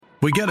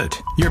We get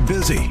it. You're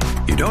busy.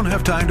 You don't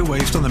have time to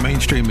waste on the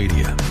mainstream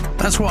media.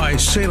 That's why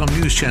Salem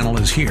News Channel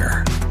is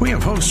here. We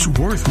have hosts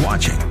worth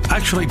watching,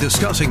 actually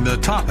discussing the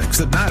topics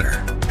that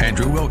matter.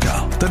 Andrew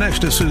Wilkow,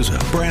 Dinesh D'Souza,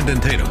 Brandon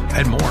Tatum,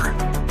 and more.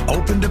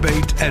 Open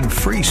debate and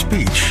free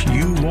speech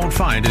you won't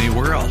find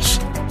anywhere else.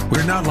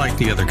 We're not like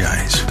the other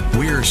guys.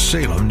 We're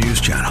Salem News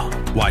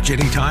Channel. Watch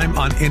anytime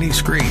on any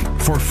screen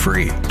for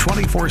free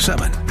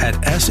 24/7 at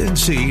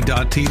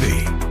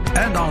snc.tv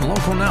and on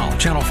Local Now,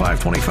 Channel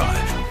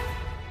 525.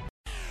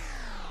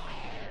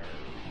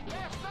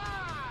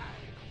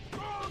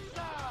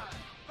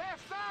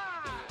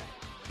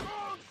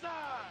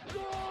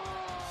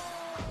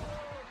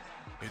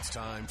 It's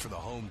time for the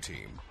home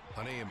team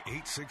on AM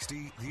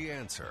 860, The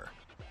Answer.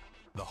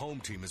 The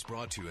home team is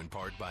brought to you in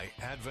part by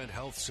Advent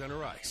Health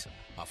Center Ice,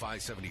 off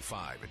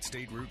I-75 at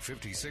State Route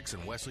 56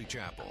 in Wesley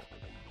Chapel.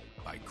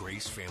 By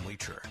Grace Family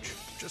Church.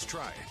 Just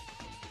try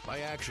it.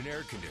 By Action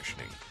Air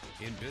Conditioning,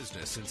 in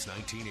business since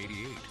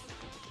 1988.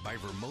 By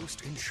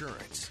Vermost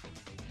Insurance.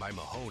 By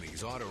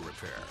Mahoney's Auto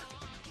Repair.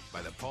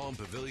 By the Palm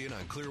Pavilion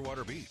on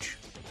Clearwater Beach.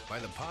 By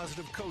the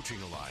Positive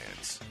Coaching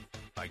Alliance.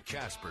 By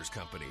Casper's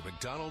Company,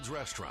 McDonald's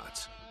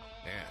Restaurants.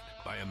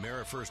 And by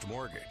AmeriFirst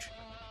Mortgage.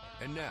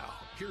 And now,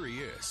 here he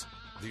is,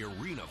 the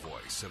arena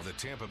voice of the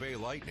Tampa Bay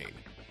Lightning,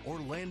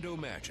 Orlando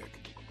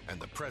Magic, and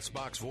the press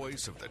box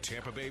voice of the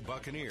Tampa Bay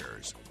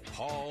Buccaneers,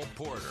 Paul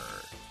Porter.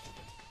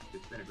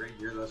 It's been a great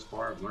year thus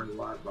far. I've learned a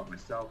lot about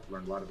myself,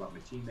 learned a lot about my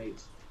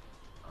teammates.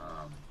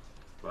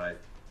 But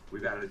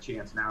we've had a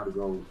chance now to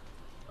go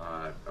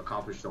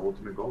accomplish the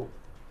ultimate goal.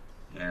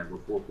 And we're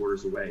 4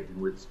 quarters away.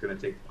 And it's going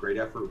to take great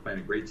effort. We're playing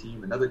a great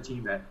team. Another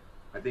team that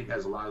I think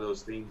has a lot of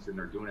those things, and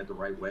they're doing it the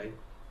right way.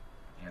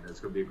 And it's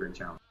going to be a great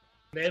challenge.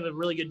 They have a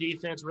really good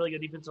defense, really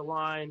good defensive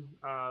line,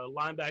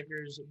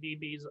 linebackers,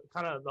 DBs,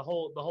 kind of the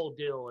whole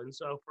deal. And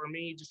so for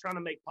me, just trying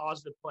to make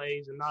positive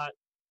plays and not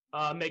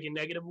making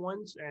negative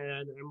ones,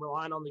 and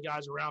relying on the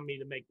guys around me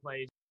to make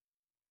plays.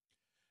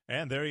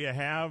 And there you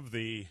have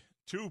the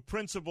two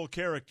principal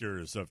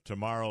characters of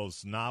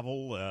tomorrow's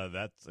novel,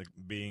 that's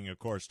being, of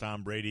course,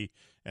 Tom Brady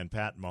and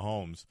Pat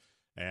Mahomes.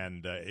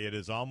 And it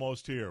is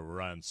almost here.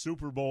 We're on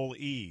Super Bowl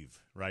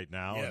Eve right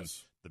now. Yes. And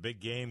the big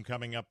game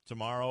coming up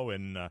tomorrow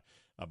in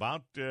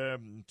about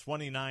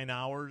 29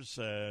 hours,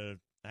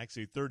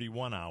 actually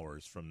 31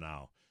 hours from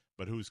now.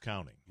 But who's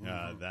counting?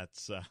 Mm-hmm.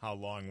 That's how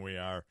long we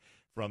are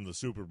from the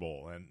Super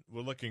Bowl. And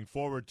we're looking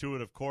forward to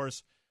it, of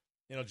course.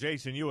 You know,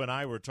 Jason, you and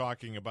I were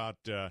talking about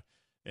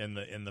in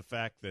the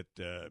fact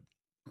that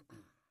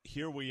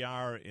here we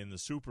are in the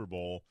Super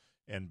Bowl,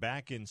 and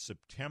back in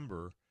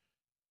September,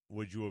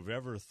 would you have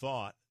ever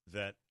thought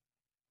that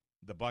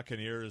the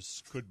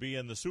Buccaneers could be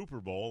in the Super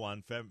Bowl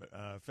on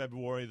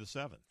February the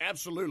 7th?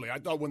 Absolutely. I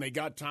thought when they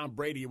got Tom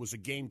Brady, it was a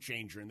game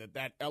changer, and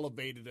that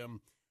elevated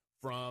him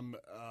from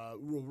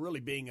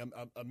really being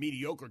a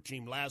mediocre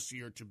team last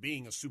year to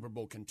being a Super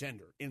Bowl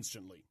contender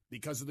instantly.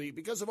 Because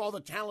of all the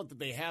talent that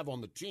they have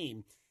on the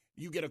team,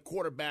 you get a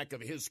quarterback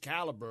of his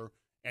caliber,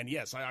 and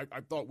yes, I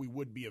thought we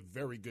would be a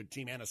very good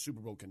team and a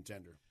Super Bowl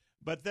contender.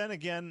 But then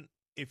again,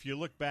 if you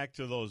look back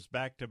to those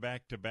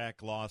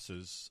back-to-back-to-back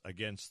losses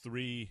against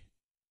 3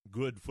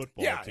 good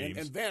football teams,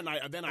 and then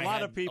a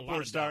lot of people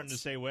are starting to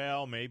say,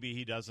 well, maybe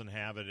he doesn't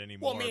have it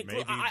anymore. Well,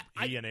 maybe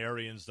he and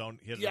Arians don't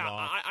hit it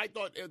off. I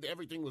thought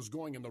everything was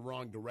going in the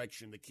wrong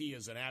direction. The key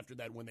is that after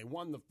that, when they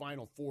won the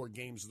final 4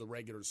 games of the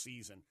regular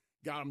season,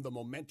 got them the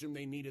momentum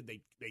they needed.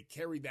 They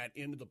carried that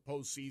into the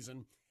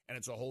postseason, and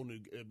it's a whole new.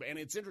 And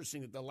it's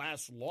interesting that the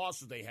last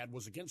loss that they had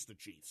was against the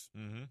Chiefs.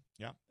 Mm-hmm.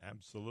 Yeah,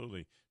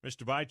 absolutely.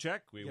 Mr.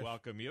 Bychek, we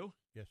welcome you.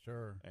 Yes,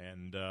 sir.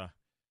 And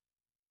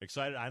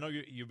excited. I know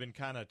you've been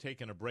kind of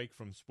taking a break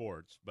from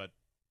sports, but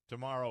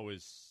tomorrow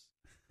is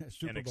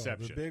Super an Bowl,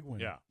 exception. the big one.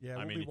 Yeah,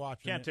 we'll be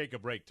watching. You can't take a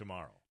break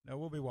tomorrow. No,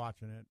 we'll be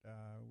watching it.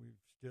 We've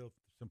still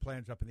some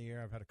plans up in the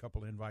air. I've had a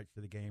couple of invites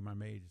to the game. I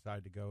may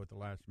decide to go at the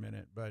last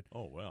minute, but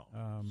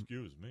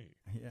excuse me.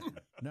 Yeah,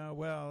 no,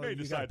 well, may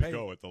decide to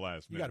go at the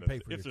last minute. You got to pay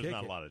for your if ticket.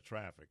 there's not a lot of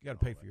traffic. You got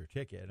to pay for your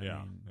ticket. I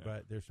mean, yeah.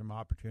 But there's some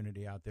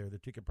opportunity out there. The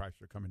ticket prices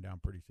are coming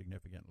down pretty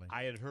significantly.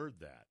 I had heard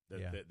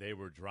that they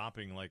were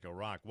dropping like a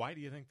rock. Why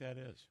do you think that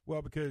is?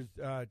 Well, because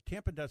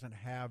Tampa doesn't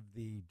have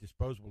the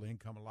disposable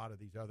income a lot of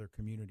these other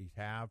communities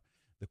have.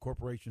 The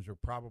corporations are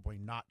probably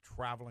not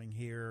traveling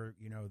here.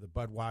 You know, the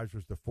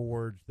Budweisers, the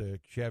Fords, the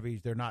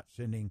Chevys, they're not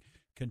sending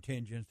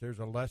contingents. There's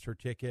a lesser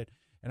ticket.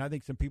 And I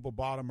think some people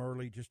bought them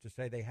early just to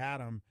say they had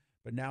them,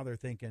 but now they're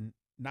thinking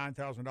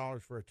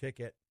 $9,000 for a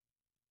ticket.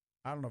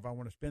 I don't know if I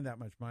want to spend that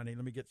much money.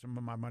 Let me get some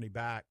of my money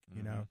back,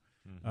 you know.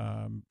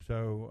 Mm-hmm.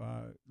 So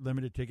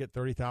limited ticket,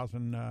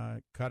 30,000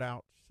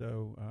 cutouts.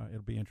 So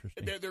it'll be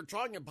interesting. They're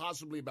talking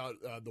possibly about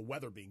the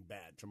weather being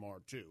bad tomorrow,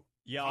 too.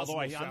 Yeah, although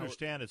I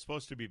understand it's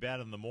supposed to be bad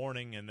in the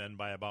morning, and then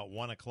by about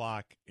 1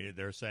 o'clock,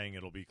 they're saying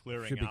it'll be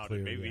clearing out,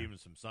 and maybe even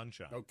some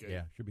sunshine. Okay.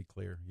 Yeah, should be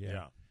clear.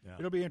 Yeah.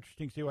 It'll be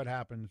interesting to see what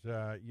happens.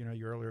 You know,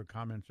 your earlier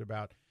comments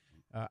about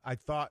I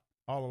thought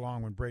all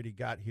along when Brady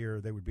got here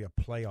they would be a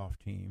playoff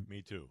team.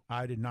 Me too.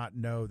 I did not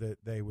know that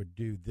they would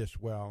do this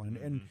well.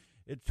 And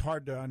it's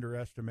hard to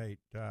underestimate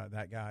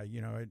that guy.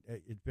 You know,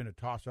 it's been a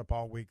toss-up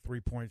all week,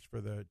 3 points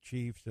for the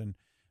Chiefs. And,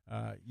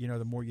 you know,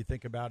 the more you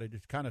think about it,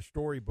 it's kind of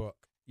storybook,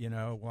 you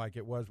know, like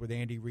it was with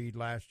Andy Reid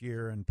last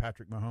year and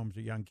Patrick Mahomes,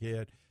 a young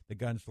kid, the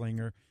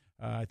gunslinger.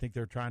 I think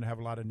they're trying to have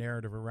a lot of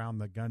narrative around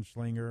the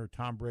gunslinger,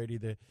 Tom Brady,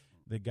 the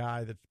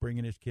guy that's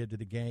bringing his kid to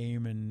the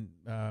game. And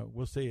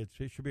we'll see. It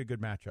should be a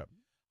good matchup.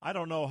 I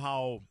don't know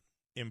how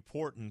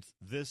important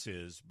this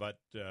is, but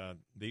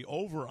the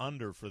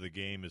over-under for the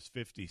game is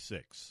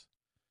 56.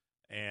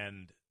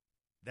 And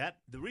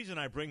the reason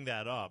I bring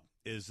that up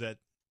is that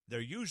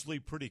they're usually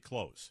pretty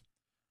close.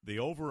 The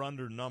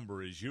over-under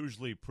number is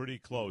usually pretty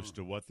close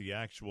to what the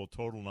actual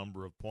total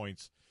number of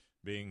points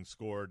being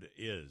scored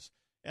is.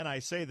 And I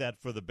say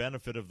that for the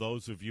benefit of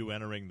those of you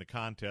entering the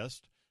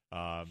contest.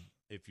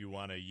 If you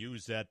want to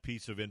use that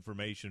piece of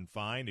information,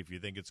 fine. If you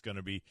think it's going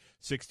to be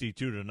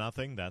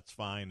 62-0, that's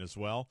fine as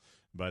well.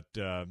 But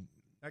that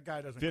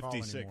guy doesn't 56, call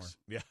anymore.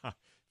 Yeah,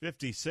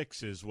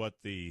 56 is what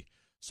the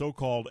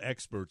so-called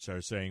experts are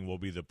saying will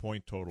be the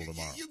point total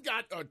tomorrow. You've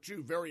got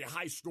two very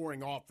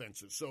high-scoring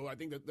offenses, so I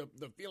think that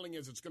the feeling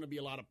is it's going to be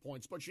a lot of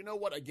points. But you know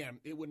what? Again,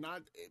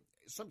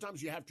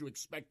 sometimes you have to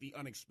expect the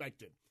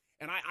unexpected.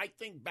 And I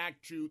think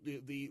back to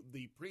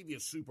the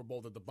previous Super Bowl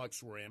that the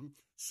Bucs were in,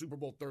 Super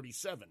Bowl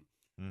 37.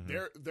 Mm-hmm.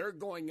 They're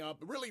going up.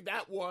 Really,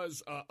 that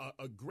was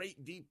a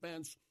great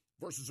defense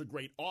versus a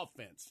great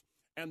offense.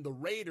 And the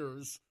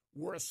Raiders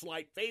were a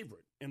slight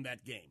favorite in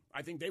that game.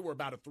 I think they were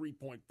about a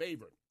 3-point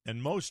favorite.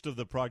 And most of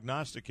the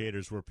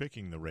prognosticators were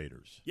picking the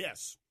Raiders.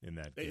 Yes. In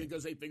that game.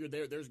 Because they figured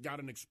there's got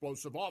an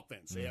explosive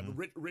offense. They have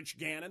Rich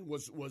Gannon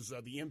was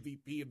the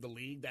MVP of the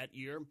league that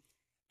year.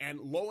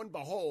 And lo and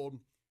behold,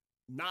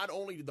 not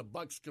only did the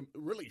Bucs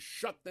really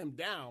shut them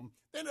down,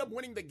 they ended up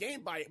winning the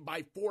game by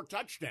 4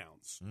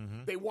 touchdowns.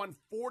 Mm-hmm. They won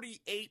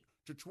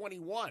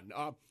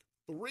 48-21.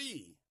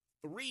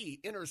 Three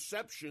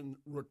interception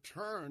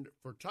returned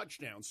for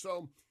touchdowns.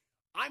 So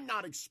I'm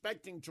not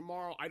expecting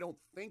tomorrow. I don't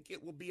think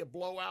it will be a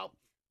blowout.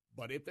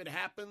 But if it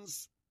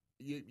happens,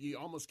 you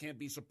almost can't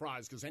be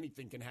surprised because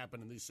anything can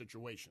happen in these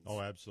situations.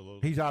 Oh,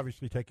 absolutely. He's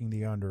obviously taking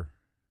the under.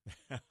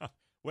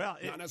 Well,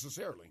 not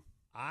necessarily.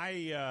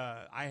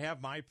 I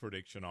have my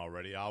prediction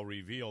already. I'll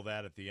reveal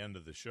that at the end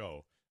of the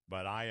show.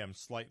 But I am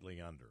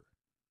slightly under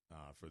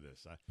for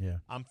this.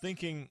 I'm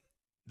thinking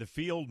the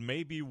field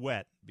may be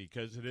wet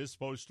because it is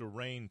supposed to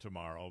rain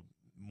tomorrow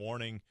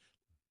morning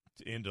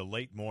into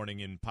late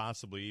morning and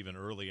possibly even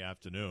early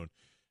afternoon.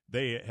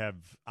 They have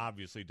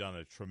obviously done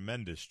a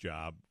tremendous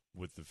job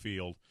with the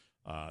field.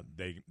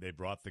 They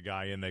brought the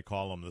guy in. They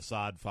call him the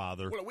sod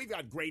father. Well, we've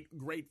got great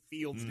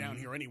fields down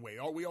here anyway.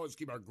 We always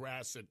keep our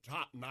grass at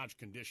top-notch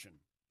condition.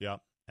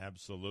 Yep,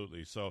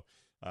 absolutely. So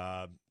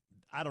I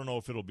don't know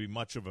if it'll be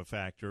much of a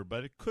factor,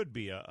 but it could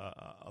be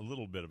a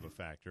little bit of a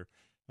factor.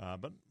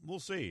 But we'll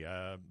see.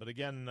 But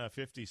again,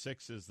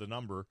 56 is the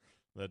number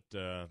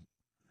that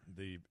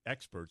the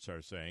experts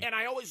are saying. And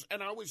I always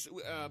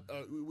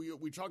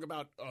we talk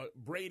about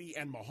Brady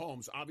and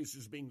Mahomes obviously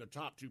as being the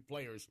top 2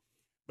 players.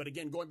 But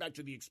again, going back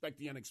to the expect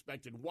the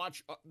unexpected,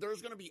 watch.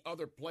 There's going to be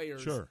other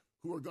players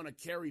who are going to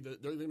carry they're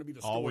going to be the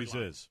storyline. Always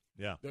is,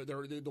 yeah.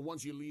 They're the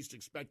ones you least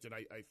expected,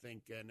 I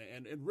think.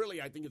 And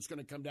really, I think it's going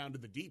to come down to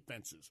the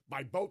defenses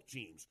by both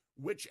teams.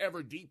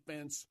 Whichever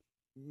defense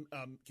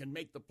can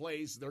make the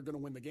plays, they're going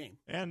to win the game.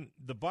 And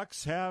the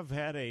Bucs have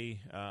had a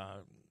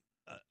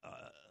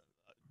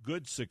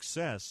good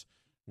success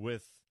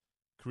with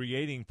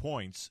creating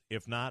points,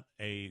 if not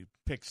a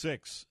pick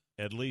six,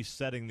 at least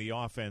setting the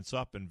offense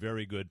up in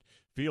very good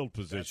field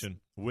position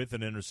with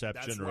an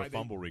interception or a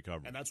fumble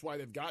recovery. And that's why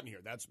they've gotten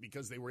here. That's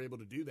because they were able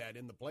to do that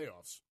in the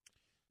playoffs.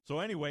 So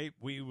anyway,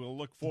 we will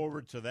look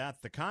forward to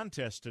that. The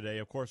contest today,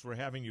 of course, we're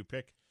having you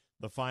pick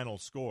the final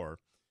score.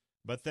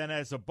 But then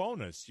as a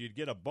bonus, you'd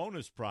get a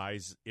bonus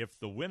prize if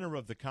the winner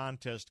of the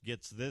contest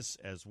gets this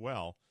as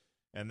well,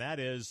 and that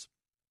is,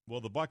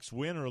 will the Bucs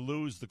win or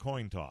lose the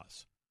coin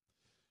toss?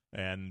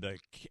 And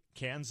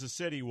Kansas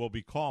City will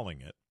be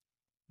calling it.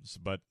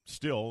 But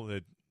still,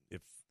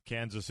 if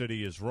Kansas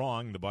City is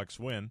wrong, the Bucs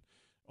win,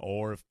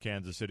 or if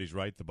Kansas City's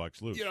right, the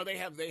Bucs lose. You know, they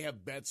have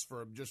bets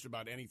for just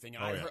about anything.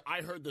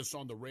 I heard this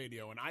on the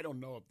radio, and I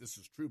don't know if this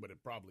is true, but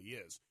it probably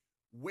is.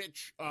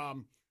 Which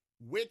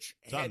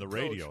it's on the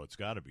radio. It's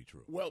got to be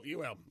true. Well,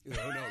 who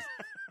knows?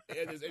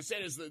 It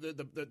said is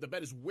the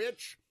bet is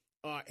which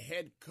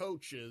head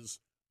coach's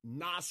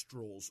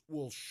nostrils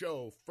will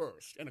show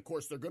first, and of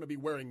course they're going to be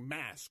wearing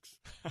masks.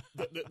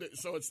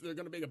 So they're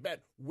going to make a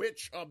bet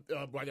which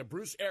either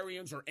Bruce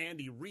Arians or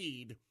Andy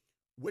Reid,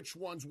 which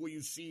ones will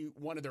you see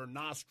one of their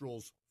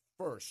nostrils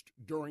first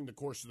during the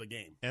course of the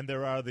game? And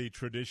there are the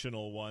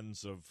traditional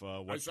ones of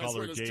what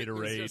color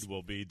Gatorade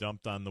will be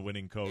dumped on the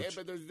winning coach. Yeah,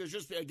 but there's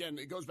just, again,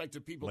 it goes back to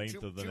people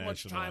too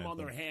much time on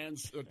their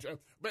hands.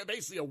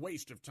 Basically a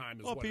waste of time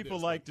is what it is. People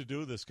like to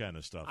do this kind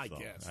of stuff, I though.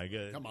 guess. I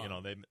guess. Come on. You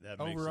know, that makes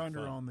Over it under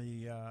fun. on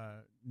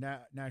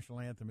the national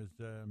anthem is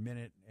a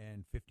minute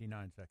and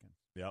 59 seconds.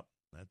 Yep.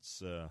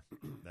 That's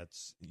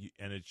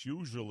and it's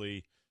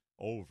usually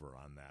over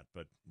on that,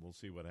 but we'll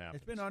see what happens.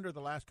 It's been under the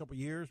last couple of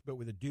years, but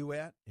with a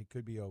duet, it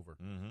could be over.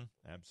 Mm-hmm.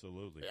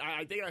 Absolutely.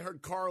 I think I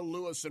heard Carl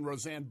Lewis and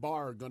Roseanne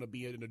Barr are going to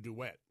be in a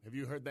duet. Have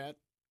you heard that?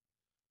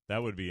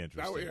 That would be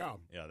interesting.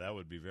 Yeah, that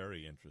would be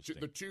very interesting.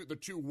 The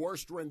two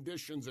worst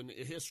renditions in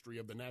history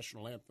of the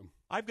national anthem.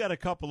 I've got a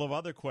couple of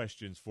other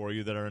questions for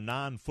you that are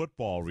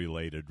non-football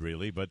related,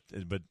 really, but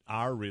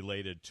are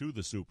related to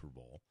the Super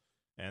Bowl,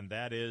 and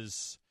that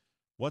is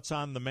what's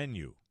on the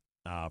menu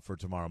for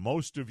tomorrow.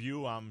 Most of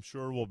you, I'm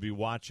sure, will be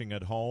watching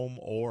at home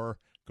or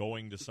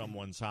going to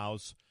someone's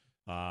house.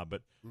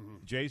 But,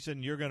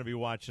 Jason, you're going to be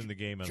watching the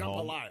game at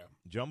home.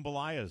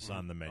 Jambalaya's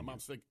on the menu. I'm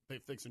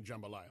fixing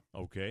jambalaya.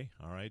 Okay,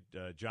 all right.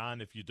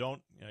 John, if you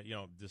don't,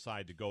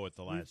 decide to go at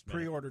the last minute.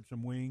 Pre-ordered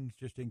some wings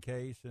just in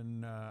case,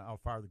 and I'll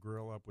fire the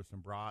grill up with some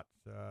brats.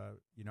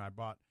 I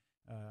bought,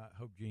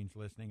 hope Jean's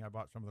listening, I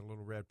bought some of the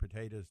little red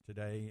potatoes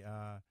today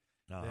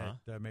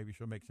that maybe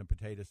she'll make some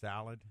potato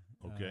salad.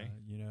 Okay.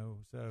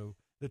 So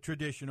the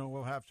traditional,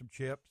 we'll have some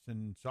chips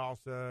and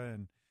salsa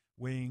and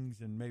wings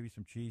and maybe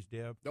some cheese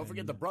dip. Don't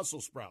forget the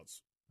Brussels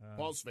sprouts,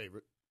 Paul's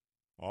favorite.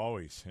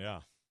 Always,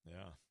 yeah.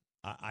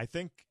 I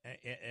think,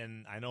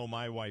 and I know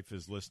my wife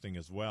is listening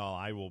as well,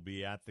 I will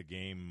be at the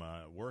game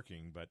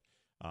working, but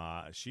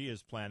she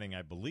is planning,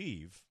 I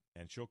believe,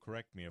 and she'll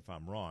correct me if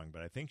I'm wrong,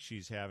 but I think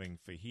she's having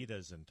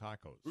fajitas and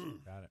tacos.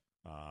 Got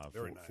it.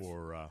 Very nice.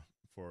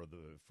 For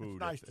the food. It's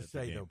nice to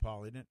say, though,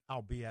 Paul, isn't it?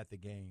 I'll be at the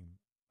game.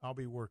 I'll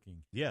be working.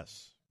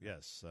 Yes.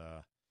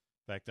 In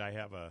fact, I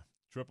have a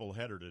triple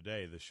header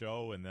today, the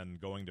show, and then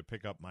going to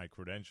pick up my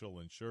credential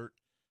and shirt,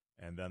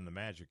 and then the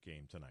Magic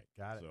game tonight.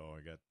 Got it. So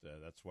I got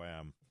that's why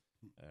I'm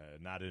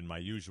not in my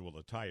usual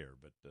attire,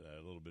 but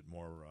a little bit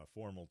more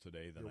formal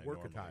today than your I work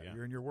normally attire. am.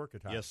 You're in your work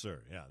attire. Yes,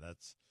 sir. Yeah,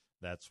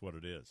 that's what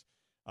it is.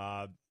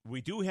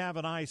 We do have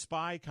an I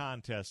Spy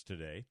contest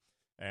today,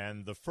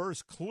 and the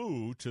first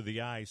clue to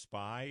the I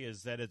Spy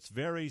is that it's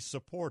very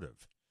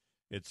supportive.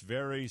 It's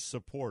very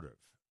supportive.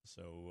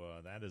 So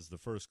that is the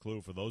first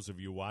clue for those of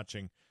you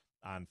watching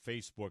on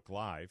Facebook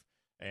Live.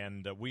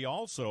 And we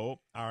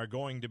also are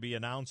going to be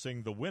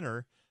announcing the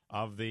winner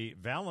of the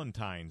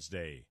Valentine's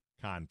Day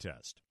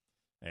contest.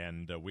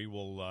 And we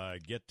will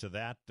get to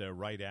that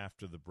right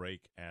after the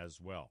break as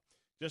well.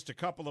 Just a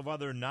couple of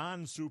other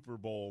non-Super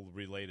Bowl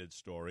related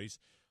stories.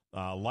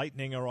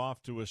 Lightning are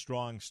off to a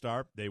strong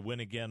start. They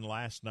win again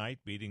last night,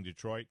 beating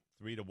Detroit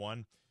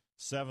 3-1,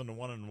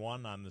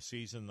 7-1-1 on the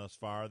season thus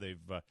far. They've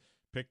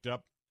picked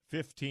up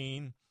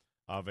 15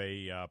 of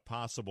a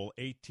possible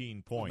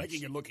 18 points.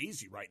 Making it look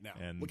easy right now.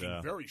 And,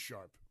 looking very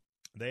sharp.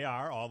 They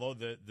are, although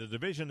the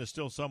division is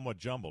still somewhat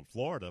jumbled.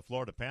 Florida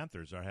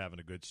Panthers are having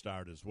a good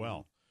start as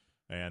well.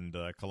 And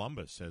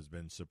Columbus has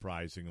been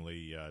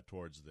surprisingly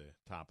towards the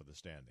top of the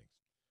standings.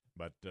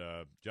 But,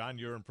 John,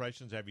 your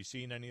impressions, have you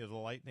seen any of the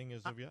Lightning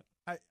as of yet?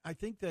 I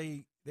think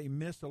they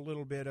missed a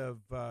little bit of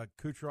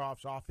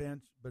Kucherov's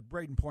offense, but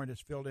Braden Point has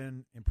filled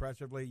in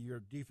impressively.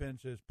 Your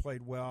defense has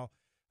played well.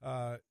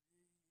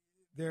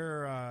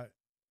 They're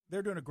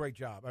doing a great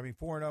job. I mean,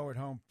 4-0 at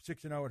home,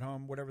 6-0 at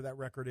home, whatever that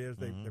record is.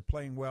 They're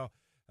playing well.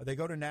 They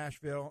go to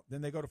Nashville,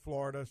 then they go to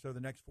Florida, so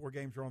the next 4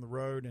 games are on the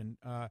road. And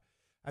I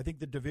think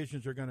the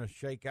divisions are going to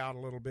shake out a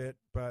little bit.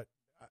 But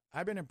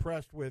I've been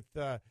impressed with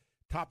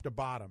top to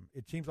bottom.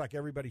 It seems like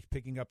everybody's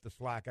picking up the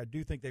slack. I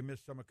do think they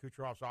missed some of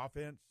Kucherov's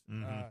offense.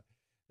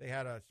 They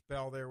had a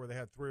spell there where they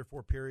had 3 or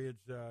 4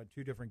 periods, 2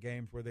 different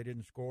games where they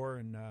didn't score.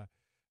 And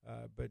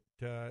but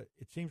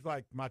it seems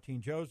like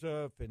Martin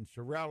Joseph and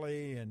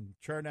Cirelli and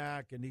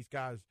Chernak and these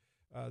guys,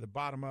 the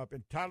bottom up,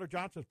 and Tyler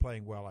Johnson's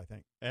playing well, I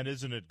think. And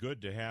isn't it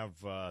good to have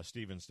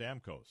Steven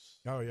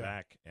Stamkos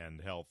back and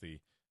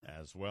healthy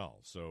as well?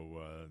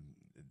 So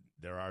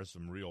there are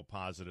some real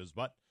positives,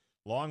 but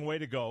long way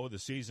to go. The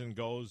season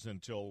goes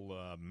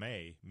until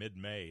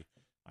mid-May,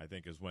 I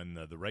think, is when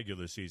the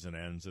regular season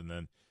ends, and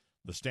then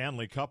the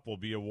Stanley Cup will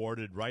be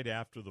awarded right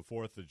after the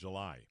 4th of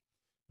July.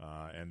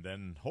 And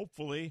then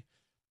hopefully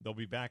they'll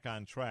be back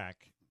on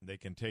track. They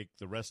can take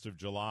the rest of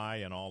July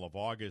and all of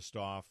August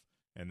off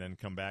and then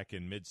come back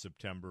in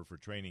mid-September for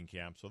training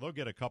camp. So they'll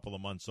get a couple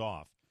of months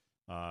off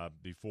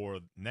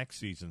before next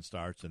season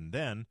starts. And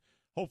then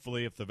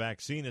hopefully if the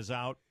vaccine is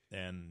out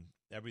and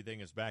everything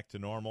is back to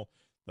normal,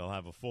 they'll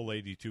have a full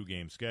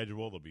 82-game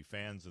schedule. There'll be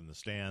fans in the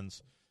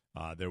stands.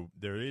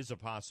 There is a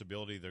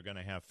possibility they're going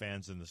to have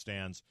fans in the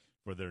stands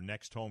for their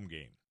next home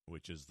game,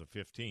 which is the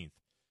 15th.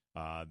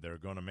 They're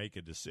going to make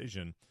a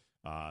decision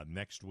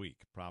next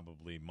week,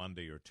 probably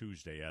Monday or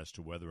Tuesday, as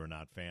to whether or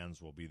not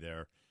fans will be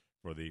there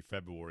for the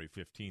February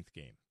 15th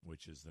game,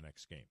 which is the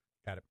next game.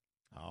 Got it.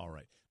 All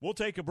right. We'll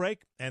take a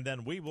break, and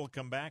then we will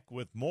come back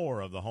with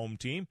more of the home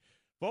team.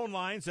 Phone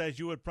lines, as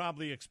you would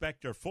probably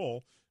expect, are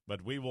full,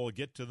 but we will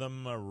get to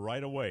them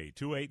right away.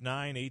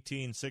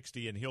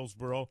 289-1860 in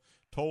Hillsborough,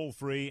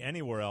 toll-free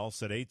anywhere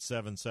else at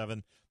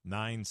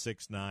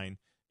 877-969-8600.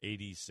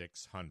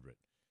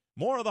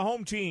 More of the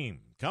home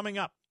team coming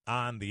up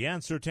on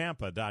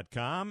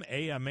TheAnswerTampa.com,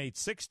 AM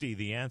 860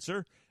 The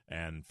Answer,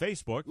 and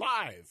Facebook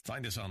Live.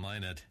 Find us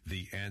online at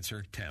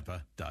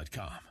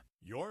TheAnswerTampa.com.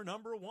 Your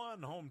number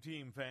one, home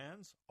team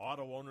fans.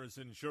 Auto Owners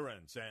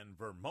Insurance and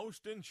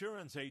Vermost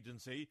Insurance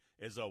Agency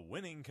is a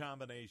winning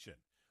combination.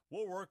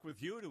 We'll work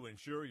with you to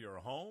insure your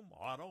home,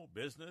 auto,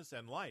 business,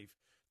 and life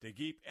to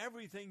keep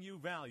everything you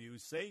value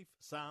safe,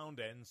 sound,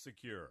 and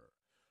secure.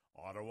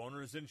 Auto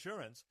Owners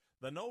Insurance,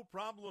 the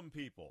no-problem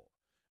people.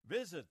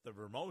 Visit the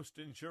Vermost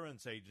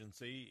Insurance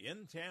Agency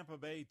in Tampa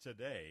Bay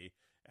today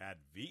at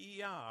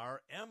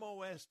vermost.com.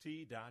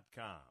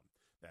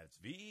 That's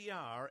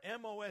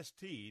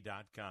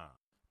vermost.com.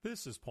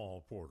 This is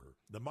Paul Porter.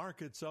 The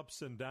market's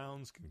ups and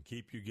downs can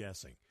keep you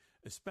guessing,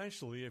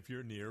 especially if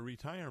you're near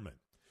retirement.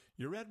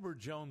 Your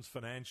Edward Jones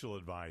financial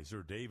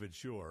advisor, David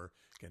Shore,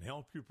 can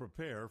help you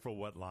prepare for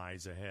what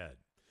lies ahead.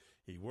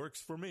 He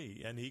works for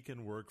me, and he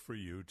can work for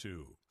you,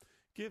 too.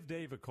 Give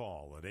Dave a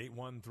call at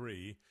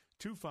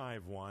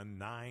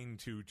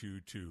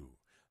 813-251-9222.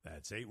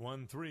 That's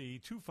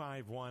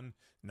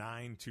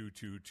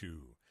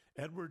 813-251-9222.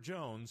 Edward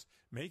Jones,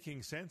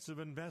 Making Sense of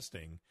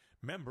Investing,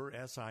 member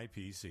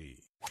SIPC.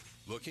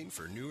 Looking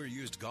for new or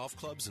used golf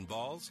clubs and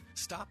balls?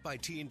 Stop by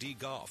T&D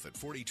Golf at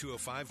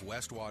 4205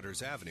 West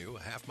Waters Avenue,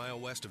 a half-mile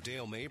west of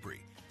Dale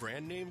Mabry.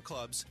 Brand name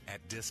clubs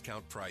at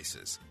discount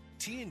prices.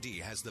 T&D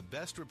has the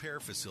best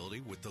repair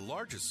facility with the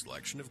largest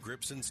selection of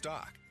grips in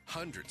stock.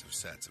 Hundreds of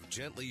sets of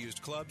gently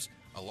used clubs,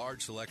 a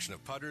large selection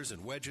of putters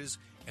and wedges,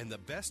 and the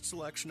best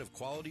selection of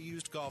quality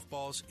used golf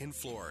balls in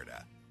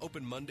Florida.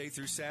 Open Monday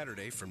through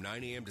Saturday from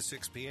 9 a.m. to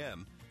 6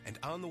 p.m. and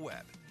on the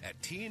web at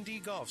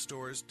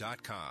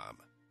tndgolfstores.com.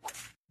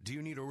 Do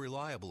you need a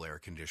reliable air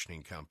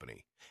conditioning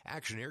company?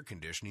 Action Air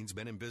Conditioning's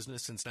been in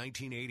business since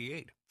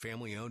 1988.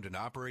 Family owned and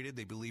operated,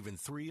 they believe in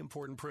three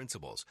important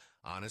principles: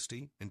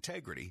 honesty,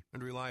 integrity,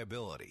 and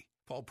reliability.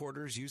 Paul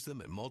Porter's used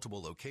them at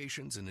multiple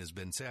locations and has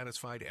been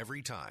satisfied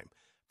every time.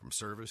 From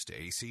service to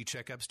AC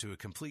checkups to a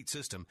complete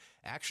system,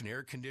 Action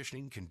Air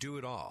Conditioning can do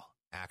it all.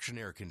 Action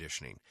Air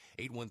Conditioning,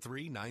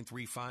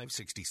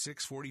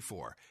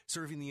 813-935-6644,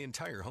 serving the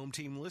entire home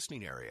team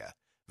listening area.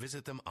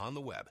 Visit them on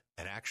the web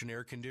at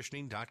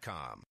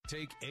actionairconditioning.com.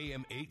 Take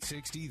AM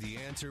 860 The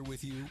Answer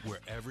with you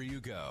wherever you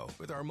go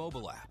with our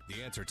mobile app,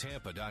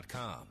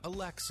 theanswertampa.com,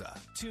 Alexa,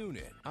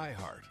 TuneIn,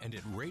 iHeart, and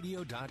at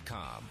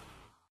radio.com.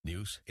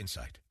 News,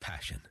 insight,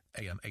 passion.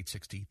 AM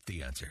 860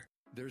 The Answer.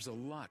 There's a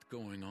lot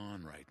going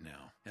on right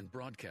now, and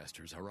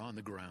broadcasters are on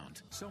the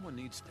ground. Someone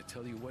needs to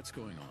tell you what's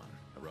going on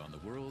around the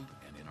world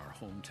and in our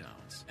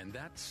hometowns. And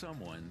that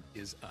someone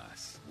is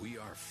us. We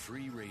are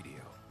free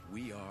radio.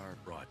 We are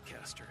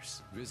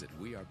broadcasters. Visit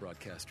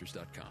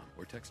wearebroadcasters.com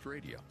or text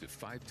radio to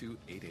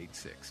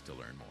 52886 to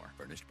learn more.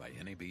 Furnished by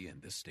NAB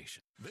and this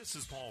station. This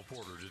is Paul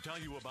Porter to tell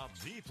you about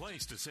the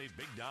place to save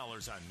big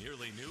dollars on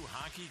nearly new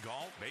hockey,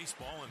 golf,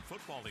 baseball, and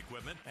football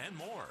equipment, and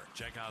more.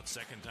 Check out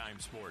Second Time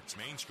Sports,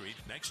 Main Street,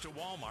 next to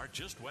Walmart,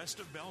 just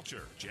west of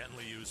Belcher.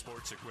 Gently used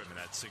sports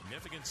equipment at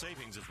significant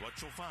savings is what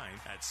you'll find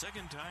at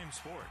Second Time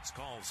Sports.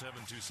 Call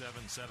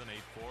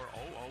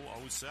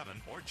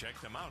 727-784-0007 or check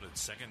them out at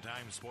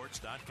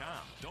secondtimesports.com.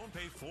 Don't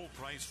pay full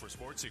price for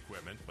sports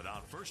equipment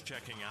without first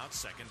checking out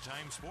Second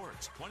Time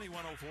Sports,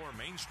 2104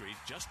 Main Street,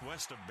 just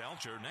west of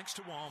Belcher, next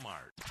to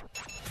Walmart.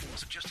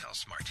 So just how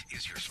smart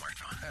is your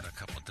smartphone? Add a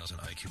couple of dozen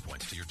IQ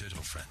points to your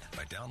digital friend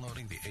by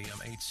downloading the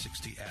AM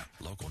 860 app.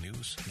 Local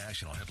news,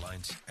 national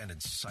headlines, and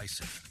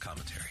incisive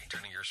commentary.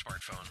 Turning your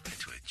smartphone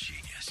into a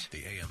genius. The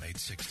AM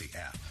 860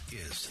 app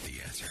is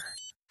the answer.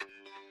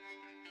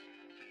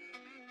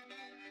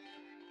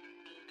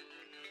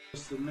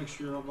 It's the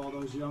mixture of all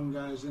those young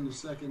guys in the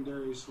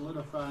secondary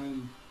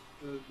solidifying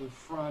the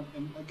front.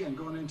 And again,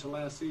 going into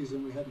last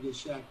season, we had to get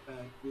Shaq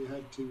back. We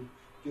had to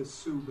get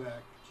Sue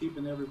back,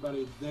 keeping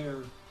everybody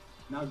there,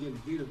 now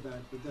getting Vita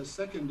back. But the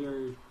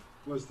secondary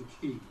was the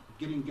key,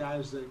 getting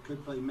guys that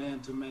could play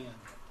man-to-man,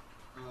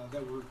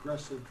 that were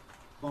aggressive,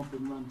 bump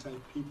and run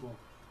type people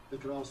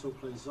that could also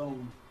play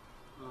zone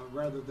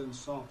rather than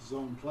soft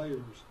zone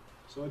players.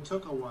 So it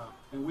took a while,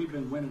 and we've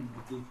been winning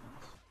with defense.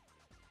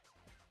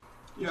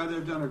 Yeah,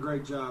 they've done a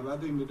great job. I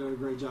think they've done a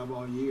great job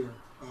all year,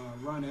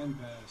 run and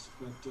pass.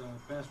 But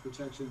pass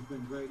protection has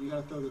been great. You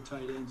got to throw the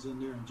tight ends in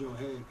there and Joe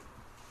Haig.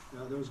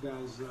 Those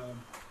guys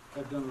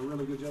have done a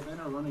really good job, and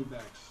our running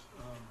backs.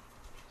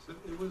 So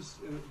it was,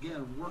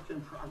 again, work in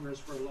progress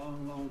for a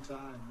long, long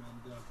time.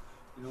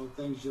 And,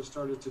 things just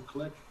started to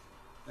click,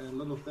 and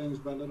little things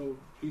by little,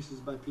 pieces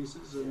by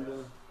pieces. And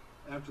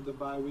after the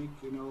bye week,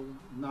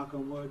 knock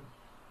on wood,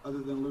 other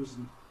than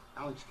losing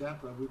Alex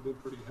Cappa, we've been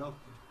pretty healthy.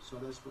 So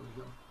that's really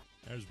helped.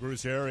 There's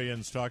Bruce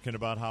Arians talking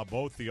about how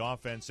both the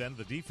offense and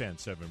the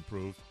defense have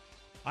improved.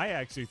 I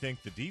actually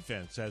think the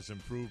defense has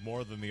improved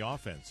more than the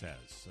offense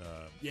has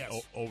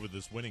over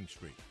this winning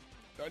streak.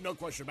 No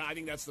question about it. I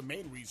think that's the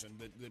main reason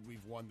that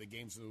we've won the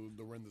games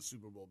that we're in the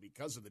Super Bowl,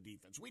 because of the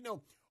defense. We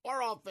know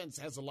our offense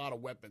has a lot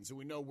of weapons, and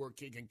we know we're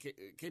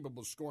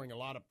capable of scoring a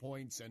lot of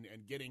points and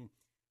getting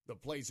the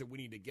plays that we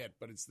need to get.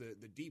 But it's the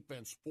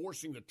defense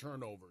forcing the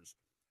turnovers,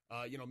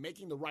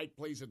 making the right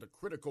plays at the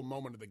critical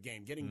moment of the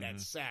game, getting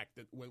that sack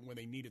that when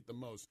they need it the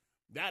most.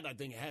 That, I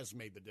think, has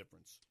made the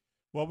difference.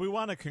 Well, we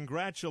want to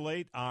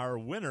congratulate our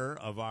winner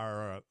of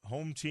our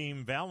home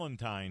team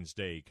Valentine's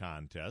Day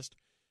contest.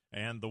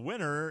 And the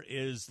winner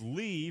is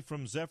Lee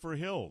from Zephyr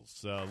Hills.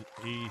 There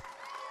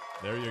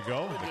you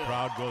go. The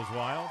crowd goes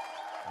wild.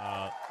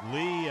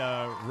 Lee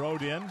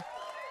wrote in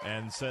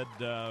and said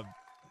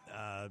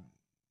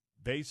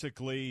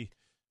basically,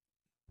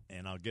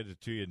 and I'll get it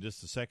to you in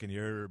just a second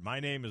here. My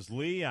name is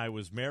Lee. I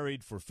was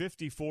married for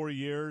 54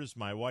 years.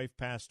 My wife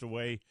passed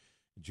away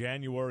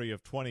January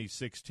of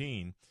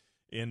 2016.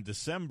 In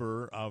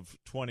December of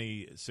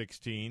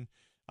 2016,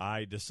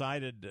 I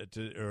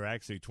decided or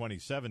actually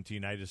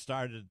 2017, I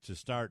decided to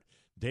start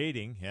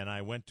dating, and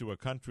I went to a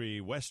country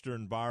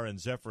western bar in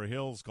Zephyr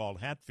Hills called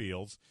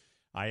Hatfields.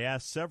 I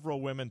asked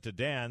several women to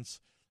dance.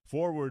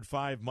 Forward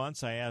 5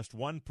 months, I asked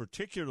one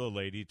particular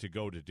lady to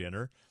go to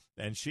dinner,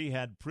 and she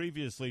had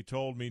previously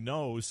told me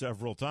no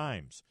several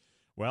times.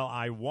 Well,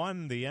 I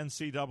won the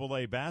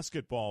NCAA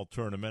basketball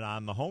tournament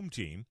on the home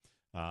team,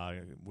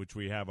 which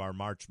we have our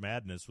March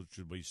Madness, which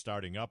will be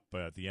starting up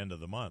at the end of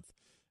the month.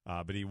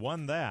 But he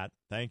won that,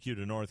 thank you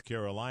to North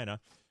Carolina,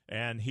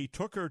 and he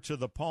took her to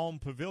the Palm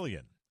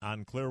Pavilion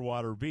on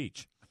Clearwater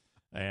Beach.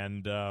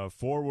 And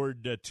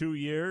forward 2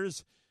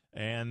 years,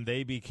 and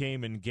they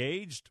became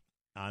engaged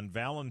on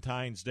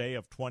Valentine's Day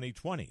of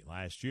 2020,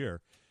 last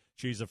year.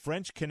 She's a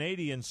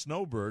French-Canadian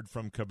snowbird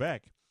from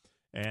Quebec,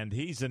 and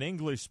he's an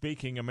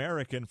English-speaking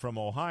American from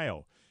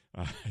Ohio.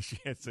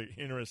 It's an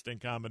interesting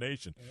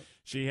combination. Yep.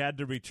 She had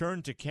to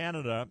return to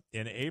Canada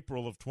in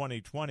April of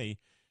 2020,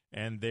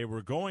 and they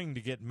were going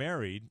to get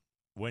married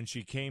when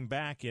she came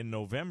back in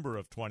November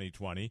of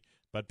 2020,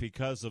 but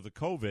because of the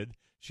COVID,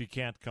 she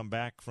can't come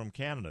back from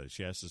Canada.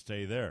 She has to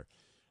stay there.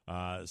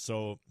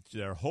 So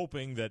they're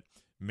hoping that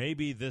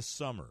maybe this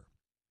summer,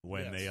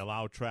 when they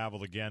allow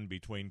travel again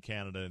between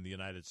Canada and the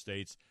United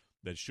States,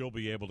 that she'll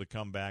be able to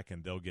come back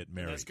and they'll get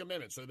married. And that's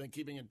commitment. So then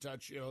keeping in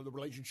touch, the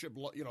relationship,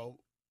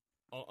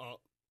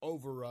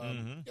 over,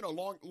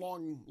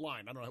 long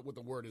line. I don't know what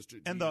the word is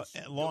to and use.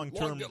 The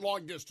long-term.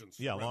 Long distance.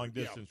 Yeah, rather.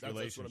 long-distance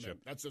relationship.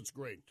 That's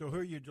great. So who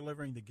are you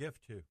delivering the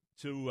gift to?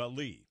 To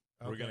Lee.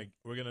 Okay.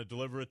 We're gonna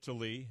deliver it to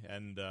Lee,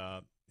 and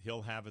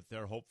he'll have it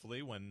there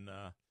hopefully when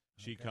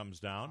she comes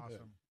down.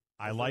 Awesome.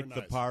 I like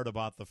the part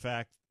about the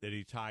fact that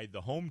he tied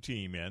the home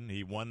team in.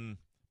 He won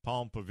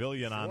Palm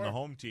Pavilion on the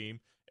home team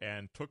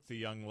and took the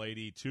young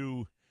lady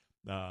to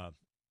the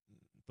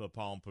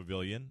Palm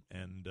Pavilion,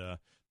 and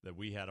that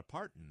we had a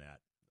part in that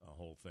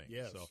whole thing.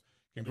 Yes. So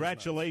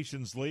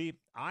congratulations, Lee.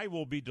 I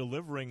will be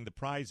delivering the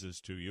prizes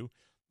to you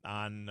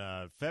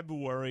on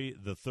February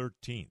the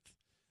 13th.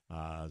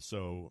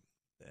 So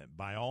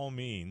by all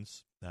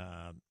means,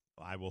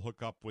 I will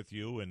hook up with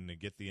you and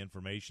get the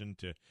information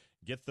to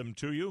get them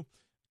to you.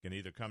 You can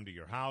either come to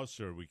your house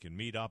or we can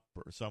meet up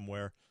or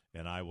somewhere,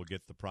 and I will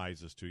get the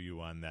prizes to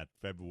you on that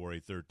February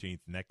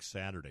 13th, next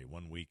Saturday,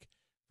 1 week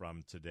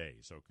from today.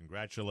 So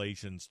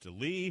congratulations to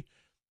Lee.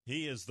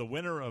 He is the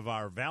winner of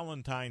our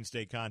Valentine's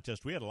Day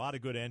contest. We had a lot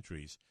of good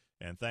entries,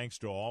 and thanks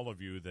to all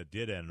of you that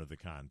did enter the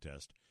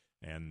contest,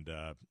 and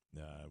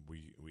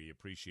we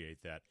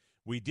appreciate that.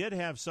 We did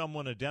have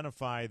someone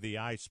identify the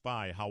I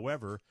Spy.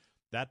 However,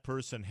 that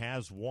person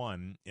has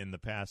won in the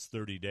past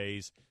 30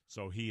 days,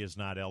 so he is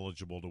not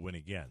eligible to win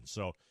again.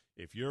 So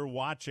if you're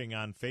watching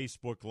on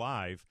Facebook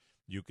Live,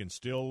 you can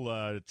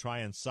still try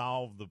and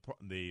solve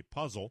the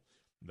puzzle.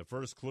 The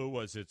first clue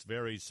was it's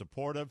very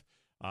supportive.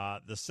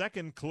 The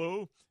second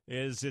clue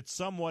is it's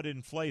somewhat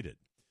inflated.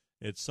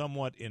 It's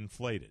somewhat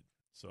inflated.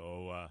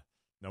 So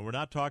no, we're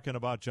not talking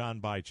about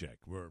John Bycheck.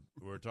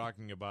 We're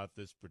talking about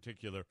this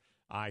particular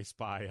I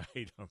Spy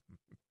item.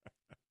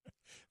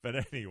 But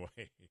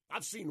anyway.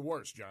 I've seen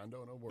worse, John.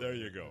 Don't worry. There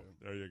you go.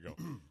 There you go.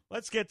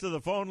 Let's get to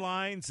the phone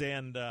lines,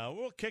 and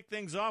we'll kick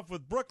things off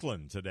with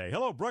Brooklyn today.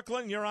 Hello,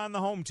 Brooklyn. You're on the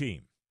home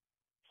team.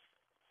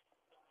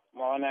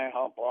 Morning.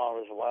 Hope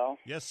all is well.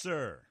 Yes,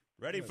 sir.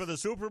 Ready for the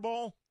Super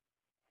Bowl?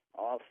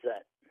 All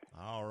set.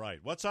 All right.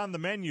 What's on the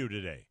menu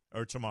today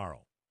or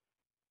tomorrow?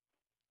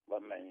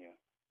 What menu?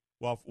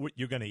 Well,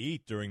 you're going to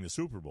eat during the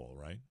Super Bowl,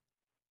 right?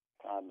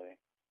 Probably.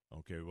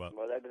 Okay, well.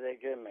 Whatever they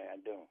give me, I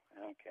do. I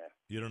don't care.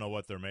 You don't know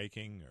what they're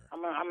making? Or?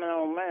 I'm an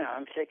old man.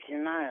 I'm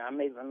 69.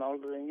 I'm even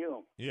older than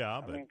you.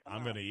 Yeah, but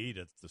I'm going to eat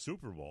at the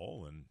Super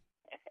Bowl, and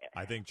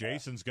I think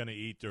Jason's going to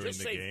eat during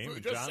the game,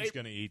 and John's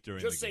going to eat during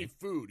the game. Just say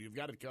food. You've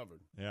got it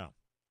covered. Yeah.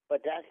 But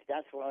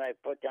that's what I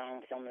put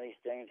down some of these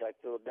things I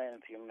filled in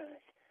a few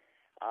minutes.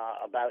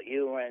 About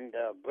you and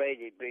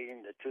Brady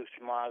beating the two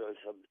smarters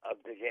of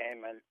the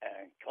game and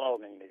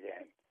clothing the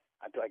game.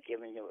 I thought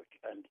giving you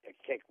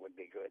a kick would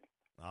be good.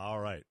 All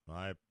right.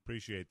 I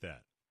appreciate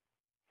that.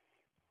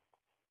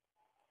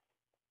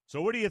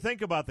 So what do you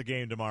think about the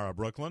game tomorrow,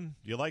 Brooklyn?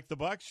 Do you like the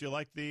Bucks? You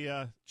like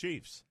the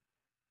Chiefs?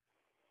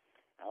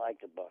 I like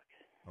the Bucks.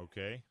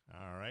 Okay.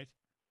 All right.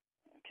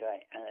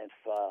 Okay. And if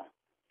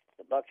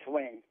the Bucks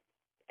win,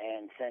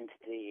 and since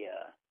the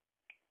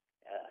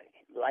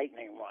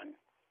Lightning won,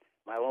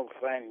 my old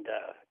friend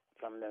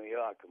from New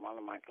York, one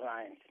of my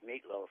clients,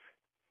 Meatloaf,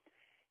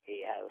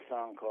 he had a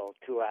song called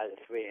 2 Out of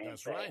 3 Ain't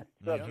That's Bad. right.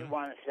 So if you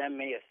want to send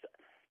me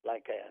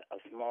like a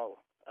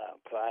small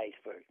prize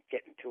for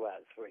getting 2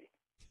 out of 3.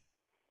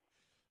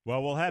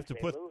 Well, we'll have to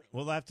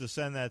lose.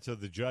 send that to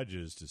the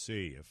judges to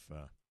see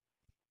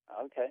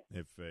Okay.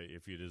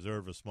 if you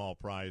deserve a small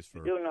prize for.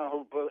 You do know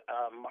who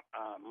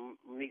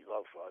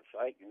Meatloaf was,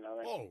 right? You know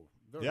that? Oh,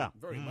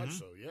 very much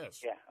so.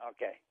 Yes. Yeah.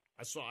 Okay.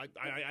 I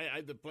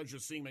had the pleasure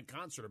of seeing him in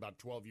concert about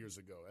 12 years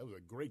ago. That was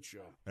a great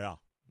show. Yeah.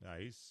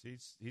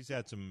 He's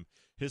had some.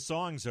 His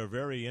songs are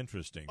very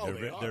interesting. Oh,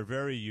 they're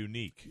very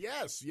unique.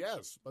 Yes,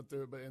 but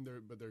they're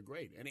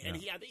great. And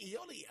he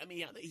only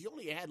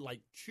had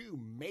like 2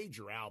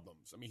 major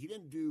albums. I mean, he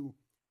didn't do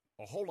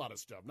a whole lot of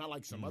stuff, not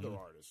like some other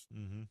artists.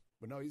 Mm-hmm.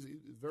 But no, he's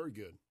very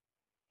good.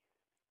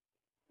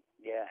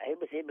 Yeah, he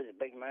was a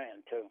big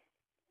man too,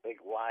 big,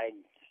 wide,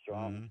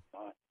 strong.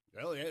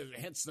 Well,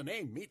 hence the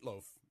name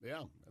Meatloaf.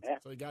 Yeah,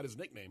 that's how he got his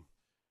nickname.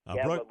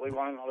 But we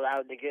weren't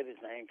allowed to give his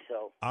name,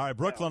 so. All right,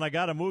 Brooklyn, I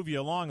got to move you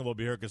along a little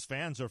bit here because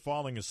fans are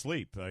falling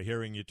asleep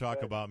hearing you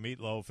talk about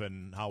Meatloaf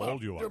and how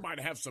old you are. There might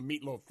have some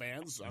Meatloaf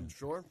fans, I'm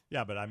sure.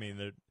 Yeah, but I mean,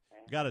 you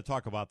got to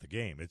talk about the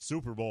game. It's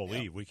Super Bowl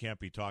Eve. We can't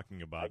be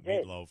talking about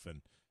Meatloaf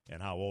and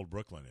how old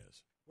Brooklyn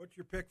is. What's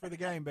your pick for the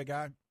game, big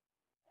guy?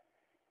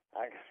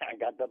 I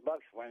got the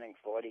Bucks winning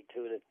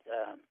 42-26.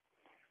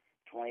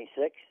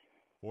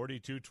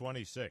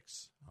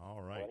 42-26.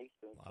 All right.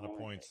 A lot of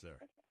points there.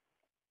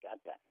 Got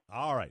that.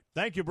 All right.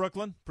 Thank you,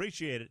 Brooklyn.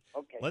 Appreciate it.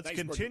 Okay. Let's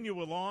Thanks,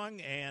 continue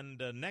along,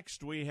 and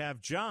next we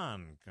have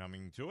John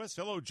coming to us.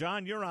 Hello,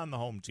 John. You're on the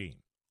home team.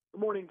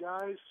 Good morning,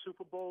 guys.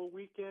 Super Bowl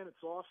weekend.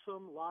 It's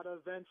awesome. A lot of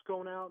events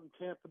going out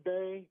in Tampa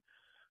Bay.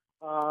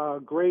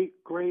 Great.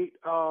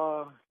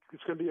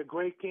 It's going to be a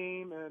great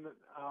game, and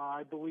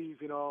I believe,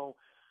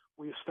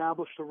 we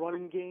established a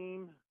running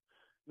game.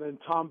 Then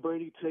Tom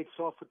Brady takes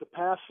off with the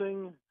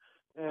passing,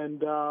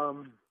 and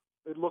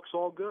it looks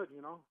all good,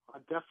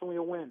 Definitely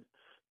a win.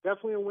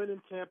 Definitely a win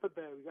in Tampa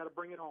Bay. We got to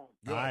bring it home.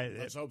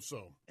 Let's hope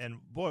so. And,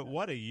 boy,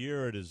 what a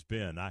year it has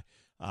been.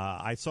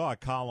 I saw a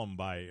column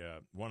by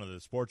one of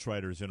the sports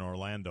writers in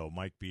Orlando,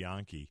 Mike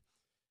Bianchi,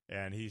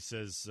 and he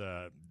says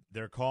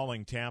they're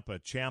calling Tampa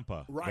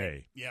Champa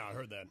Bay. Yeah, I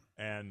heard that.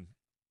 And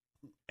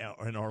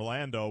in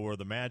Orlando, where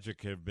the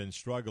Magic have been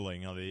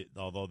struggling,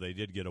 although they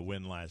did get a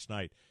win last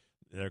night,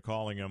 they're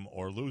calling them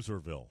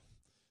Loserville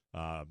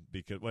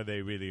because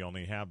they really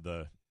only have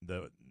the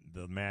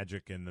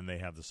Magic and then they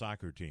have the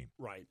soccer team.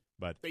 Right.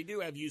 But they do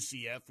have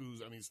UCF,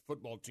 his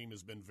football team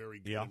has been very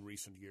good in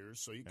recent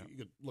years, so you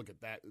could look at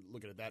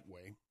it that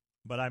way.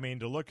 But I mean,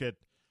 to look at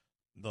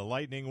the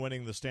Lightning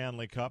winning the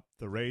Stanley Cup,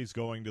 the Rays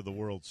going to the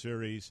World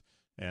Series,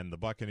 and the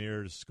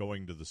Buccaneers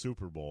going to the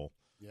Super Bowl.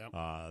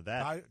 Yeah,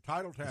 that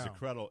title town is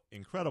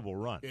incredible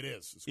run. It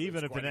is,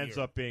 even if it ends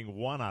up being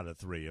 1 out of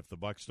 3. If the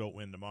Bucs don't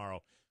win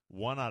tomorrow,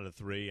 1 out of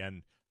 3,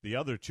 and the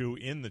other 2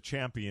 in the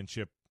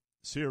championship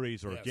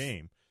series or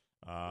game.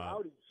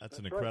 That's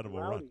an incredible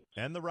run.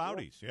 And the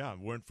Rowdies,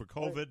 weren't for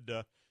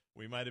COVID,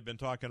 we might have been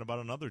talking about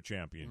another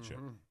championship.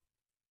 Mm-hmm.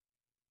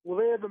 Will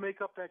they ever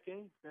make up that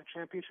game, that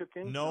championship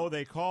game? No,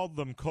 they called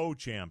them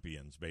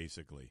co-champions,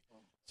 basically.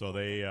 So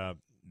they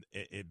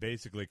it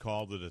basically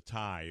called it a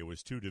tie. It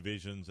was 2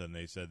 divisions, and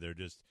they said they're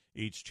just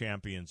each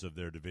champions of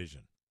their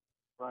division.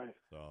 Right.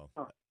 So.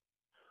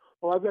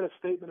 Well, I've got a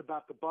statement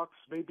about the Bucs.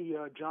 Maybe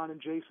John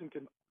and Jason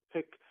can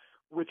pick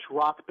which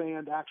rock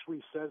band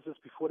actually says this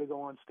before they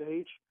go on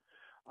stage.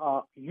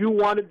 You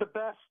wanted the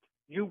best.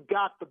 You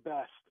got the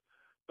best.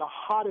 The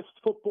hottest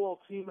football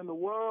team in the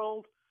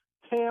world,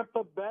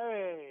 Tampa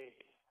Bay.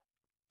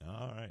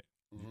 All right.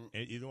 Mm-hmm.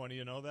 Either one of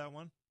you know that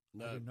one?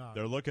 No. I do not.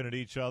 They're looking at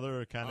each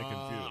other, kind of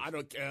confused. I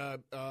don't.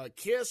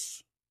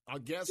 Kiss. I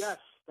guess. Yes,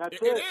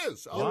 that's it. It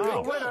is. You're Okay,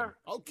 the good. winner.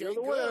 Okay, You're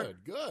the winner.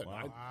 good.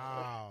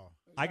 Wow.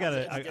 I got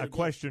a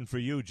question for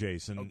you,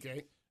 Jason.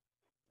 Okay.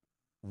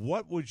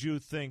 What would you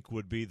think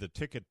would be the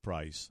ticket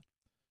price,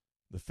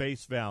 the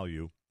face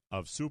value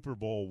of Super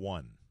Bowl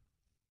I?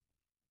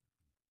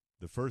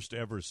 The first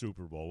ever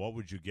Super Bowl. What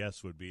would you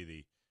guess would be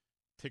the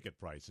ticket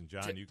price? And,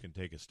 John, you can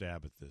take a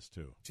stab at this,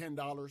 too. $10.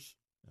 John,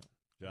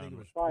 I think it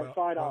was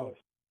 $5.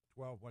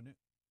 12, wasn't it?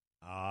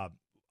 I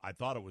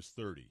thought it was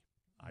 30.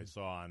 I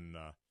saw on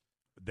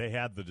they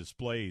had the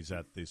displays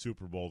at the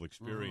Super Bowl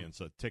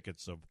Experience,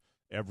 tickets of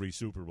every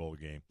Super Bowl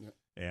game,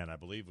 and I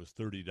believe it was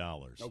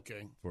 $30.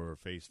 Okay. For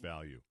face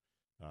value.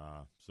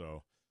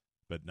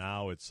 But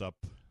now it's up.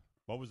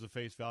 What was the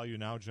face value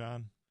now,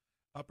 John?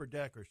 Upper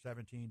Deck are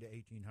 $1,700 to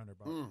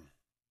 $1,800.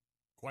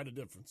 Quite a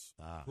difference.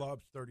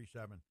 Clubs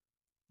 $37.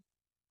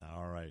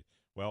 All right.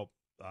 Well,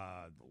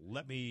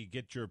 let me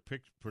get your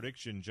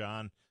prediction,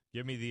 John.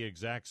 Give me the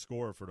exact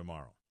score for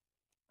tomorrow.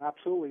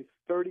 Absolutely.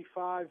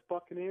 35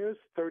 Buccaneers,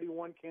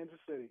 31 Kansas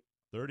City.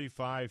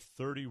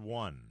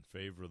 35-31,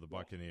 favor of the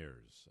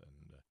Buccaneers.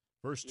 And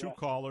first 2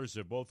 callers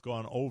have both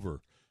gone over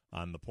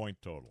on the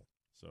point total.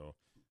 So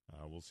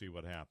we'll see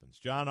what happens.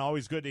 John,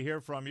 always good to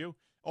hear from you.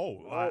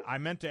 Oh, I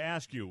meant to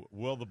ask you,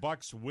 will the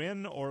Bucs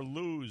win or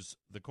lose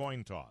the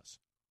coin toss?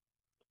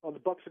 Well, the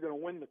Bucs are going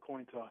to win the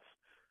coin toss.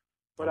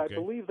 But okay. I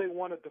believe they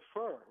want to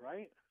defer,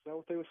 right? Is that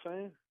what they were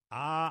saying?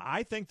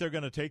 I think they're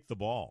going to take the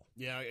ball.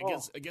 Yeah,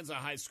 against a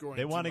high-scoring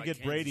They want to team get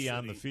like Brady Kansas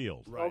on the City.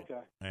 field. Right.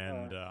 Okay.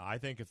 And I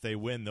think if they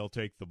win, they'll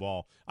take the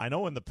ball. I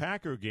know in the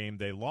Packer game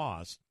they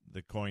lost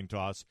the coin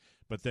toss,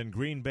 but then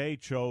Green Bay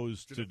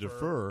chose to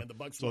defer, and the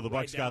Bucs so the went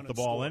right Bucs got down the and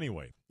ball scored.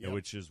 anyway, Yep.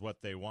 which is what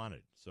they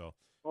wanted. So.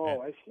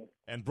 I see.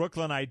 And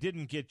Brooklyn, I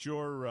didn't get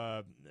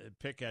your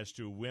pick as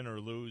to win or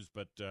lose,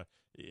 but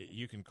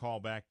you can call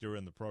back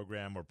during the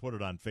program or put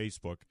it on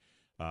Facebook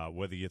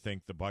whether you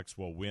think the Bucs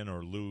will win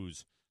or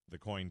lose the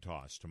coin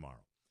toss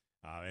tomorrow.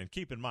 And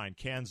keep in mind,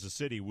 Kansas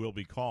City will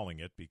be calling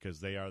it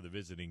because they are the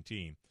visiting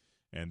team.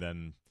 And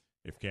then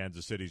if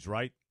Kansas City's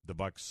right, the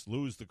Bucs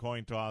lose the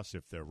coin toss.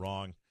 If they're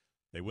wrong,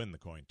 they win the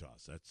coin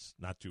toss. That's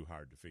not too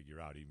hard to figure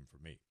out, even for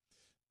me.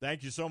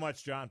 Thank you so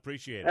much, John.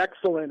 Appreciate it.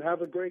 Excellent.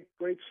 Have a great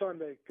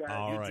Sunday, guys.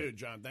 All You right. too,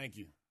 John. Thank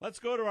you. Let's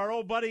go to our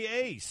old buddy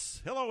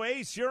Ace. Hello,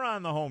 Ace. You're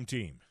on the home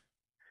team.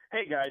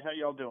 Hey, guys. How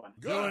y'all doing?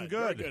 Doing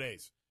good. Very good,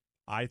 Ace.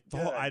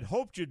 I'd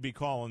hoped you'd be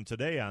calling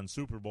today on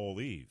Super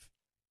Bowl Eve.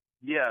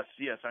 Yes.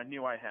 I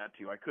knew I had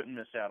to. I couldn't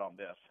miss out on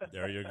this.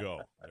 There you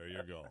go.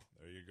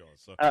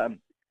 So,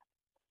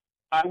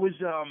 I was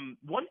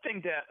one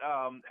thing that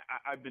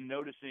I've been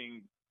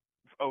noticing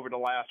over the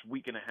last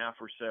week and a half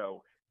or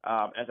so,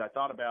 as I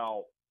thought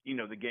about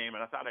the game,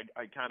 and I thought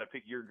I'd kind of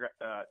pick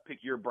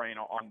your brain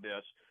on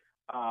this.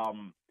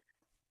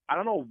 I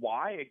don't know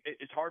why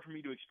it's hard for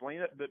me to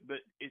explain it, but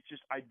it's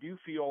just I do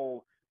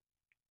feel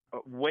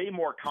way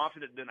more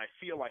confident than I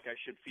feel like I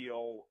should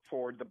feel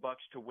for the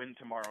Bucs to win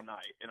tomorrow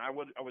night. And I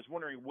was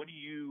wondering, what do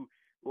you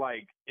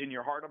like in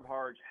your heart of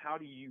hearts? How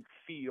do you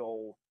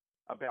feel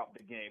about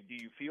the game? Do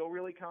you feel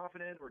really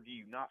confident, or do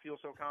you not feel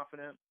so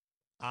confident?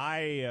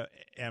 I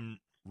am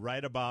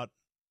right about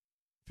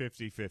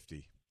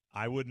 50-50.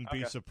 I wouldn't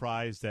be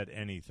surprised at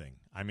anything.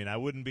 I mean, I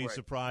wouldn't be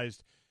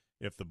surprised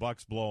if the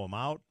Bucs blow them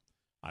out.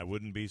 I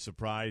wouldn't be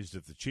surprised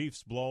if the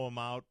Chiefs blow them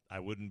out. I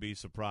wouldn't be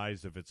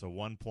surprised if it's a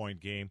 1-point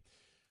game.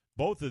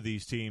 Both of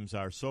these teams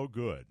are so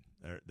good.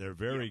 They're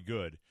very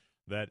good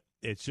that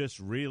it's just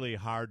really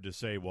hard to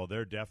say, well,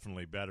 they're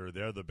definitely better.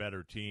 They're the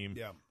better team.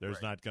 Yeah,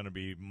 There's not going to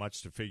be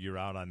much to figure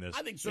out on this.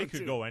 I think so, it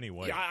could too. go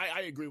anyway. Yeah,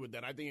 I agree with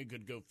that. I think it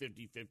could go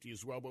 50-50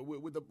 as well. But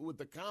with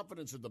the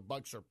confidence that the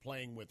Bucs are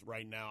playing with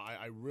right now,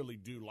 I really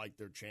do like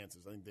their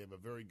chances. I think they have a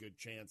very good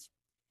chance.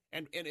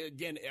 And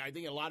again, I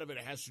think a lot of it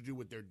has to do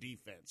with their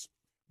defense.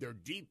 Their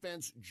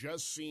defense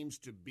just seems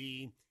to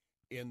be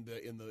in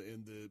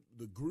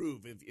the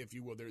groove, if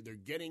you will. They're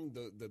getting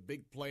the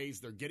big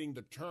plays. They're getting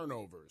the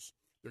turnovers.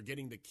 They're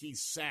getting the key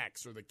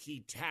sacks or the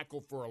key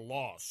tackle for a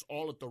loss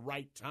all at the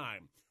right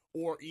time.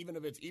 Or even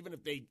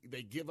if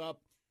they give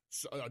up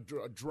a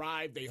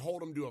drive, they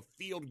hold them to a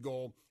field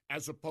goal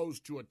as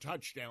opposed to a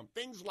touchdown.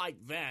 Things like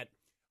that,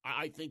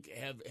 I think,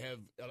 have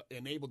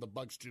enabled the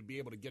Bucs to be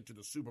able to get to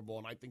the Super Bowl,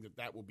 and I think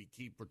that will be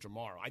key for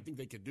tomorrow. I think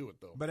they could do it,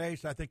 though. But,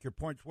 Ace, I think your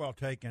point's well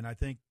taken. I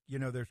think,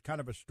 there's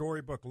kind of a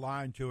storybook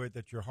line to it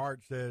that your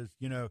heart says,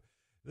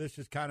 this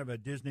is kind of a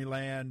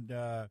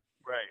Disneyland.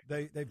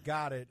 Right. They've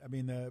got it. I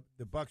mean,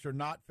 the Bucs are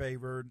not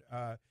favored,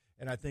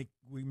 and I think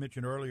we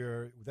mentioned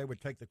earlier they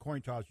would take the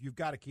coin toss. You've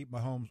got to keep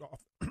Mahomes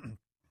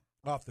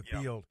off the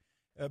field.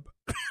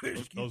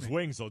 Those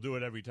wings will do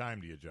it every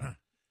time to you, John.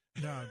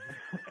 No.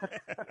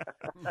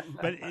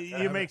 But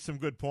you make some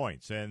good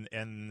points, and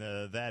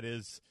that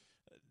is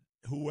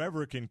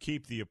whoever can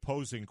keep the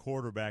opposing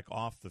quarterback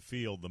off the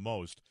field the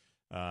most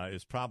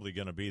is probably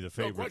going to be the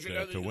favorite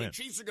to win. The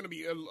Chiefs are going to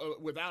be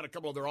without a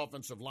couple of their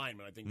offensive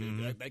linemen. I think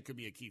that could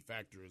be a key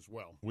factor as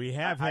well. We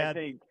have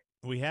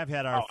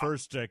had our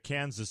first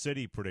Kansas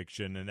City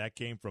prediction, and that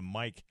came from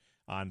Mike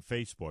on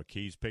Facebook.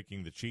 He's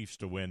picking the Chiefs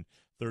to win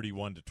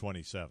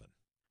 31-27.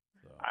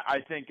 So. I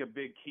think a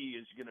big key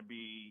is going to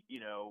be,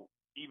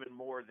 even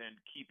more than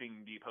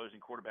keeping the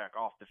opposing quarterback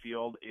off the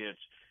field. It's,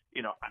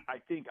 I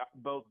think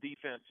both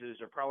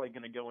defenses are probably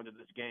going to go into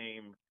this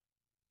game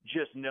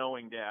just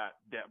knowing that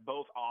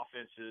both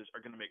offenses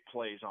are going to make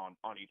plays on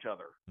each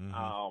other.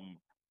 Mm-hmm.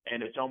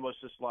 And it's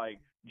almost just like,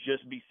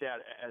 just be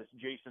sad, as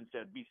Jason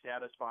said, be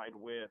satisfied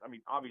with,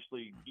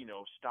 obviously,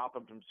 stop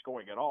them from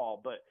scoring at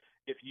all. But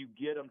if you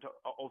get them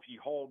if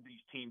you hold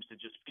these teams to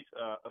just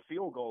a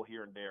field goal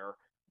here and there,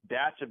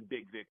 that's a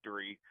big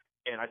victory.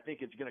 And I think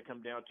it's going to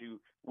come down to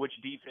which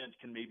defense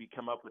can maybe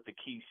come up with the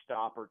key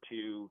stop or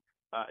two,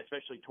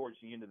 especially towards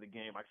the end of the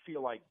game. I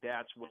feel like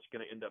that's what's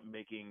going to end up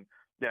making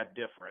that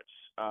difference,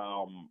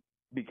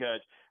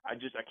 because I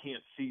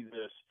can't see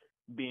this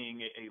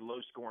being a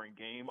low-scoring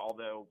game,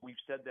 although we've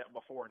said that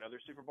before in other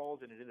Super Bowls,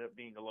 and it ended up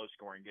being a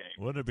low-scoring game.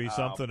 Wouldn't it be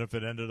something if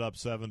it ended up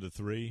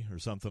 7-3 or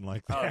something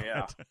like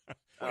that?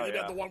 Oh, yeah.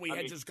 Well, the one we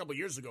had just a couple of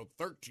years ago,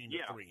 13-3.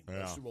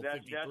 Yeah. Super Bowl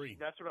 53.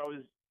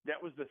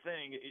 That was the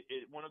thing.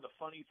 One of the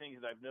funny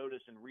things that I've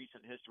noticed in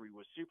recent history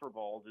with Super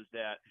Bowls is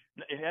that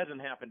it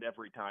hasn't happened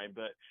every time,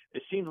 but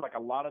it seems like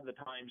a lot of the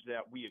times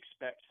that we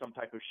expect some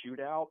type of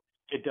shootout,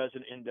 it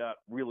doesn't end up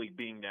really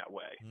being that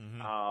way.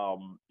 Mm-hmm.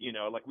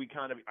 Like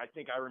I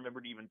think I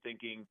remembered even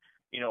thinking,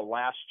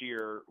 last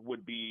year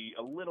would be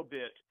a little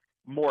bit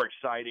more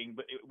exciting,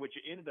 but which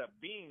ended up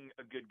being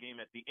a good game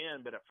at the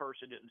end, but at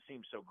first it didn't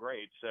seem so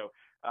great. So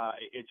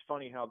it's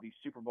funny how these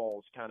Super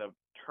Bowls kind of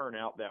turn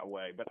out that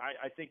way. But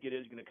I think it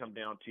is going to come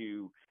down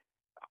to,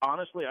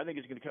 honestly, I think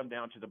it's going to come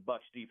down to the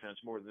Bucs defense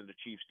more than the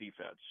Chiefs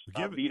defense.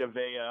 Vita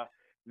Vea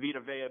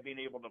being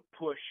able to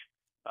push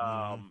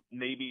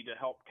maybe to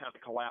help kind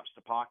of collapse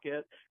the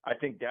pocket. I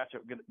think that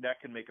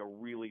can make a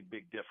really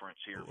big difference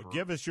here.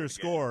 Give us your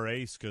score,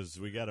 Ace, because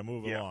we got to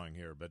move along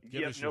here. But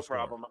give us your score.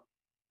 No problem.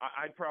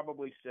 I'd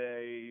probably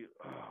say,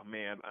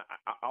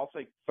 I'll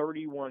say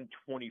 31-24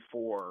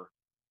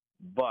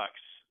 Bucs.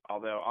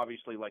 Although,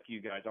 obviously, like you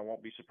guys, I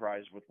won't be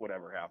surprised with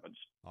whatever happens.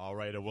 All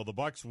right. Will the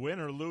Bucs win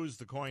or lose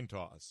the coin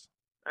toss?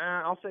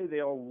 I'll say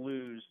they'll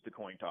lose the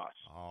coin toss.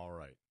 All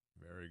right.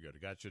 Very good. I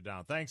got you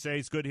down. Thanks,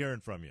 Ace. Good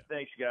hearing from you.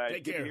 Thanks, guys.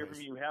 Take Good care, to hear from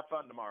you. Have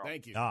fun tomorrow.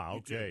 Thank you.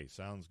 Okay.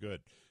 Sounds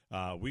good.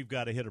 We've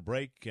got to hit a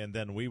break, and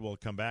then we will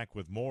come back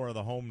with more of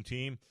the home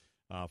team.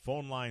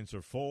 Phone lines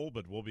are full,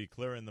 but we'll be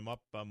clearing them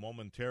up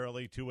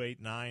momentarily.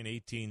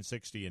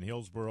 289-1860 in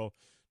Hillsboro.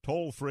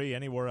 Toll free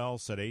anywhere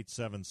else at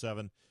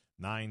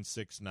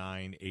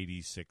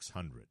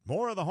 877-969-8600.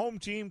 More of the home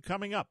team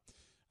coming up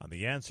on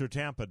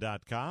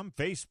TheAnswerTampa.com,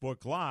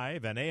 Facebook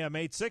Live, and AM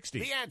 860.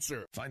 The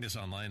Answer. Find us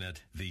online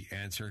at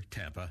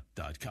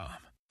TheAnswerTampa.com.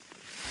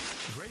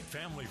 Great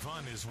family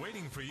fun is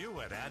waiting for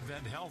you at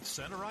Advent Health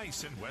Center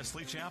Ice in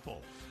Wesley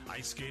Chapel.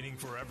 Ice skating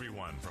for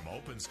everyone, from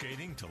open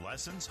skating to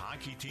lessons,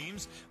 hockey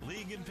teams,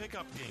 league and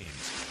pickup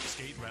games.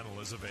 Skate rental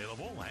is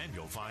available, and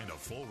you'll find a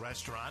full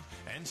restaurant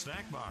and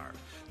snack bar.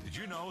 Did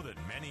you know that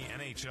many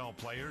NHL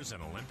players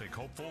and Olympic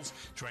hopefuls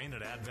train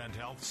at Advent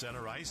Health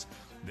Center Ice?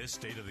 This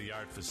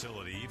state-of-the-art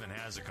facility even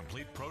has a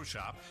complete pro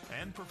shop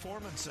and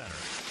performance center.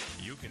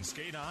 You can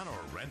skate on or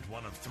rent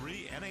one of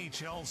 3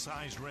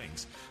 NHL-sized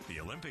rinks, the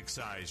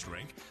Olympic-sized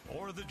rink,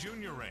 or the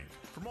junior rink.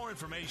 For more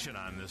information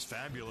on this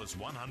fabulous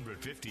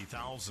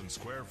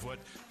 150,000-square-foot,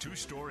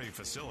 2-story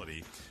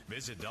facility,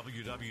 visit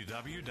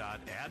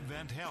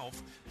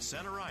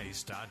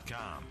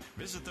www.adventhealthcenterice.com.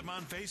 Visit them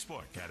on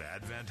Facebook at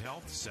Advent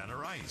Health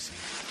Center Ice.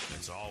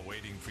 It's all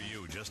waiting for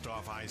you just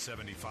off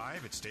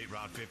I-75 at State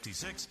Route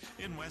 56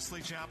 in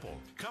Wesley Chapel.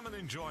 Come and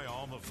enjoy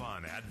all the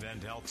fun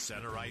Advent Health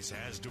Center Ice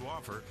has to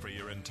offer for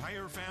your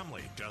entire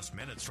family, just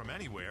minutes from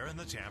anywhere in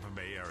the Tampa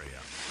Bay area.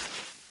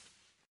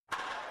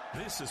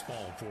 This is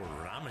Paul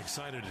Porter. I'm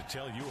excited to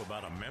tell you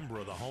about a member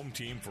of the home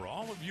team for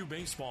all of you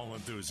baseball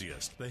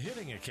enthusiasts. The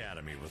Hitting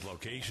Academy, with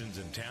locations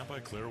in Tampa,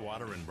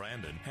 Clearwater, and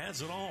Brandon,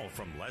 has it all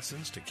from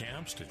lessons to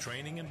camps to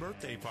training and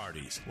birthday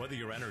parties. Whether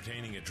you're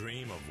entertaining a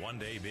dream of one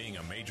day being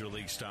a major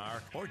league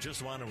star or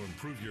just want to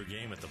improve your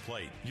game at the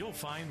plate, you'll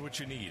find what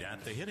you need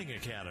at the Hitting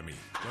Academy.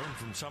 Learn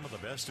from some of the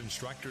best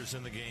instructors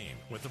in the game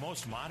with the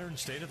most modern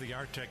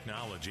state-of-the-art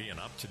technology and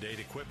up-to-date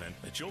equipment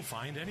that you'll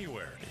find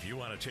anywhere. If you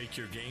want to take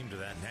your game to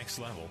that next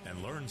level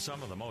and learn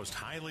some of the most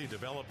highly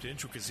developed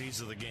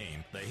intricacies of the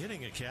game, the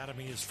Hitting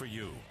Academy is for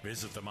you.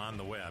 Visit them on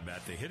the web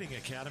at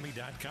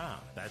thehittingacademy.com.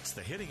 That's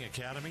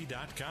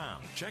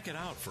thehittingacademy.com. Check it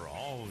out for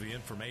all of the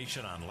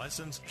information on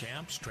lessons,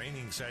 camps,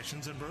 training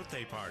sessions, and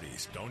birthday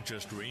parties. Don't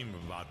just dream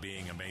about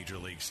being a major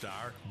league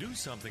star. Do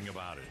something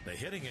about it. The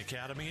Hitting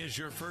Academy is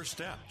your first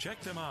step.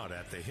 Check them out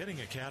at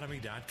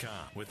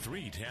thehittingacademy.com with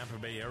 3 Tampa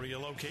Bay area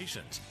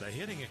locations.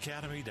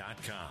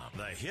 Thehittingacademy.com.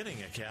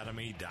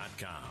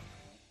 Thehittingacademy.com.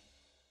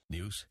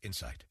 News,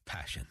 insight,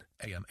 passion.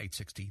 AM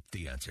 860,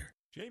 The Answer.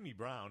 Jamie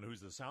Brown, who's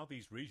the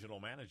Southeast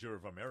Regional Manager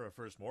of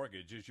AmeriFirst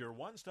Mortgage, is your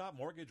one-stop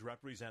mortgage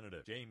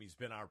representative. Jamie's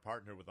been our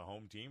partner with the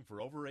home team for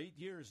over 8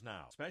 years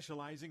now,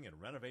 specializing in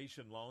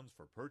renovation loans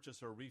for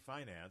purchase or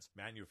refinance,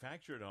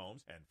 manufactured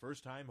homes, and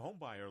first-time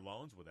homebuyer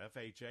loans with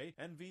FHA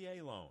and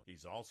VA loans.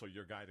 He's also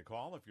your guy to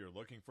call if you're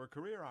looking for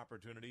career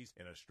opportunities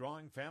in a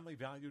strong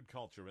family-valued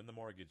culture in the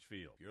mortgage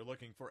field. If you're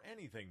looking for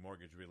anything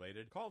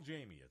mortgage-related, call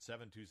Jamie at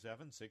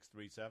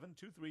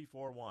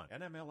 727-637-2341.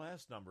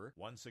 NMLS number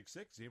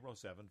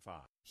 166075.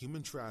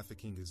 Human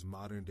trafficking is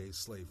modern-day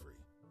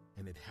slavery,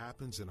 and it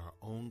happens in our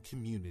own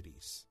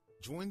communities.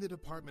 Join the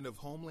Department of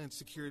Homeland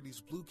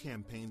Security's Blue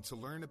Campaign to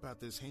learn about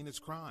this heinous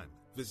crime.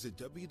 Visit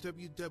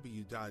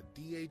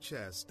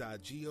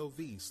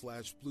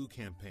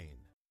www.dhs.gov/bluecampaign.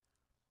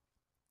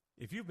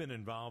 If you've been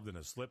involved in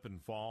a slip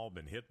and fall,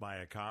 been hit by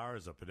a car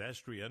as a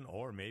pedestrian,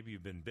 or maybe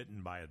you've been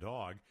bitten by a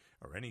dog,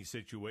 or any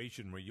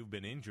situation where you've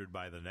been injured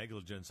by the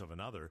negligence of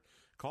another,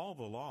 call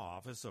the law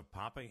office of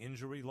Papa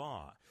Injury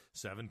Law,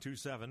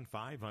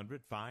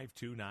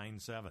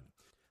 727-500-5297.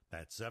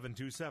 That's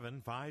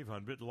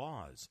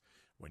 727-500-LAWS.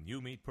 When you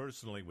meet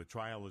personally with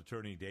trial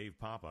attorney Dave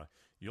Papa,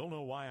 you'll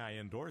know why I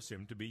endorse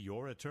him to be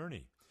your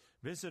attorney.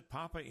 Visit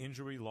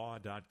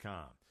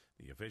papainjurylaw.com,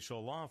 the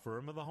official law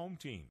firm of the home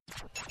team.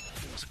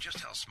 So just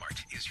how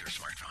smart is your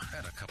smartphone?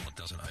 Add a couple of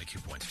dozen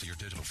IQ points to your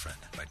digital friend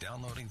by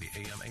downloading the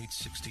AM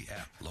 860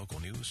 app. Local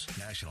news,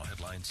 national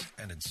headlines,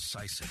 and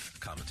incisive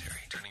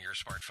commentary. Turning your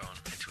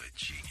smartphone into a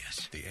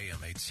genius. The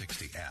AM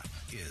 860 app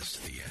is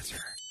the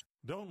answer.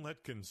 Don't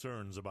let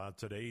concerns about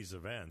today's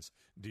events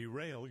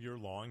derail your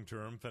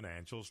long-term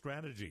financial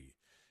strategy.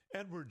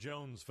 Edward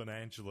Jones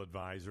financial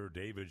advisor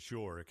David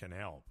Shore can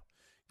help.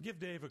 Give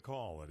Dave a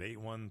call at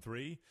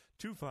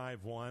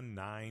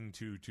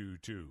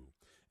 813-251-9222.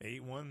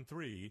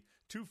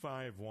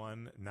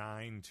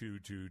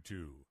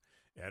 813-251-9222.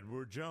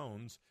 Edward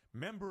Jones,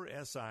 member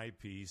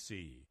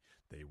SIPC.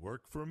 They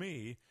work for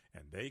me,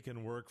 and they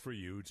can work for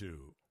you,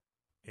 too.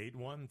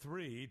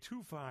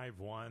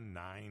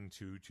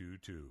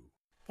 813-251-9222.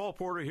 Paul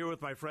Porter here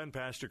with my friend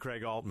Pastor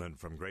Craig Altman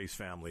from Grace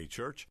Family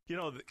Church. You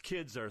know, the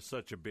kids are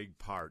such a big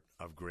part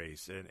of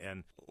Grace,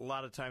 and a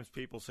lot of times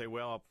people say,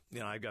 well, you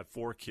know, I've got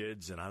 4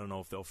 kids, and I don't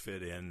know if they'll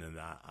fit in, and,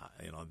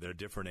 you know, they're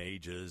different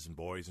ages, and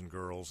boys and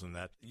girls, and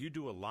that. You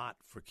do a lot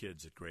for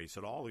kids at Grace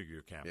at all of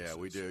your campuses. Yeah,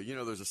 we do. You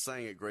know, there's a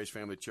saying at Grace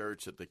Family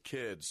Church that the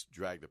kids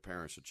drag the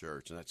parents to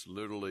church, and that's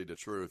literally the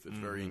truth. It's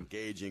very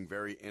engaging,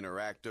 very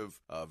interactive,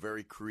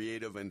 very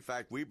creative. In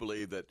fact, we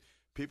believe that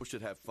people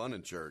should have fun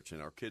in church,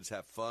 and our kids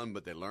have fun,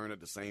 but they learn at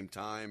the same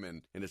time,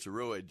 and it's a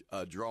really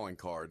drawing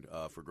card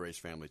for Grace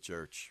Family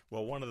Church.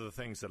 Well, one of the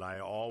things that I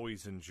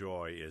always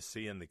enjoy is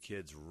seeing the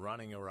kids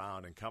running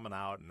around and coming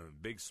out and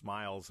big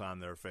smiles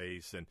on their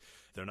face, and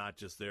they're not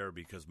just there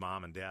because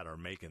mom and dad are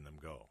making them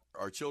go.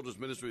 Our children's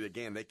ministry,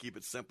 again, they keep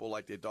it simple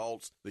like the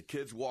adults. The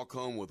kids walk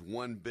home with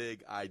one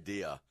big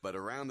idea, but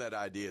around that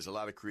idea is a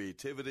lot of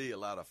creativity, a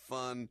lot of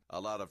fun,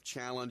 a lot of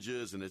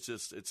challenges, and it's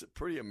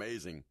pretty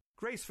amazing.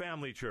 Grace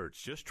Family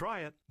Church. Just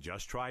try it.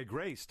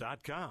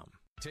 JustTryGrace.com.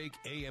 Take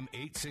AM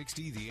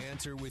 860 The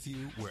Answer with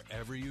you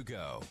wherever you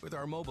go with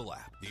our mobile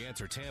app,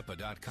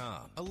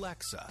 TheAnswerTampa.com,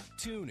 Alexa,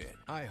 TuneIn,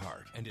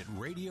 iHeart, and at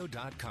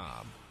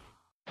radio.com.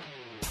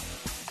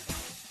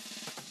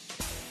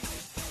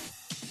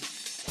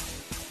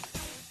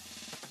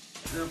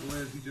 Example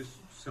is he just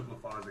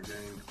simplifies the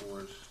game for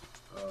us.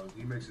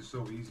 He makes it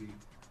so easy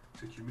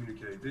to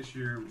communicate. This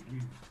year,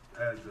 we've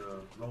had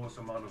the lowest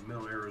amount of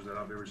mental errors that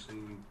I've ever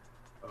seen,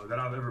 that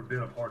I've ever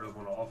been a part of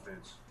on the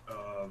offense.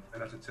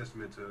 And that's a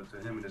testament to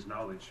him and his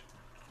knowledge.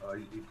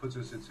 He puts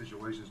us in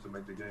situations to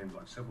make the game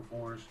like simple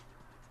for us.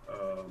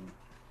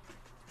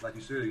 Like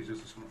you said, he's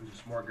just he's a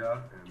smart guy,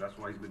 and that's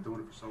why he's been doing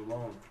it for so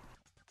long.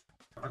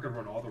 I could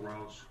run all the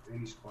routes,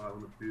 any spot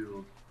on the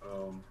field.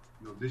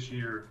 You know, this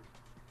year,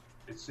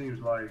 it seems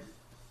like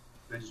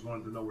they just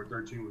wanted to know where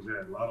 13 was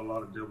at. A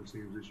lot of double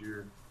teams this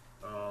year.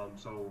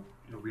 So,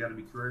 you know, we had to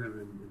be creative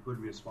and put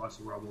me in spots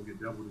where I won't get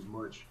doubled as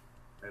much.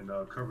 And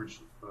coverage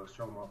coverage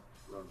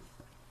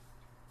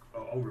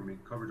over me.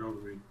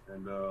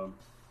 And, you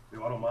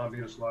know, I don't mind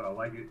being a slot. I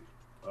like it.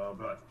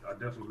 But I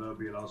definitely love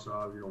being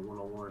outside, you know,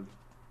 one-on-one,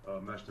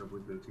 matched up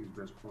with the team's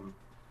best corner.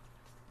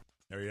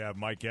 There you have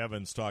Mike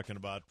Evans talking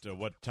about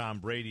what Tom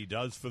Brady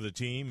does for the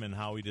team and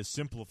how he just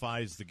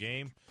simplifies the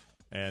game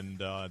and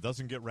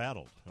doesn't get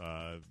rattled,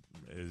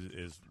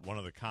 is one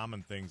of the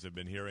common things I've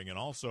been hearing. And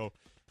also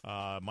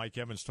Mike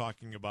Evans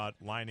talking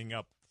about lining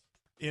up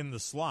in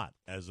the slot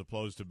as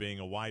opposed to being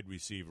a wide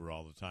receiver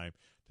all the time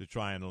to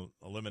try and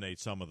eliminate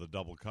some of the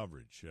double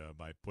coverage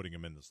by putting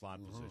him in the slot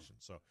position.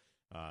 So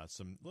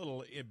some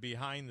little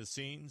behind the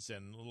scenes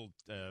and little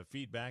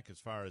feedback as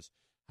far as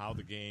how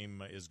the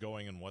game is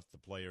going and what the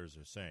players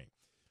are saying.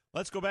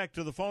 Let's go back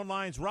to the phone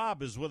lines.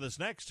 Rob is with us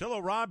next. Hello,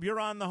 Rob. You're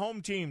on the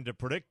home team to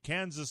predict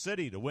Kansas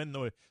City to win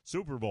the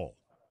Super Bowl.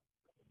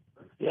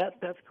 Yes,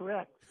 that's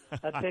correct.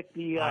 I picked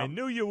the I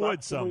knew you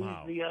would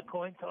somehow. The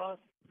coin toss,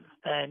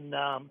 and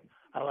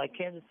I like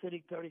Kansas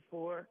City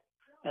 34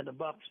 and the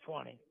Bucks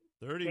 20.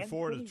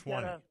 34 to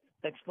 20. Got an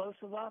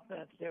explosive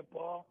offense there,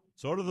 Paul.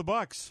 So do the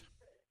Bucks.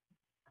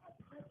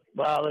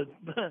 Well,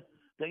 they're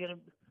going to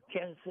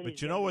Kansas City.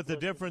 But you know what the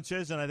difference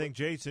is, and I think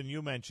Jason,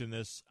 you mentioned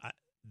this.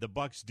 The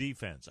Bucks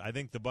defense. I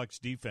think the Bucks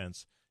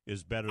defense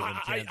is better than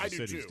Kansas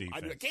City's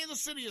defense.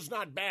 Kansas City is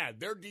not bad.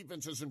 Their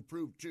defense has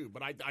improved too,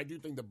 but I do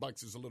think the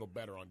Bucks is a little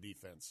better on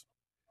defense.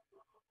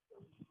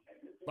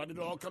 But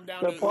it'll all come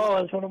down to Paul,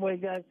 I was wondering what you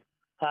guys.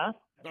 Huh?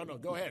 No,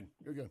 go ahead.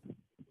 You're good.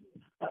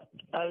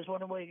 I was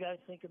wondering what you guys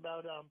think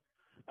about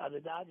the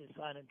Dodgers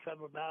signing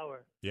Trevor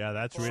Bauer. Yeah,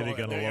 that's really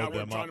going to load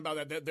them up. We're talking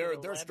about that.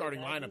 Their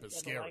starting lineup is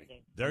scary.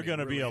 They're going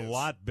to be a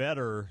lot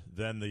better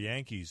than the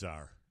Yankees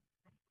are.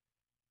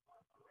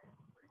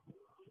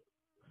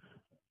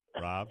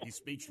 Rob? He's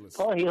speechless.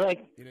 Paul, He's going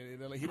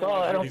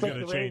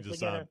to change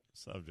the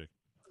subject.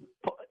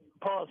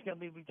 Paul, it's going to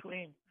be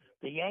between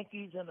the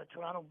Yankees and the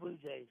Toronto Blue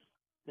Jays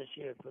this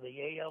year for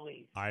the AL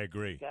East. I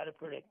agree. Got to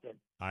predict it.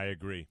 I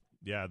agree.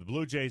 Yeah, the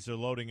Blue Jays are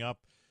loading up.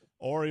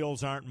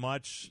 Orioles aren't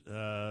much.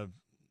 When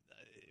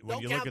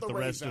you look at the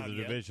rest of the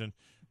division,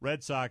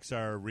 Red Sox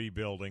are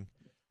rebuilding.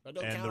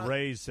 And the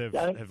Rays have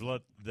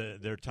let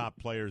their top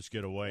players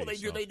get away. Well,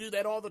 they do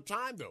that all the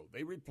time, though.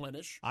 They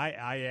replenish.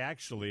 I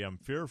actually am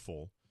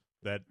fearful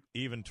that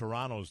even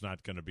Toronto's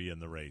not going to be in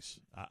the race.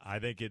 I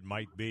think it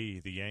might be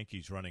the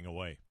Yankees running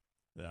away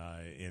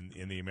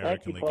in the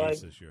American League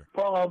East this year.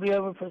 Paul, I'll be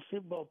over for a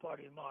Super Bowl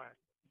party tomorrow.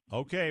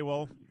 Okay,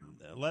 well,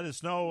 let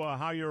us know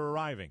how you're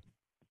arriving.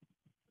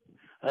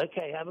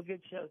 Okay, have a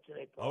good show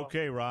today, Paul.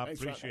 Okay, Rob,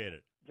 Thanks, appreciate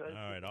it. All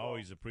right,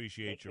 always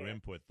appreciate your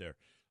input there.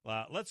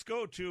 Let's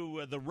go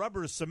to the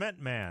Rubber Cement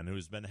Man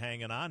who's been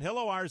hanging on.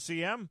 Hello,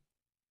 RCM.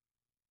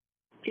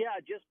 Yeah, I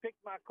just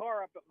picked my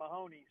car up at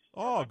Mahoney's.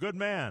 Oh, good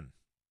man.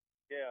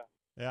 Yeah.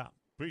 Yeah.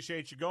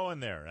 Appreciate you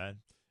going there.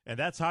 And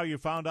that's how you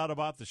found out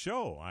about the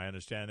show. I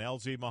understand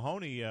LZ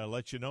Mahoney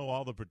let you know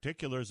all the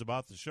particulars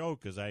about the show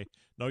because I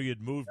know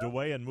you'd moved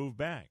away and moved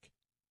back.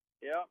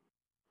 Yep.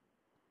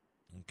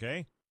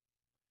 Okay.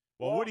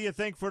 Well, what do you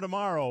think for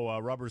tomorrow,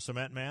 Rubber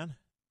Cement Man?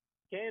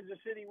 Kansas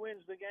City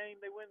wins the game.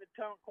 They win the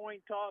coin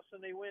toss,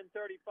 and they win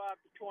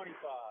 35-25.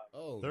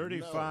 Oh,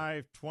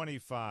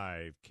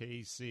 35-25,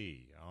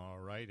 KC. All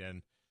right.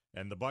 And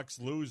the Bucks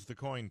lose the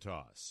coin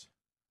toss.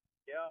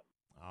 Yep.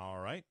 All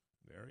right.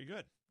 Very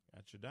good.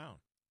 Got you down.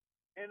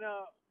 And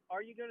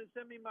are you going to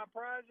send me my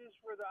prizes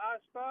for the I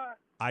Spy?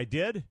 I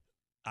did.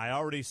 I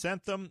already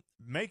sent them.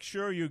 Make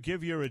sure you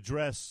give your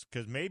address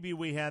because maybe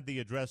we had the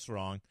address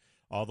wrong,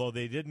 although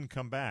they didn't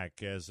come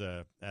back as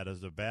a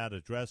bad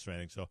address or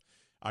anything. So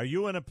are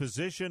you in a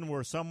position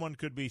where someone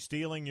could be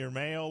stealing your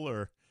mail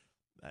or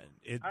I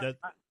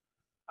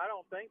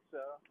don't think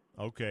so.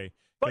 Okay.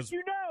 But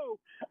you know,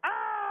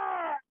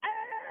 I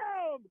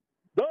am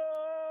the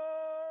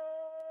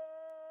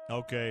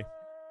Okay.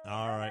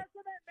 All right.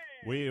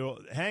 We will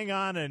hang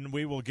on, and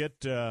we will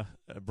get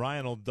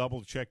Brian will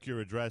double check your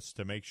address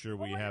to make sure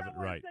we have it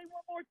right. Say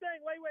one more thing.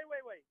 Wait.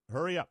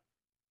 Hurry up.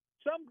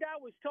 Some guy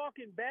was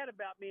talking bad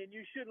about me, and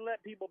you shouldn't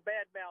let people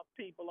badmouth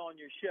people on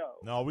your show.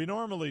 No, we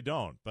normally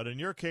don't, but in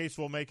your case,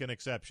 we'll make an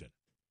exception.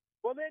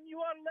 Well, then you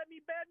ought to let me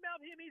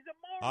badmouth him. He's a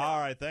moron. All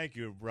right, thank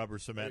you, Rubber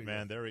Cement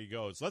Man. There he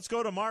goes. Let's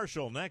go to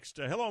Marshall next.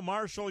 Hello,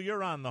 Marshall.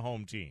 You're on the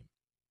home team.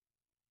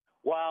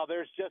 Wow,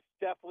 there's just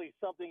definitely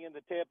something in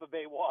the Tampa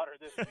Bay water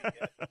this weekend.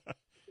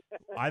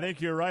 I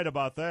think you're right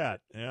about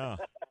that. Yeah.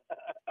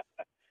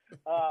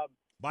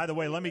 By the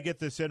way, let me get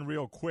this in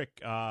real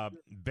quick.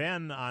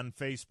 Ben on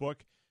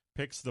Facebook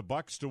picks the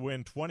Bucks to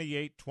win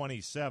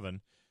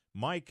 28-27.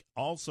 Mike,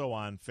 also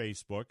on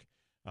Facebook,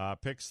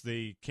 picks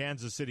the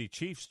Kansas City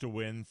Chiefs to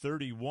win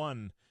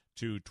 31-27.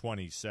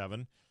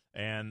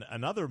 And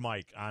another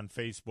Mike on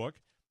Facebook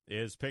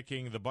is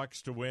picking the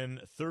Bucks to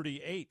win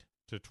 38-27.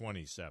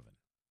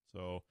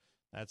 So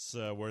that's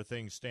where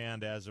things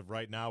stand as of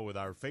right now with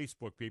our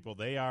Facebook people.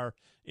 They are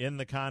in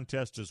the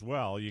contest as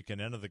well. You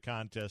can enter the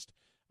contest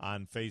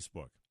on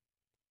Facebook.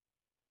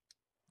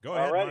 Go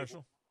ahead, Alrighty.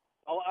 Marshall.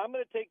 I'm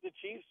going to take the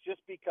Chiefs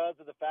just because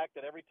of the fact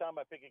that every time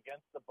I pick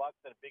against the Bucks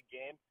in a big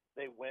game,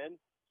 they win.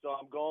 So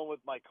I'm going with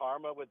my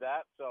karma with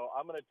that. So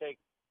I'm going to take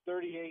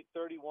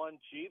 38-31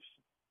 Chiefs.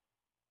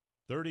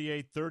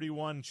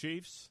 38-31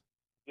 Chiefs?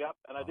 Yep,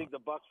 and I think the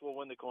Bucks will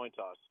win the coin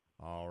toss.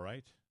 All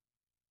right.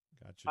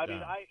 Got you I down.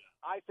 mean,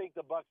 I think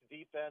the Bucks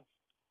defense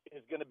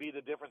is going to be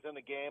the difference in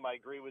the game. I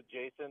agree with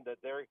Jason that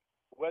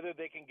whether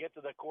they can get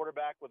to the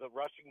quarterback with a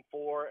rushing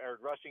 4 or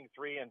rushing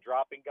 3 and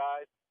dropping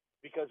guys,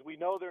 because we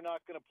know they're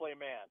not going to play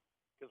man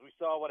because we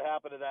saw what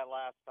happened to that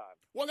last time.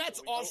 Well,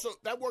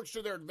 that works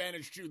to their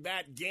advantage too.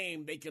 That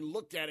game, they can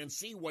look at and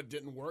see what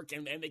didn't work,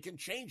 and they can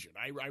change it.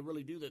 I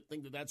really do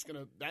think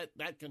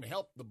that can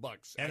help the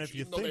Bucks. And actually,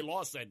 even though they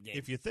lost that game,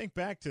 if you think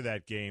back to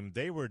that game,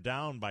 they were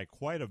down by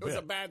quite a bit. It was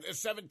a bad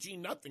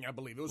 17-0, I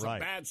believe. It was a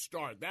bad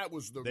start. That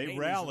was the they main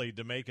rallied reason.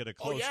 to make it a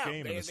close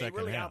game in the second half.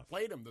 They really half.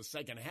 outplayed them the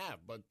second half,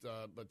 but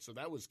so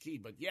that was key.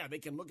 But yeah, they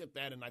can look at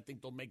that, and I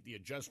think they'll make the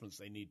adjustments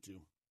they need to.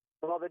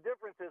 Well, the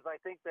difference is I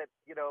think that,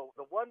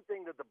 the one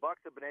thing that the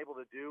Bucks have been able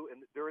to do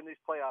during these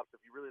playoffs,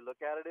 if you really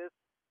look at it, is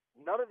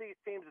none of these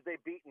teams that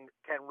they've beaten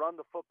can run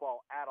the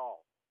football at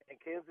all.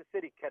 And Kansas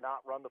City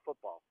cannot run the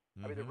football.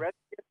 I mean, the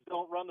Redskins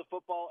don't run the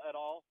football at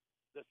all.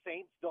 The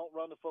Saints don't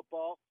run the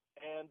football.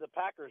 And the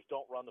Packers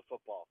don't run the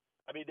football.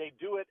 I mean, they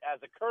do it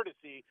as a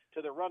courtesy to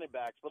their running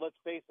backs. But let's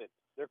face it,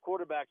 their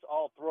quarterbacks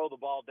all throw the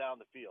ball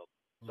down the field.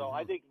 So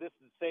I think this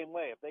is the same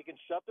way. If they can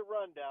shut the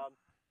run down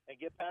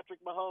and get Patrick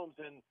Mahomes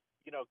in,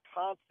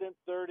 constant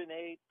 3rd and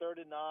 8,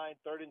 3rd and 9,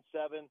 3rd and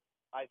 7.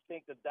 I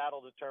think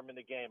that'll determine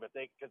the game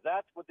because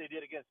that's what they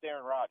did against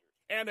Aaron Rodgers.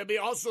 And it'd be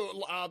also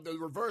the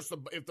reverse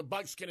if the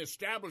Bucks can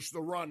establish the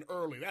run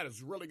early. That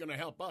is really going to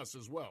help us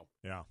as well.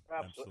 Yeah,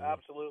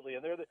 absolutely.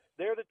 And they're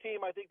the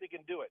team. I think they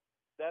can do it.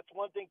 That's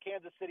one thing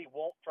Kansas City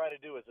won't try to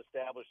do is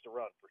establish the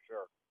run for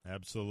sure.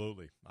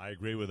 Absolutely, I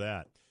agree with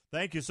that.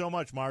 Thank you so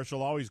much,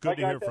 Marshall. Always good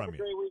to hear from you. Have a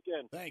great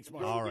weekend. Thanks,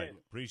 Marshall. All right,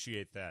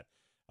 appreciate that.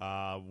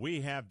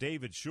 We have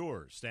David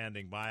Shore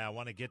standing by. I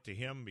want to get to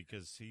him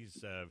because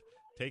he's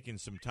taking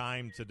some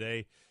time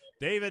today.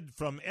 David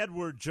from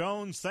Edward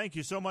Jones, thank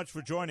you so much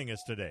for joining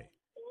us today.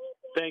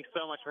 Thanks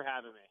so much for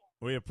having me.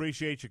 We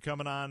appreciate you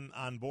coming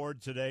on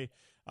board today.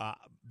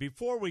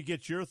 Before we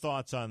get your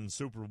thoughts on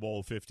Super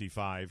Bowl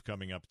 55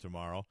 coming up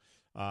tomorrow,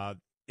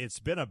 it's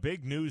been a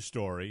big news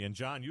story, and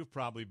John, you've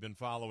probably been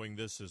following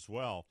this as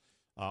well.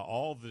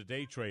 All the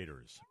day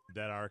traders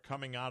that are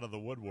coming out of the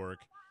woodwork,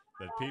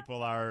 that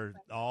people are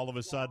all of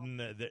a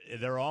sudden,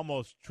 they're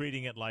almost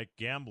treating it like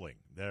gambling.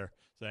 They're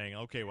saying,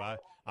 okay, well,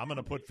 I'm going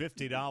to put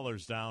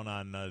 $50 down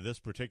on this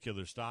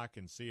particular stock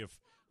and see if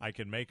I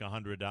can make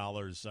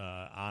 $100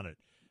 on it.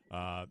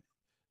 I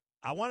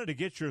wanted to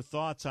get your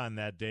thoughts on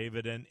that,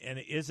 David, and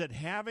is it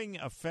having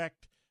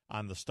effect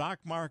on the stock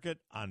market,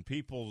 on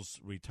people's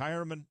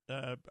retirement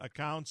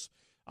accounts,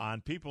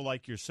 on people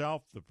like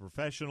yourself, the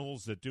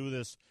professionals that do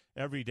this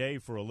every day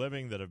for a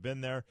living, that have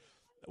been there.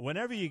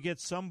 Whenever you get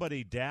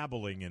somebody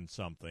dabbling in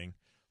something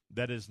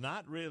that is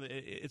not really,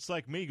 it's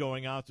like me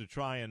going out to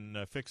try and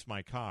fix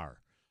my car.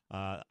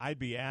 I'd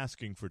be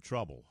asking for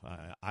trouble.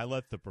 I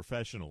let the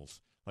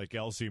professionals like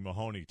Elsie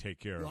Mahoney take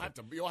care of it.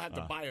 You'll have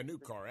to buy a new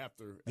car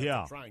after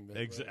trying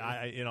this.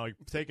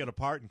 Take it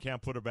apart and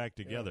can't put it back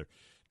together.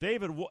 Yeah.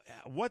 David,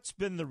 what's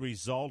been the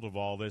result of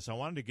all this? I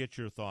wanted to get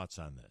your thoughts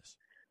on this.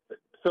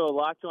 So a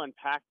lot to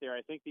unpack there.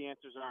 I think the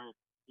answers are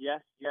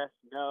yes,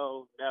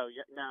 no, no.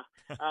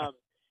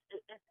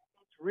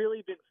 It's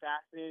really been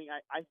fascinating.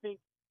 I think,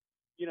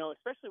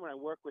 especially when I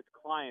work with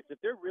clients, if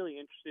they're really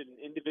interested in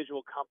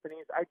individual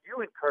companies, I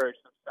do encourage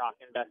some stock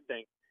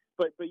investing.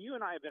 But you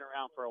and I have been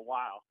around for a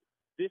while.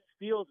 This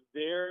feels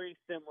very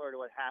similar to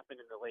what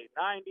happened in the late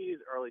 90s,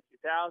 early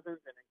 2000s,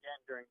 and again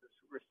during this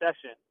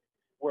recession,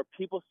 where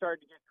people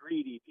started to get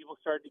greedy. People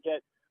started to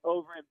get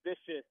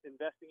overambitious,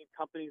 investing in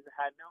companies that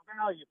had no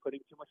value,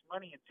 putting too much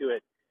money into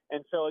it.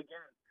 And so,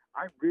 again,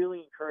 I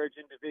really encourage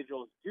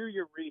individuals, do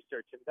your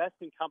research, invest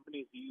in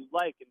companies that you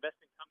like, invest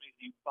in companies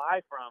that you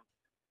buy from,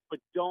 but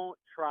don't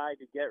try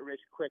to get rich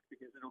quick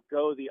because it'll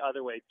go the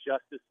other way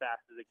just as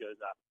fast as it goes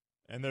up.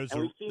 And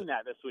we've seen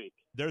that this week.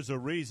 There's a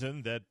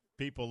reason that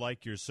people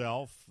like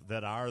yourself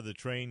that are the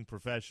trained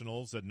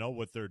professionals that know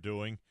what they're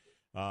doing,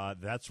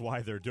 that's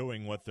why they're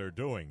doing what they're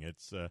doing.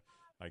 It's,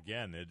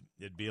 again,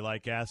 it'd be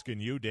like asking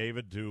you,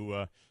 David,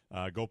 to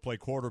go play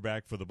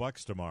quarterback for the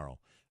Bucs tomorrow.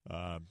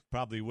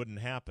 Probably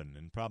wouldn't happen,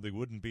 and probably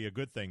wouldn't be a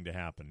good thing to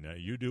happen.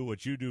 You do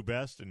what you do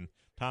best, and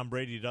Tom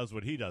Brady does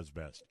what he does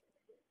best.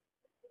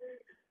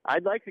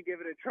 I'd like to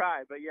give it a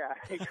try, but yeah,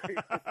 I agree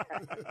with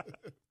that.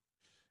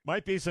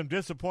 Might be some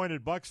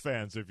disappointed Bucs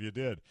fans if you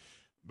did.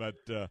 But,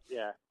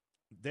 yeah.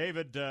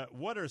 David,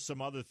 what are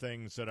some other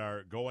things that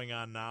are going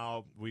on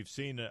now? We've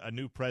seen a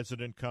new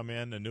president come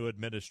in, a new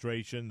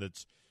administration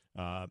that's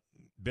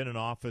been in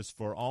office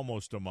for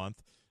almost a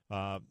month.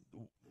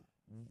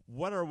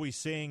 What are we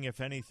seeing,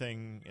 if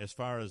anything, as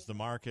far as the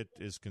market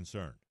is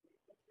concerned?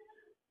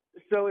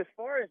 So as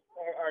far as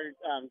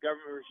our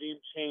government regime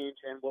change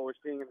and what we're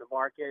seeing in the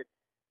market,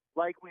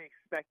 like we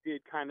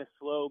expected, kind of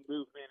slow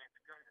movement. It's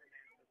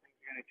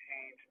going to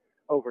change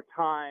over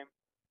time.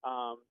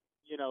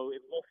 It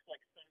looks like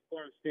some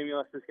form of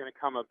stimulus is going to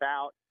come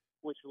about,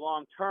 which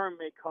long-term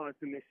may cause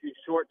some issues.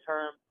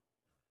 Short-term,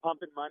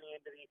 pumping money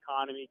into the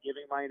economy,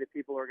 giving money to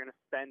people who are going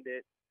to spend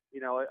it.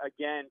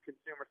 Again,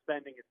 consumer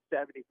spending is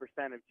 70%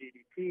 of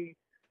GDP,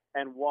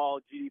 and while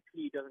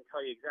GDP doesn't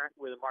tell you exactly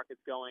where the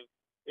market's going,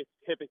 it's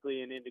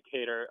typically an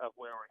indicator of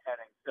where we're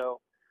heading. So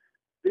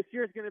this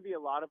year is going to be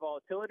a lot of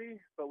volatility,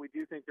 but we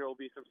do think there will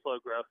be some slow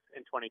growth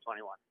in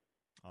 2021.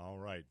 All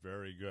right,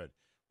 very good.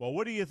 Well,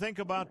 what do you think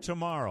about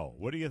tomorrow?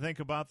 What do you think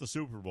about the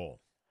Super Bowl?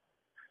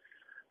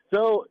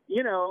 So,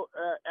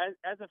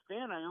 as a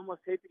fan, I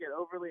almost hate to get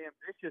overly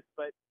ambitious,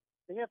 but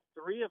they have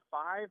 3 of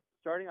 5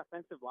 starting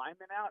offensive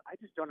linemen out. I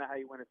just don't know how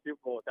you win a Super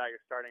Bowl without your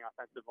starting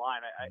offensive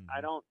line.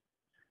 I don't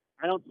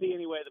see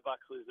any way the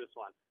Bucs lose this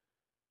one.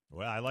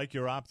 Well, I like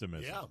your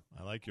optimism. Yeah.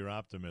 I like your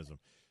optimism.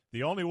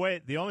 The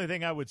only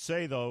thing I would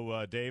say,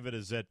 though, David,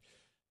 is that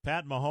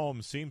Pat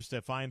Mahomes seems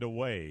to find a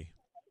way,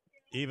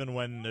 even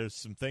when there's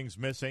some things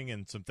missing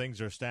and some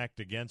things are stacked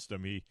against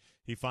him, he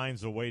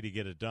finds a way to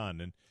get it done.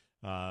 And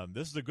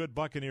this is a good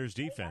Buccaneers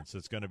defense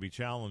that's going to be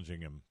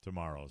challenging him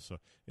tomorrow. So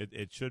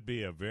it should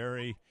be a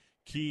very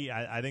key.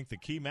 I think the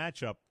key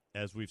matchup,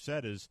 as we've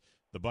said, is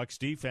the Bucs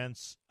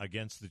defense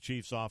against the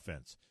Chiefs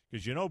offense.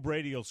 Because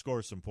Brady will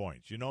score some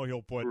points.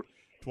 He'll put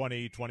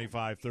 20,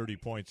 25, 30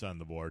 points on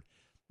the board.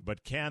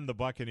 But can the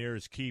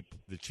Buccaneers keep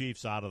the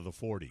Chiefs out of the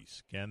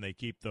 40s? Can they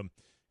keep them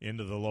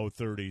into the low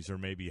 30s or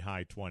maybe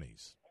high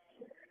 20s?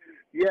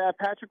 Yeah,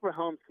 Patrick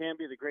Mahomes can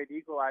be the great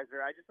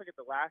equalizer. I just look at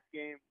the last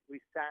game. We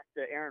sacked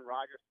Aaron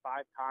Rodgers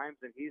 5 times,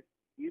 and he's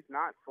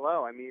not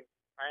slow. I mean,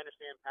 I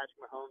understand Patrick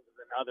Mahomes is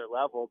another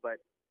level, but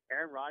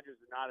Aaron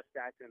Rodgers is not a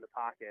statue in the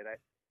pocket. And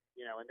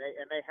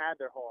they had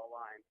their whole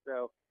line.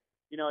 So,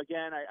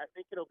 again, I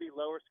think it'll be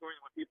lower scoring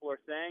than what people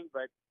are saying,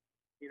 but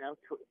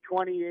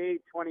 28-24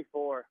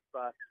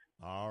 Bucs.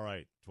 All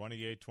right,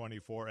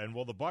 28-24. And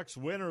will the Bucs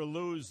win or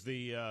lose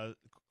the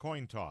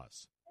coin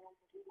toss?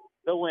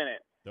 They'll win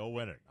it. They'll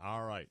win it.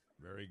 All right,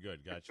 very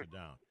good. Got you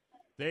down.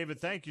 David,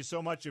 thank you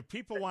so much. If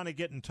people want to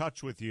get in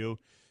touch with you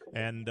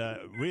and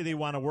really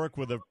want to work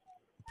with a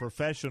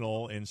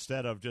professional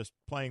instead of just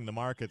playing the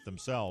market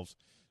themselves,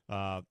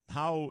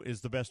 how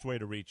is the best way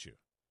to reach you?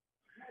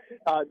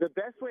 The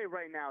best way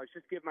right now is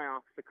just give my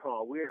office a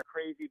call. We're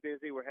crazy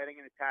busy. We're heading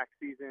into tax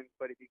season.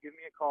 But if you give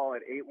me a call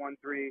at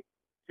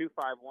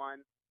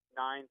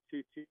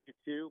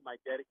 813-251-9222, my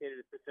dedicated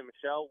assistant,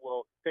 Michelle,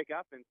 will pick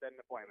up and set an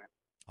appointment.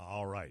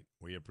 All right.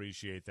 We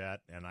appreciate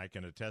that. And I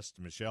can attest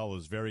Michelle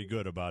is very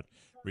good about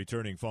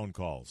returning phone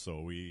calls.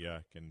 So we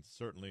can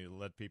certainly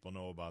let people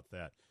know about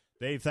that.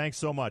 Dave, thanks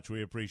so much.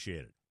 We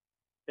appreciate it.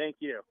 Thank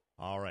you.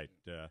 All right.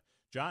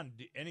 John,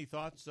 any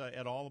thoughts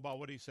at all about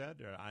what he said?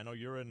 I know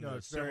you're in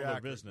a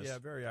similar business. Yeah,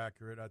 very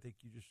accurate. I think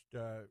you just,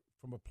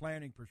 from a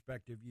planning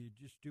perspective, you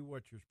just do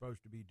what you're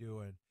supposed to be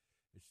doing.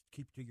 Just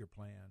keep to your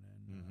plan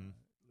and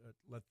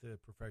let the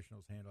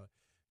professionals handle it.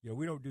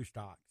 We don't do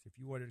stocks. If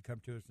you wanted to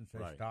come to us and say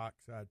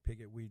stocks, I'd pick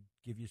it. We'd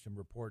give you some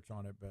reports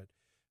on it, but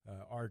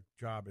our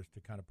job is to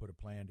kind of put a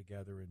plan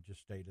together and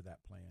just stay to that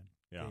plan,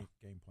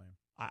 game plan.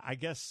 I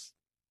guess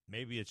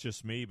maybe it's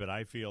just me, but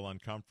I feel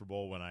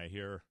uncomfortable when I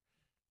hear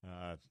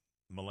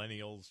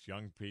millennials,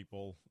 young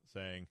people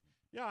saying,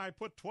 "Yeah, I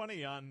put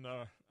 20 on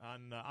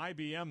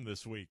IBM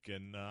this week,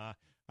 and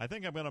I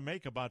think I'm going to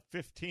make about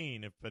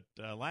 15. But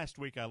last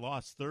week I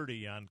lost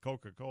 30 on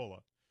Coca-Cola."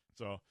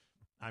 So,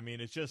 I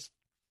mean, it's just.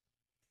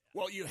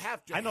 Well, you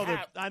have to. I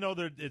know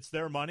that it's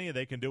their money and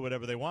they can do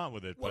whatever they want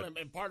with it. Well,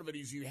 and part of it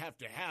is you have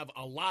to have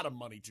a lot of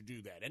money to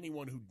do that.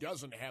 Anyone who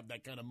doesn't have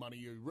that kind of money,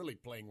 you're really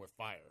playing with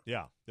fire.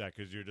 Yeah,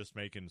 because you're just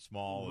making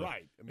small.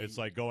 Right. I mean, it's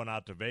like going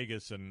out to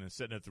Vegas and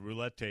sitting at the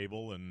roulette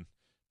table and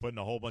putting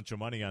a whole bunch of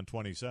money on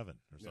 27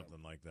 or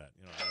something like that.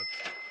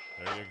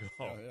 There you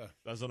go. Yeah.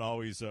 Doesn't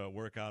always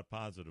work out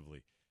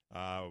positively.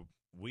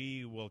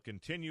 We will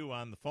continue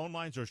on the phone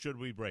lines, or should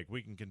we break?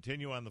 We can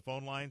continue on the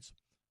phone lines.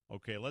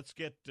 Okay, let's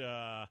get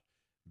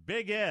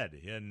Big Ed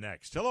in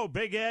next. Hello,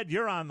 Big Ed.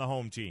 You're on the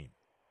home team.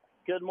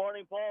 Good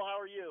morning, Paul. How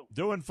are you?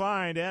 Doing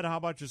fine, Ed. How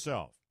about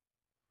yourself?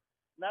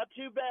 Not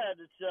too bad.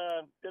 It's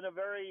been a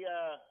very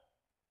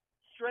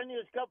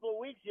strenuous couple of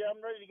weeks here. I'm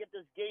ready to get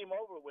this game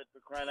over with, for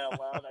crying out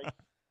loud.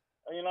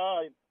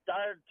 I'm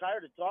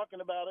tired of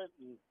talking about it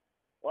and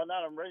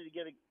whatnot. I'm ready to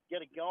get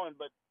it going.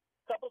 But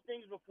a couple of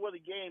things before the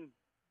game,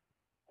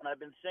 and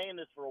I've been saying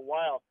this for a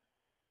while.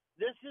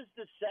 This is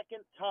the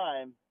second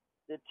time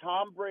that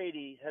Tom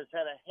Brady has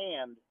had a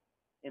hand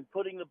in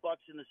putting the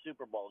Bucs in the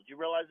Super Bowl. Do you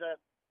realize that?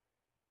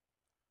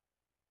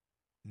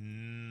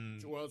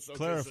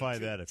 Clarify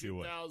that, if you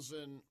would.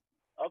 2000.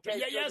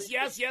 Okay.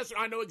 Yes.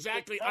 I know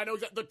exactly. I know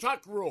the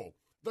Tuck rule.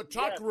 The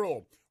Tuck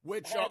rule,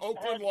 which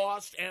Oakland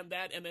lost, and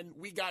then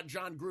we got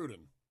John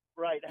Gruden.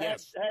 Right.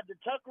 Yes. Had the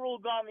Tuck rule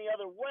gone the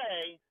other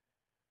way,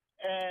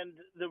 and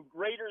the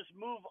Raiders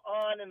move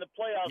on in the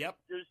playoffs,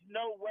 there's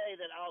no way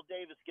that Al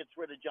Davis gets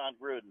rid of John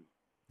Gruden.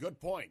 Good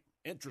point.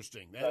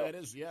 Interesting. That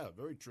is,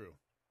 very true.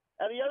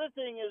 And the other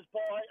thing is,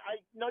 Paul,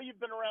 I know you've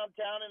been around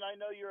town, and I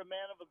know you're a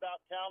man of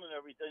about town and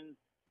everything,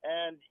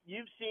 and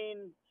you've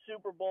seen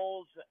Super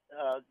Bowls,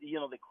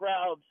 the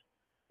crowds,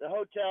 the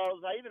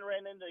hotels. I even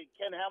ran into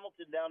Ken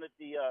Hamilton down at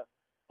the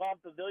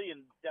Palm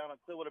Pavilion down on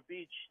Clearwater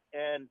Beach,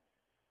 and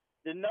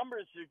the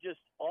numbers are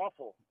just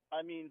awful.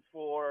 I mean,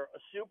 for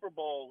a Super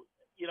Bowl,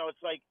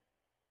 it's like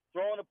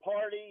throwing a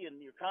party,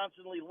 and you're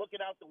constantly looking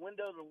out the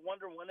window and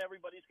wondering when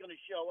everybody's going to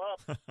show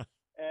up.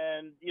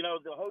 And,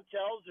 the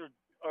hotels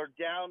are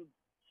down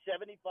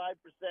 75%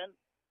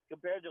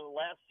 compared to the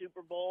last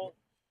Super Bowl.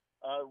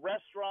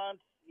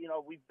 Restaurants,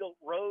 we've built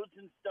roads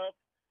and stuff.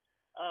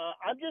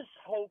 I'm just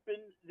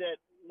hoping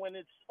that when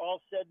it's all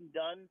said and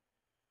done,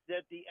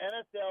 that the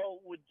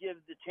NFL would give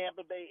the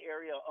Tampa Bay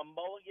area a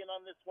mulligan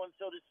on this one,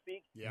 so to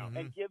speak,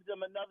 and give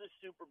them another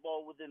Super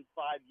Bowl within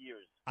 5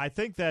 years. I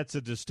think that's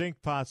a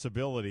distinct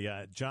possibility.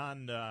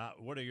 John,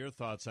 what are your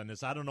thoughts on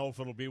this? I don't know if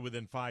it'll be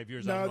within 5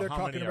 years. No, I don't know they're how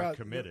talking many about are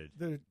committed.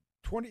 The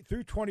 20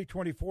 through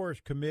 2024 is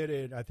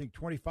committed. I think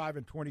 25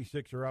 and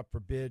 26 are up for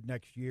bid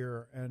next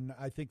year, and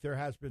I think there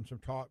has been some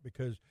talk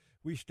because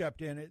we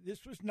stepped in.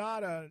 This was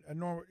not a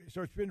normal,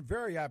 so it's been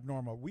very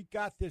abnormal. We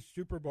got this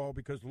Super Bowl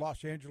because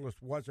Los Angeles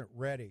wasn't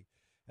ready.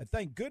 And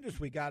thank goodness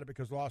we got it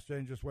because Los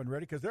Angeles wasn't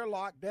ready because they're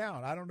locked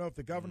down. I don't know if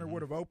the governor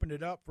would have opened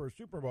it up for a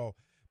Super Bowl,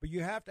 but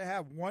you have to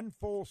have one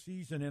full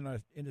season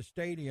in a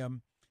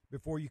stadium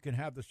before you can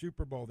have the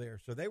Super Bowl there.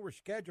 So they were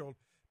scheduled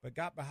but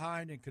got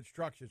behind in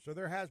construction. So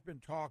there has been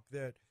talk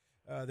that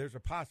there's a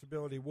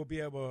possibility we'll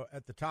be able,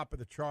 at the top of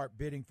the chart,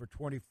 bidding for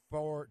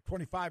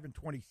 25 and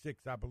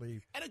 26, I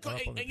believe.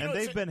 And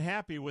they've been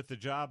happy with the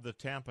job that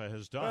Tampa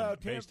has done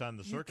based on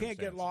the circumstances. You can't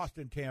get lost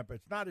in Tampa.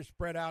 It's not as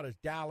spread out as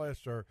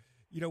Dallas or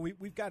 –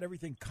 we've got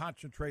everything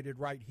concentrated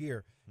right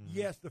here.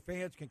 Yes, the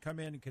fans can come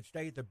in and can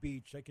stay at the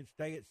beach. They can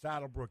stay at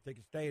Saddlebrook. They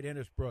can stay at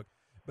Innisbrook.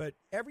 But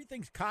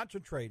everything's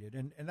concentrated,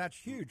 and that's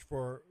huge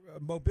for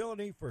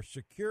mobility, for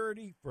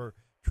security, for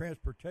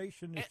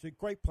transportation. It's a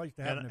great place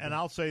to have an event. And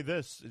I'll say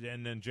this,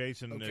 and then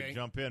Jason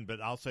jump in,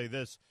 but I'll say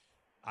this.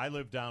 I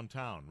live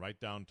downtown, right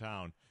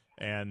downtown,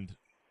 and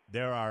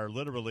there are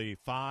literally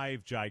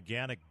 5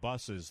 gigantic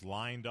buses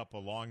lined up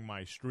along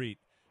my street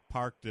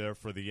parked there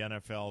for the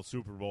NFL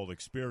Super Bowl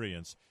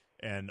experience,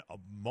 and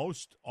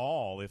most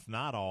all, if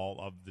not all,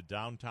 of the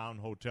downtown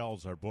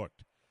hotels are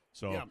booked.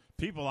 So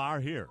people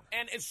are here.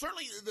 And it's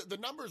certainly the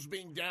numbers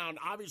being down,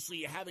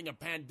 obviously having a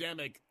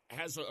pandemic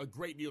has a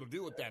great deal to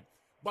do with that.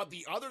 But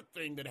the other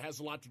thing that has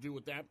a lot to do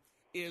with that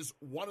is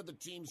one of the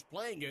teams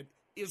playing it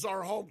is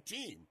our home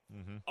team.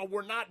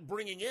 We're not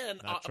bringing in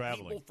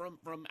people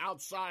from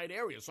outside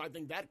areas. So I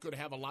think that could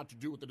have a lot to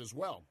do with it as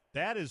well.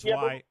 That is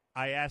why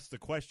I asked the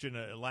question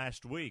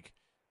last week.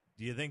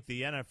 Do you think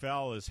the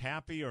NFL is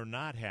happy or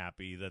not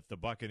happy that the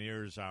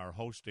Buccaneers are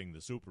hosting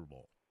the Super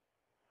Bowl?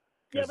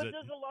 because but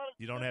there's a lot of,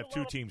 you don't have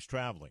two teams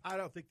traveling. I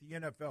don't think the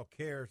NFL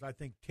cares. I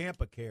think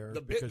Tampa cares.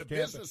 The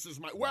businesses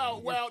might.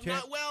 Well,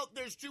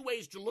 there's two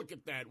ways to look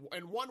at that.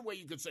 And one way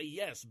you could say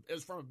yes,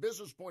 as from a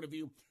business point of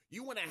view,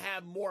 you want to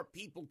have more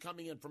people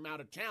coming in from out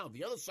of town.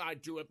 The other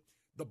side to it,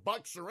 the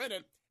Bucs are in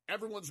it.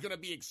 Everyone's going to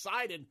be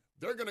excited.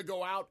 They're going to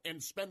go out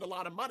and spend a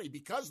lot of money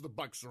because the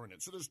Bucs are in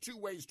it. So there's two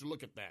ways to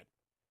look at that.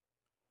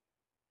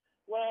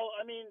 Well,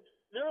 I mean,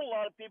 there are a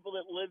lot of people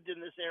that lived in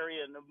this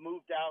area and have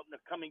moved out and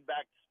are coming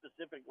back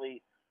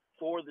specifically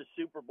for the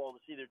Super Bowl to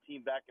see their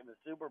team back in the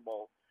Super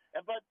Bowl.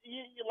 But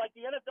like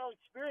the NFL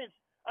experience,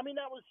 I mean,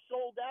 that was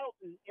sold out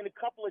in a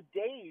couple of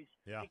days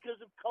because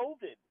of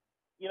COVID,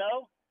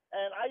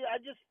 And I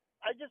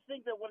just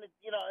think that when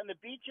in the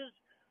beaches,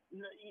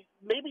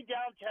 maybe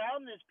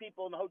downtown there's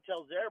people in the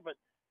hotels there, but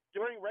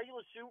during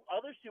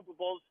other Super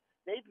Bowls,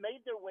 they've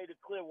made their way to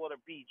Clearwater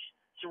Beach,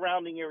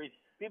 surrounding areas.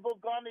 People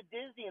have gone to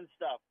Disney and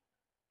stuff.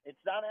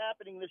 It's not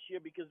happening this year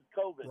because of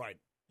COVID. Right.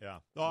 Yeah.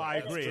 Oh, I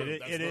agree.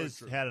 It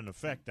has had an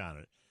effect on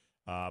it.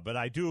 But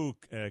I do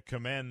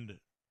commend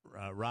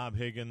Rob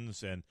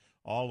Higgins and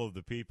all of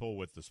the people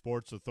with the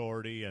Sports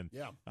Authority and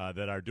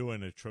that are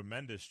doing a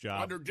tremendous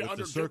job with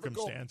the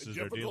circumstances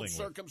they're dealing with.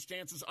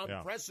 Circumstances,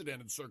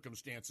 unprecedented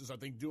circumstances. I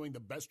think doing the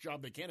best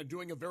job they can and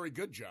doing a very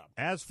good job.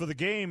 As for the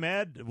game,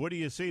 Ed, what do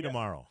you see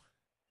tomorrow?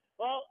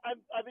 Well,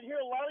 I've been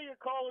hearing a lot of your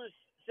callers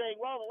saying,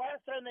 well, the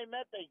last time they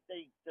met,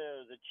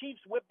 the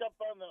Chiefs whipped up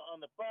on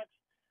the Bucs.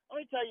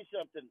 Let me tell you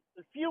something.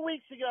 A few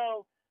weeks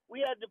ago, we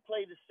had to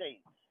play the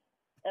Saints.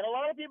 And a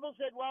lot of people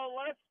said, well,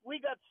 we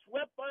got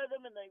swept by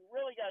them and they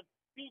really got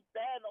beat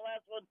bad in the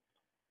last one.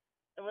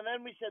 And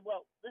then we said,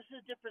 well, this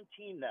is a different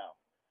team now.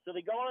 So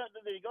they go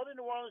to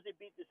New Orleans, they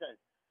beat the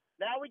Saints.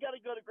 Now we got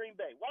to go to Green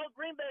Bay. Well,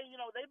 Green Bay,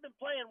 they've been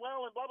playing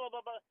well and blah, blah,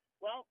 blah, blah.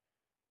 Well,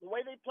 the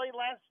way they played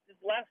last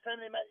time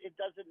they met, it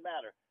doesn't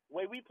matter.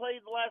 The way we played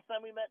the last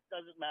time we met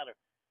doesn't matter.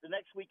 The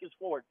next week is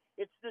forward.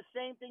 It's the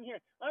same thing here.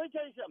 Let me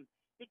tell you something.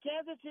 The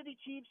Kansas City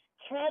Chiefs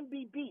can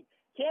be beat.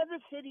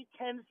 Kansas City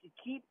tends to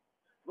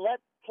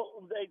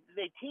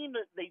they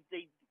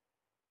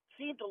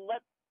seem to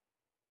let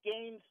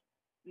games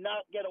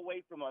not get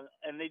away from them,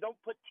 and they don't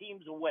put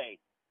teams away.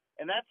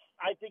 And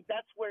I think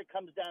that's where it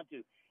comes down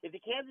to. If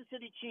the Kansas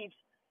City Chiefs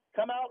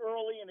come out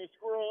early and they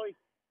score early,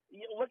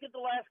 look at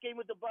the last game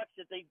with the Bucs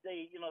that they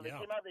came out,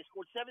 they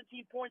scored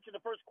 17 points in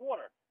the first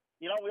quarter.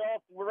 We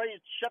all were ready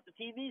to shut the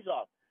TVs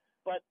off.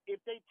 But if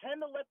they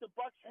tend to let the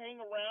Bucs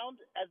hang around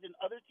as in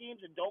other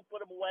teams and don't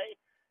put them away,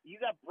 you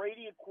got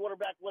Brady at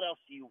quarterback. What else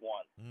do you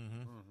want?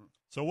 Mm-hmm. Mm-hmm.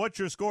 So what's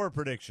your score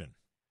prediction?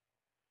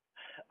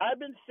 I've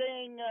been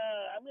saying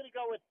I'm going to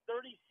go with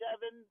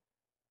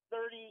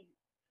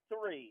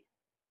 37-33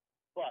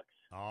 Bucs.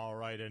 All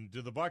right. And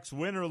do the Bucs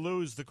win or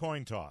lose the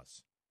coin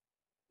toss?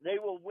 They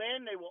will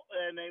win. They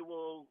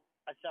will.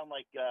 I sound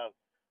like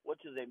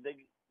what's his name?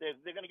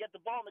 They're going to get the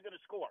ball and they're going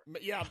to score.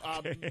 Yeah,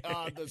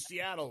 the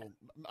Seattle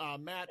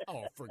Matt.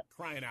 Oh, for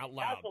crying out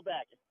loud!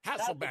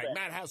 Hasselbeck.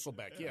 Matt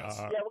Hasselbeck. Yes.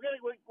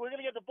 We're going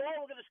to get the ball.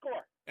 We're going to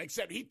score.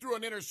 Except he threw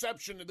an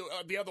interception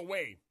the other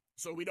way,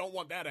 so we don't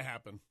want that to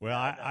happen. Well,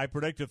 I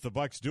predict if the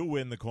Bucs do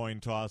win the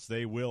coin toss,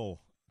 they will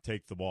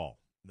take the ball.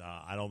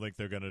 I don't think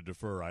they're going to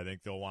defer. I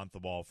think they'll want the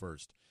ball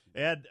first.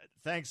 Ed,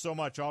 thanks so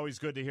much. Always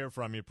good to hear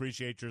from you.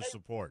 Appreciate your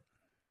support.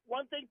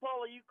 One thing,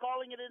 Paul, are you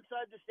calling it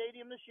inside the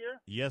stadium this year?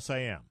 Yes, I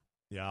am.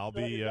 Yeah, I'll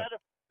be.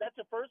 That's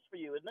a first for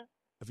you, isn't it?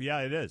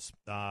 Yeah, it is.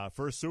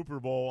 First Super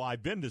Bowl.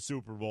 I've been to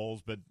Super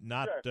Bowls, but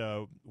not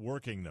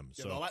working them.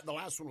 Yeah, so the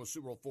last one was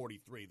Super Bowl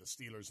 43, the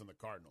Steelers and the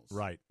Cardinals.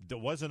 Right.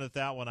 Wasn't it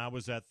that one? I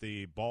was at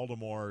the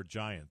Baltimore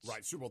Giants.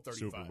 Right, Super Bowl 35.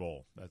 Super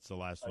Bowl. That's the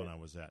last one I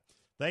was at.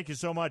 Thank you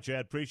so much, Ed.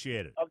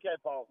 Appreciate it. Okay,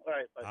 Paul. All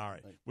right. Bye. All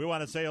right. We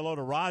want to say hello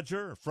to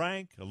Roger,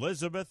 Frank,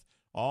 Elizabeth,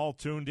 all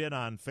tuned in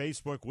on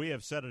Facebook. We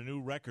have set a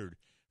new record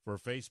for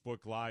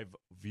Facebook Live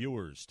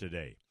viewers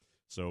today.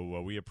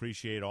 So we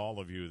appreciate all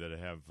of you that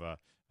have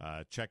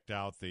checked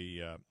out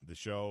the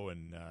show,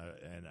 and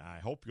I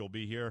hope you'll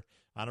be here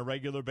on a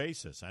regular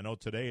basis. I know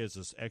today is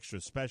this extra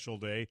special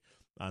day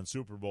on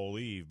Super Bowl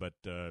Eve, but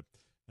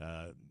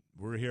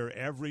we're here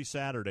every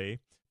Saturday,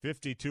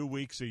 52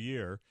 weeks a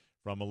year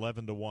from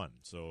 11 to 1.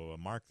 So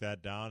mark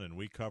that down, and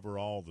we cover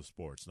all the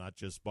sports, not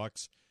just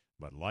Bucs,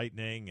 but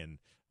Lightning and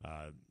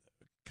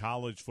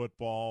college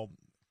football,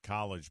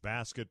 college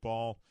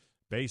basketball,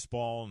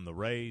 baseball, and the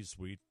Rays.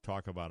 We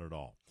talk about it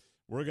all.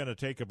 We're going to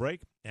take a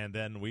break, and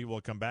then we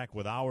will come back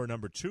with hour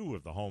number 2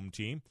 of the home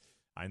team.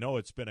 I know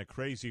it's been a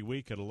crazy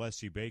week at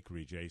Alessi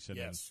Bakery, Jason.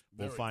 Yes,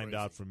 and we'll find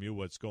out from you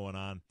what's going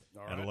on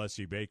at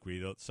Alessi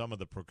Bakery. Some of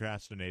the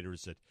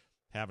procrastinators that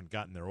haven't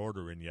gotten their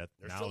order in yet,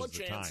 now's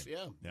the time.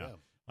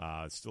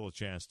 Yeah. Still a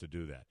chance to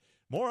do that.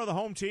 More of the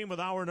home team with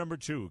hour number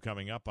 2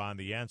 coming up on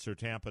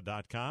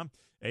TheAnswerTampa.com,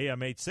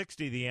 AM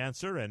 860 The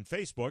Answer, and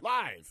Facebook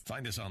Live.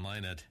 Find us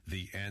online at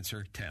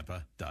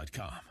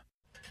TheAnswerTampa.com.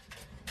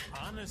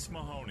 Honest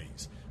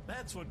Mahoney's.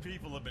 That's what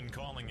people have been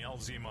calling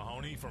LZ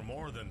Mahoney for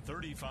more than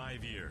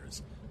 35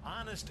 years.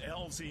 Honest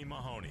LZ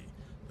Mahoney.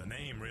 The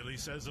name really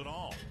says it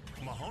all.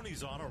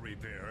 Mahoney's Auto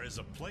Repair is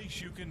a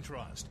place you can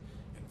trust.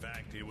 In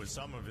fact, it was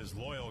some of his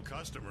loyal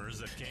customers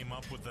that came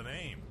up with the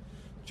name.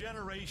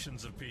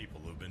 Generations of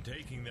people who've been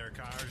taking their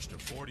cars to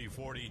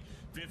 4040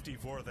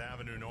 54th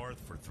Avenue North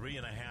for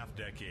 3.5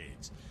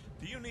 decades.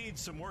 Do you need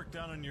some work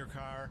done on your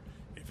car?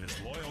 If his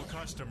loyal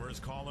customers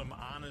call him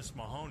Honest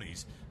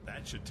Mahoney's,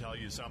 that should tell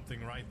you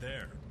something right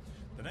there.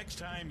 The next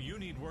time you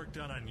need work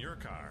done on your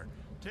car,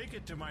 take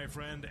it to my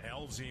friend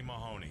LZ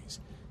Mahoney's.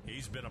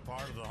 He's been a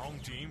part of the home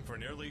team for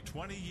nearly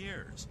 20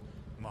 years.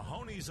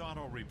 Mahoney's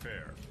Auto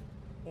Repair.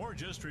 Or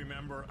just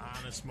remember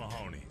Honest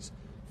Mahoney's.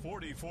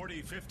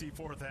 4040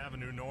 54th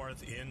Avenue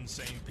North in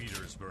St.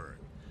 Petersburg.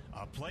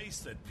 A place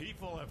that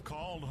people have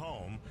called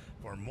home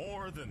for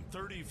more than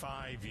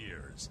 35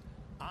 years.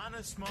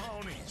 Honest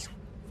Mahoney's.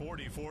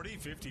 4040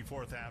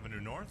 54th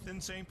Avenue North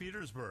in St.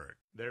 Petersburg.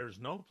 There's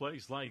no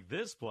place like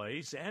this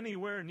place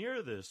anywhere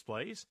near this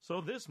place,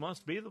 so this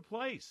must be the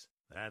place.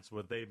 That's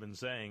what they've been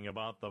saying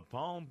about the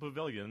Palm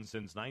Pavilion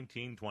since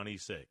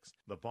 1926.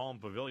 The Palm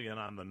Pavilion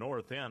on the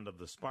north end of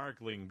the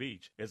sparkling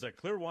beach is a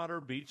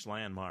Clearwater Beach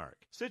landmark.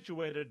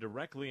 Situated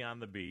directly on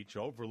the beach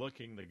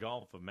overlooking the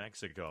Gulf of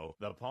Mexico,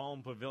 the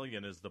Palm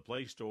Pavilion is the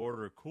place to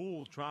order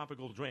cool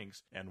tropical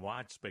drinks and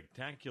watch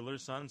spectacular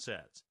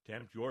sunsets.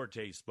 Tempt your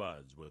taste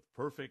buds with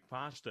perfect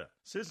pasta,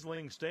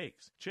 sizzling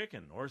steaks,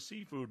 chicken or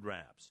seafood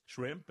wraps,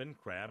 shrimp and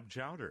crab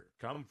chowder.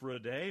 Come for a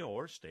day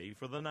or stay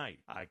for the night.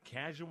 A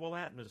casual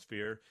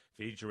atmosphere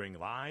featuring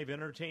live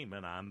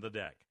entertainment on the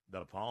deck.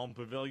 The Palm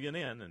Pavilion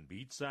Inn and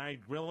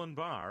Beachside Grill and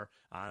Bar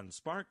on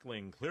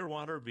sparkling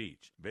Clearwater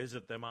Beach.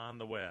 Visit them on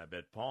the web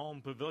at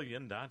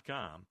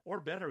palmpavilion.com,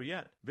 or better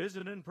yet,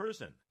 visit in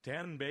person.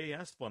 10 Bay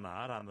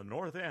Esplanade on the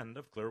north end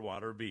of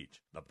Clearwater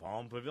Beach. The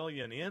Palm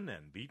Pavilion Inn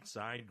and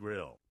Beachside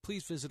Grill.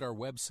 Please visit our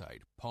website,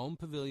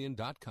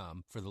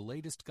 palmpavilion.com, for the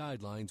latest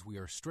guidelines we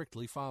are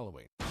strictly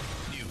following.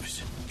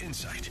 News,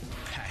 insight,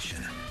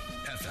 passion.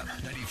 FM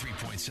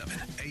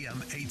 93.7, AM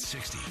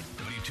 860,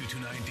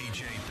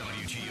 W229DJ,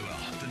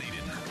 WGUL,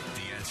 Dunedin,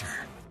 The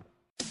Answer.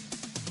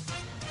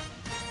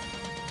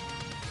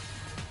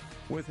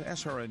 With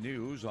SRN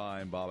News,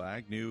 I'm Bob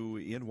Agnew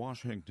in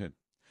Washington.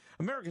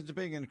 Americans are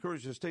being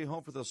encouraged to stay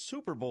home for the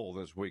Super Bowl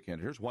this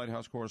weekend. Here's White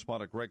House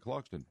correspondent Greg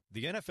Clugston.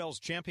 The NFL's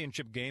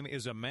championship game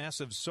is a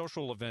massive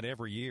social event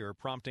every year,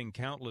 prompting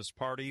countless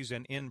parties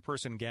and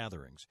in-person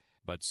gatherings.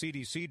 But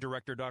CDC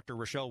Director Dr.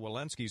 Rochelle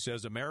Walensky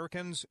says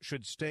Americans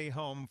should stay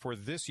home for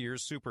this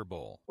year's Super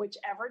Bowl.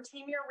 Whichever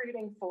team you're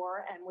rooting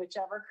for and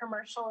whichever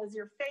commercial is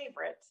your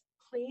favorite,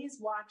 please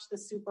watch the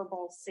Super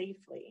Bowl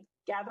safely,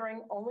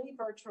 gathering only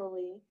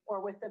virtually or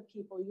with the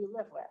people you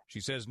live with.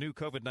 She says new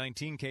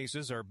COVID-19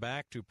 cases are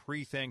back to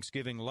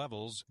pre-Thanksgiving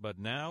levels, but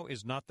now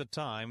is not the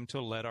time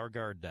to let our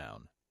guard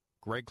down.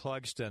 Greg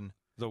Clugston,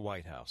 the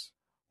White House.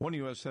 One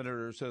U.S.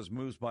 senator says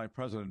moves by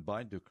President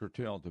Biden to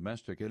curtail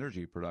domestic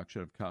energy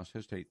production have cost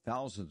his state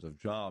thousands of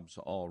jobs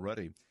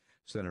already.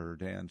 Senator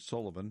Dan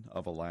Sullivan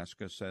of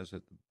Alaska says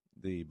that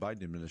the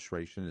Biden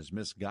administration is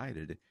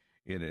misguided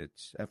in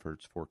its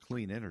efforts for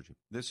clean energy.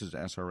 This is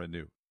SRN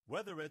News.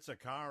 Whether it's a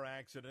car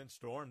accident,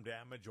 storm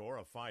damage, or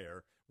a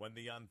fire, when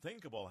the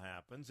unthinkable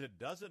happens, it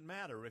doesn't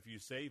matter if you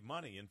save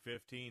money in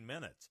 15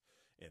 minutes.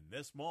 In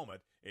this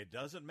moment, it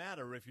doesn't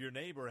matter if your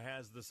neighbor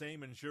has the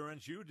same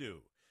insurance you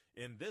do.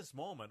 In this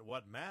moment,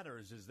 what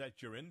matters is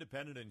that your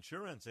independent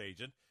insurance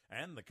agent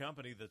and the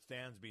company that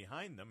stands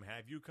behind them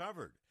have you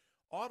covered.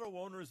 Auto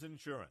Owners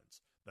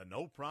Insurance, the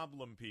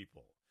no-problem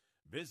people.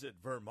 Visit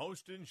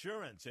Vermost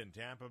Insurance in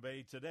Tampa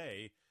Bay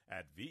today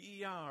at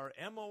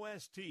vermost.com.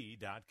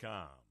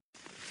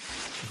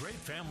 Great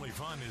family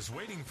fun is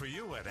waiting for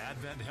you at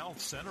Advent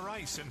Health Center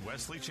Ice in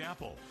Wesley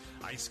Chapel.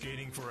 Ice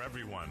skating for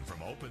everyone,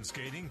 from open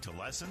skating to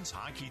lessons,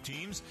 hockey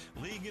teams,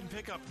 league and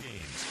pickup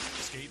games.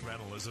 Skate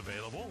rental is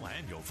available,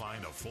 and you'll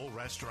find a full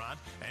restaurant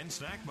and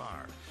snack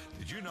bar.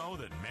 Did you know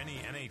that many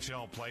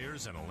NHL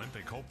players and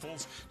Olympic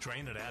hopefuls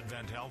train at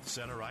Advent Health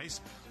Center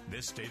Ice?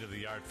 This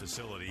state-of-the-art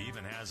facility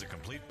even has a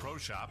complete pro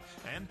shop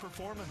and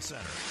performance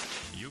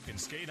center. You can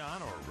skate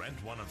on or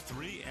rent one of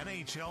 3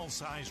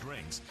 NHL-sized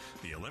rinks,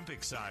 the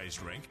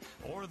Olympic-sized rink,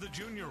 or the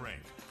junior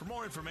rink. For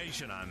more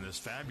information on this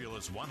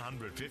fabulous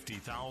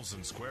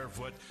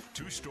 150,000-square-foot,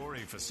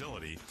 2-story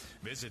facility,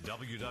 visit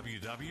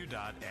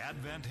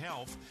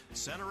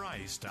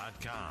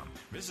www.adventhealthcenterice.com.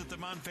 Visit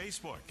them on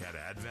Facebook at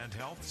Advent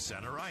Health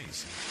Center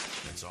Ice.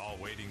 It's all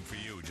waiting for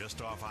you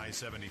just off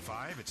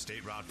I-75 at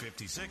State Route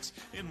 56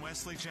 in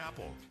Wesley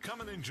Chapel.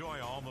 Come and enjoy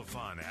all the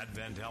fun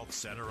Advent Health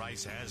Center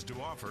Ice has to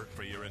offer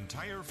for your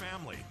entire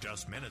family,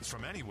 just minutes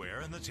from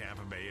anywhere in the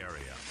Tampa Bay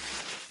area.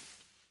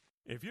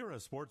 If you're a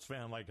sports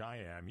fan like I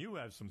am, you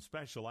have some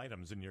special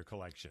items in your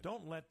collection.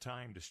 Don't let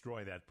time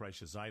destroy that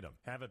precious item.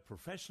 Have it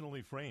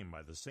professionally framed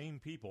by the same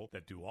people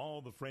that do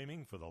all the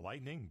framing for the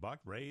Lightning, Buck,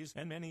 Rays,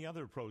 and many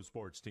other pro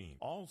sports teams.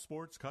 All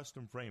Sports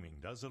Custom Framing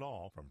does it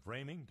all, from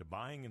framing to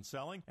buying and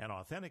selling and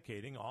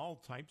authenticating all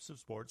types of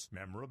sports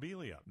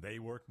memorabilia. They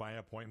work by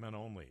appointment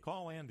only.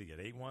 Call Andy at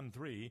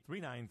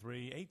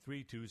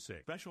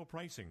 813-393-8326. Special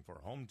pricing for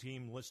home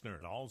team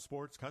listeners. All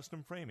Sports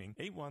Custom Framing,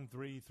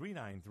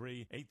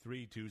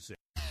 813-393-8326.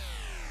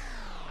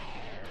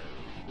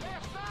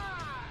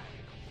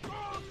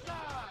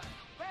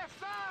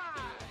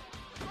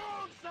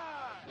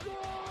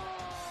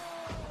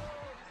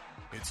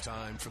 It's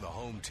time for the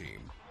home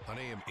team on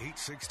AM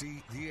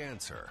 860, The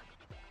Answer.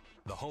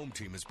 The home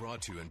team is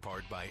brought to you in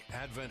part by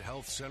Advent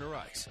Health Center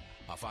Ice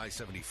off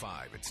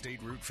I-75 at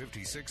State Route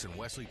 56 in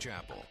Wesley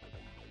Chapel.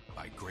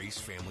 By Grace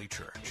Family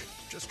Church.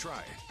 Just try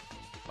it.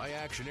 By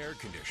Action Air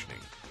Conditioning,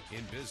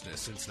 in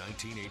business since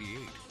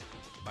 1988.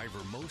 By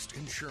Vermost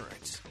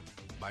Insurance.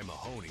 By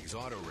Mahoney's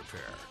Auto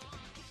Repair.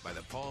 By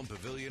the Palm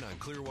Pavilion on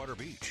Clearwater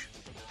Beach.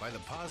 By the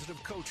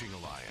Positive Coaching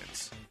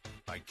Alliance.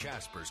 By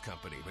Casper's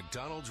Company,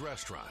 McDonald's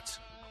Restaurants.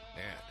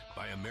 And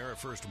by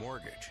AmeriFirst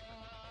Mortgage.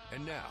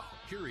 And now,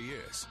 here he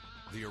is,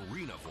 the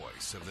arena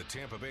voice of the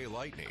Tampa Bay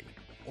Lightning,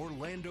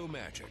 Orlando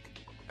Magic,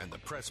 and the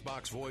press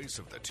box voice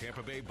of the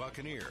Tampa Bay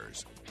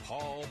Buccaneers,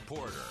 Paul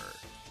Porter.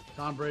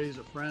 Tom Brady's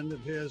a friend of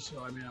his,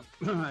 so I mean,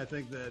 I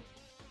think that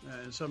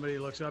somebody he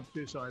looks up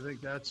to, so I think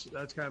that's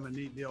kind of a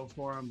neat deal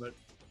for him. But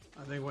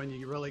I think when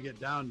you really get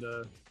down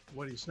to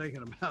what he's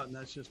thinking about, and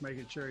that's just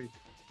making sure he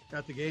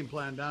got the game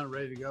plan down and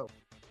ready to go.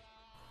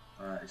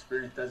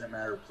 Experience doesn't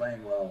matter.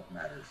 Playing well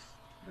matters.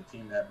 The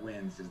team that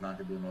wins is not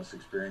going to be the most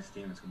experienced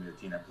team. It's going to be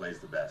the team that plays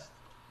the best.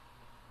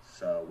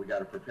 So we got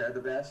to prepare the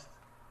best.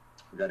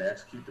 We got to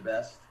execute the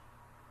best.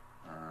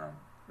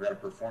 We got to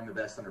perform the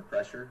best under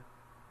pressure.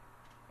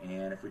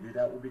 And if we do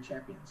that, we'll be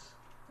champions.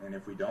 And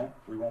if we don't,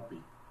 we won't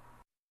be.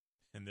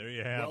 And there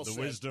you have the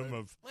wisdom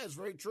of that's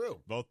very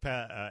true. Both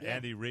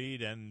Andy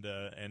Reid and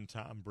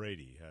Tom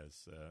Brady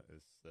as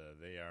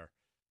they are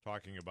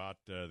talking about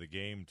the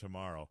game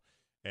tomorrow.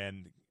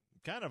 And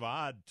kind of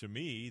odd to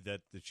me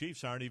that the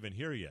Chiefs aren't even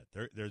here yet.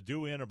 They're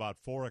due in about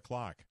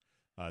 4:00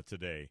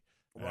 today.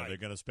 Right. They're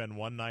going to spend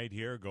one night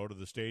here, go to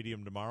the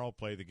stadium tomorrow,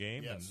 play the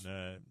game, yes.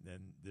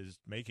 and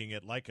just making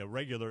it like a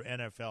regular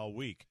NFL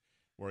week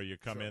where you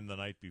come in the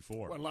night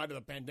before. Well, in light of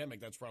the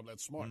pandemic, that's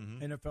smart.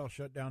 Mm-hmm. NFL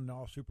shut down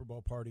all Super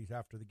Bowl parties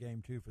after the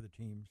game, too, for the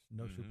teams.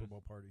 No Super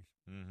Bowl parties.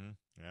 Mm-hmm.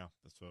 Yeah,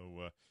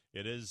 so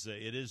it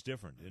is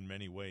different in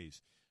many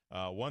ways.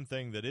 One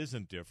thing that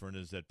isn't different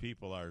is that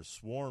people are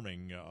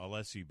swarming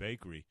Alessi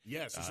Bakery.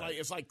 Yes,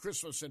 it's like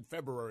Christmas in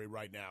February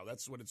right now.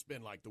 That's what it's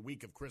been like, the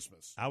week of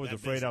Christmas. I was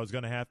afraid I was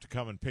going to have to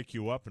come and pick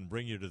you up and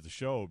bring you to the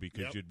show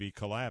because you'd be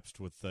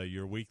collapsed with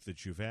your week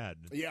that you've had.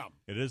 Yeah.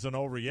 It isn't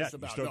over yet.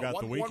 You still got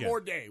the weekend.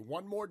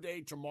 One more day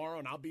tomorrow,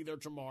 and I'll be there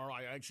tomorrow.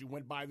 I actually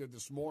went by there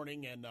this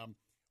morning, and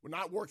we're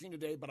not working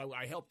today, but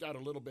I helped out a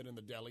little bit in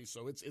the deli,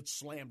 so it's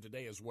slammed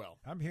today as well.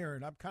 I'm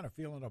kind of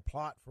feeling a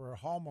plot for a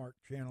Hallmark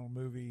Channel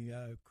movie,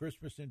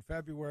 Christmas in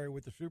February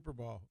with the Super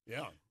Bowl.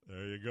 Yeah.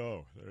 There you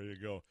go.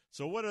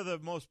 So what are the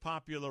most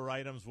popular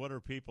items? What are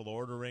people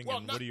ordering,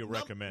 and what do you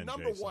recommend,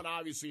 Number Jason? one,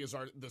 obviously, is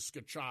the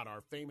scacciata,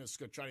 our famous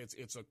scacciata.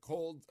 It's a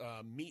cold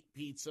meat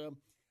pizza.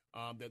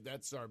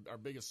 That's our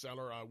biggest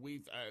seller.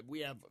 We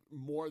have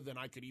more than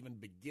I could even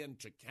begin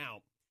to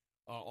count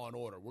on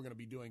order. We're going to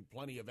be doing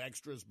plenty of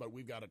extras, but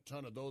we've got a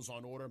ton of those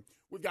on order.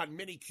 We've got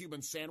mini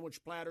Cuban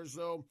sandwich platters,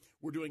 though.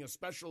 We're doing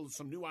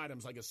some new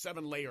items like a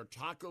 7-layer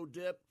taco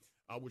dip,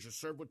 which is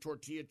served with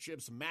tortilla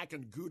chips, mac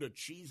and Gouda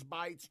cheese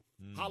bites,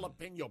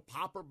 jalapeno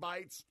popper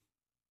bites.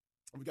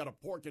 We've got a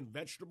pork and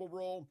vegetable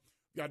roll.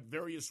 We've got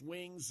various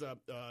wings,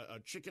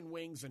 chicken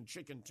wings and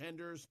chicken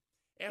tenders,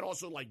 and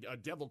also like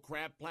devil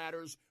crab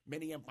platters,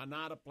 mini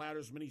empanada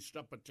platters, mini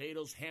stuffed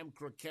potatoes, ham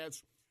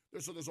croquettes.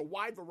 So there's a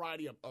wide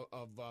variety of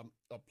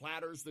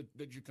platters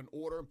that you can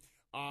order.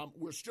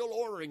 We're still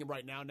ordering them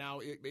right now. Now,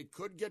 it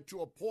could get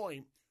to a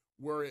point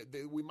where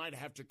we might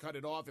have to cut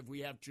it off if we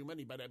have too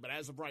many. But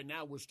as of right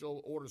now, we're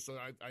still ordering. So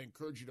I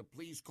encourage you to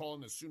please call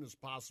in as soon as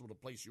possible to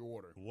place your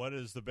order. What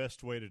is the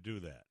best way to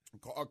do that?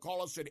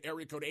 Call us at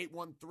area code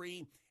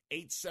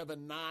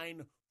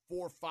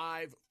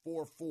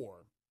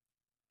 813-879-4544.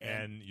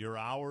 And your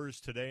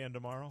hours today and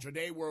tomorrow?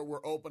 Today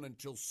we're open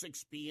until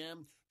 6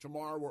 p.m.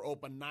 Tomorrow we're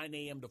open 9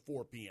 a.m. to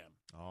 4 p.m.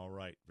 All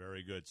right,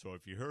 very good. So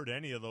if you heard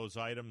any of those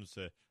items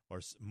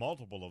or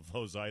multiple of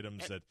those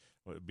items that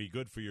would be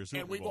good for your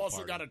Super Bowl And we've also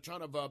party. got a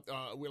ton of we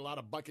have a lot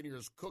of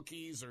Buccaneers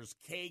cookies. There's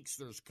cakes.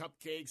 There's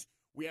cupcakes.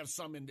 We have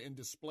some in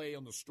display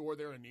on the store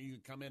there, and you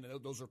can come in,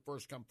 and those are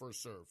first come,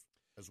 first serve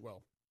as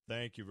well.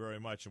 Thank you very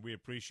much, and we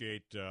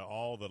appreciate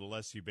all that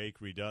Alessi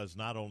Bakery does,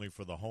 not only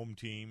for the home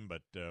team,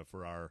 but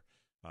for our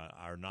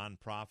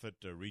nonprofit,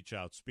 Reach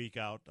Out, Speak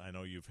Out. I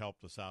know you've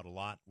helped us out a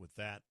lot with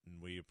that,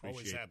 and we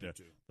appreciate the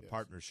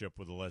partnership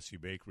with Alessi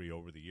Bakery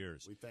over the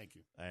years. We thank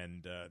you.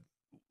 And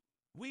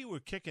we were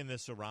kicking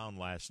this around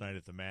last night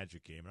at the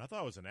Magic game, and I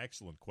thought it was an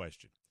excellent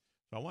question.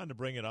 So I wanted to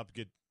bring it up,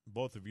 get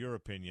both of your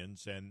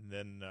opinions, and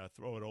then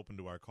throw it open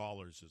to our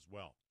callers as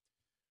well.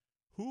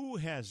 Who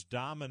has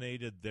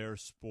dominated their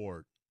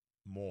sport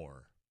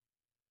more,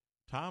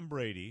 Tom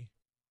Brady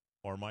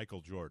or Michael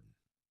Jordan?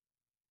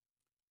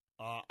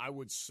 I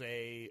would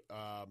say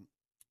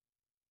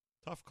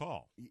tough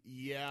call.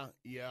 Yeah.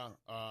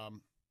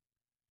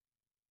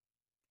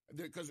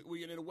 Because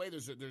in a way,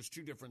 there's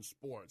two different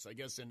sports. I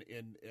guess I'm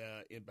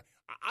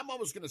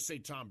almost going to say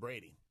Tom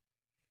Brady.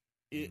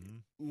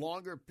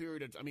 Longer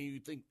period of. I mean, you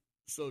think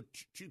so?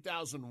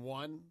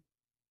 2001.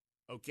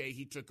 Okay,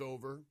 he took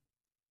over.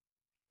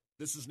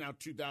 This is now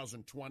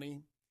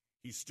 2020.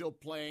 He's still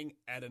playing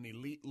at an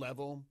elite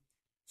level.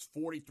 He's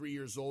 43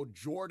 years old.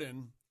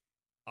 Jordan,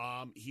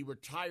 he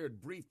retired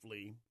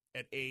briefly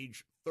at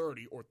age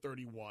 30 or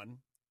 31.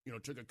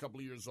 Took a couple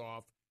of years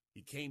off.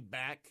 He came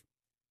back.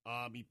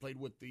 He played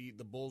with the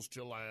Bulls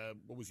till,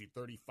 what was he,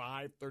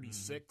 35,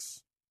 36?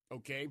 Mm-hmm.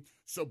 Okay.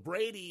 So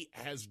Brady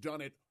has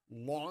done it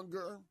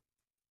longer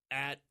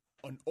at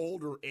an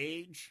older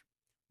age.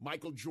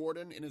 Michael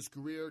Jordan, in his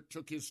career,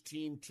 took his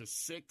team to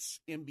 6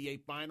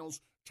 NBA Finals.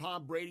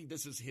 Tom Brady,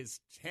 this is his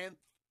 10th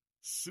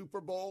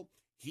Super Bowl.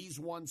 He's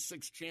won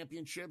 6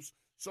 championships.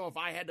 So if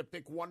I had to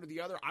pick one or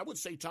the other, I would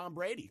say Tom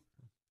Brady.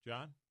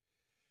 John?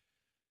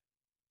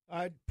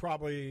 I'd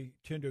probably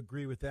tend to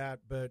agree with that,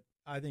 but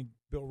I think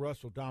Bill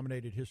Russell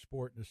dominated his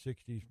sport in the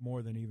 60s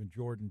more than even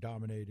Jordan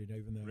dominated.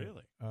 Even though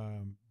really,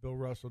 Bill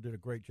Russell did a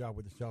great job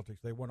with the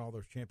Celtics. They won all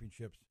those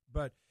championships.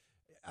 But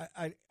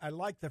I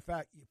like the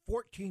fact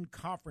 14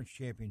 conference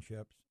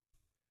championships,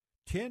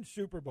 10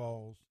 Super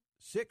Bowls,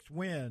 6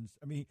 wins.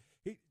 I mean,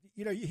 he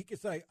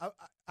could say,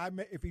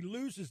 if he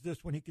loses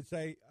this one, he could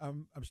say,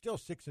 I'm still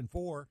 6-4.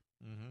 Mm-hmm.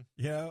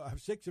 I'm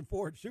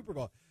 6-4 in Super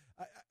Bowl.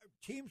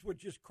 Teams would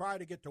just cry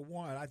to get to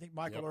 1. I think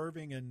Michael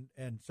Irving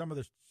and some of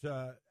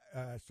the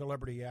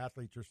celebrity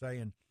athletes are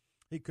saying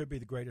he could be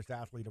the greatest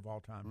athlete of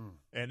all time.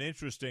 An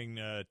interesting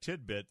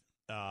tidbit,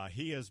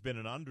 he has been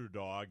an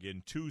underdog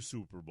in 2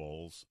 Super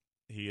Bowls.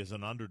 He is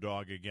an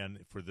underdog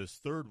again for this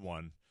third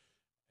one,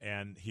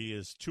 and he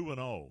is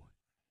 2-0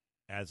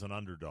 as an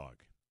underdog.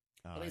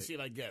 Let me see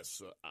what I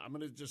guess. I'm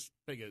going to just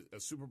pick a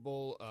Super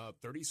Bowl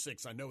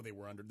 36. I know they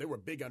were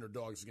big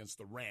underdogs against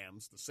the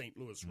Rams, the St.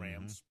 Louis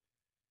Rams.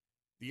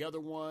 Mm-hmm. The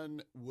other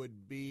one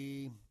would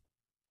be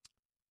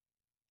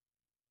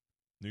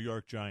New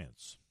York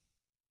Giants.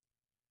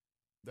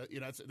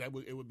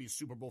 It would be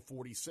Super Bowl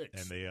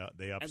 46, and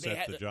they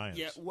upset the Giants.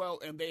 Yeah, well,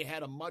 and they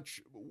had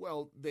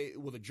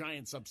the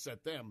Giants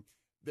upset them,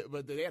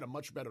 but they had a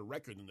much better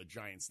record than the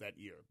Giants that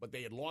year. But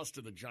they had lost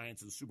to the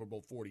Giants in Super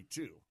Bowl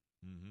 42.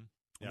 Mm-hmm.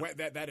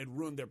 Yep. That had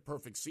ruined their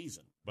perfect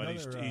season. But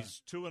he's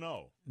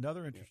 2-0.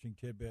 Another interesting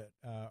tidbit: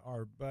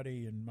 our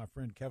buddy and my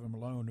friend Kevin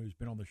Malone, who's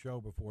been on the show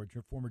before,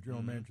 former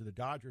general manager of the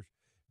Dodgers,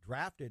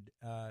 drafted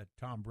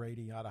Tom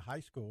Brady out of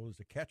high school as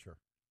a catcher.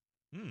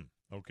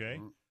 Okay.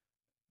 Mm-hmm.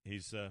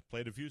 He's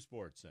played a few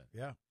sports then.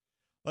 Yeah.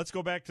 Let's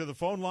go back to the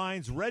phone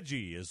lines.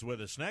 Reggie is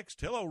with us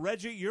next. Hello,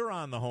 Reggie. You're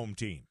on the home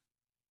team.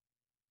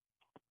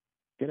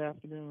 Good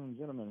afternoon,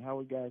 gentlemen. How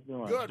are you guys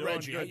doing? Good,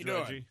 Reggie. How you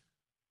doing? Reggie?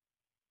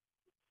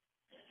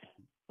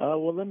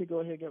 Well, let me go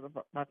ahead and get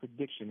my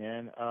prediction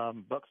in.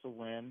 Bucks will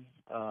win.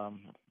 At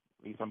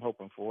least I'm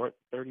hoping for it.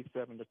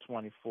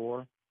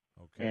 37-24.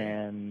 Okay.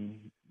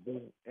 And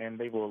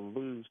they will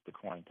lose the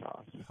coin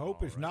toss.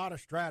 Hope is not a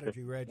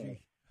strategy,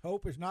 Reggie.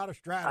 Hope is not a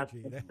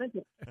strategy.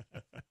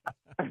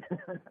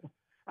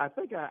 I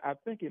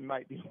think it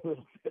might be a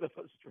little bit of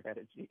a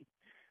strategy.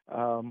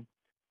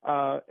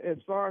 As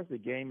far as the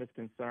game is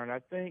concerned, I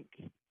think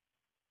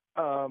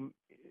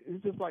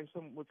it's just like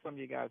what some of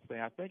you guys say.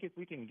 I think if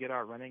we can get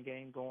our running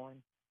game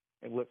going,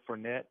 and with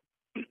Fournette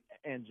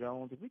and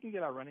Jones, if we can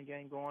get our running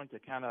game going to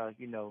kind of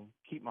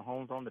keep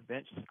Mahomes on the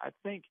bench, I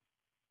think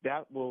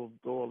that will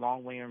go a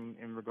long way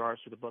in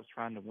regards to the Bucs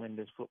trying to win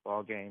this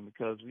football game,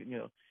 because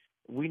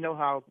we know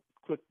how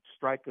quick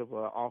strike of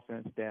an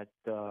offense that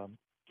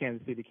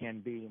Kansas City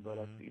can be.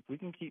 But if we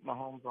can keep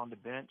Mahomes on the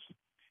bench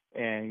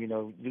and,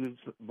 do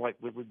like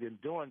what we've been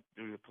doing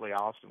through the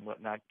playoffs and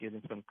whatnot,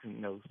 getting some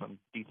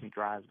decent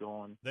drives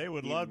going. They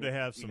would love to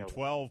have some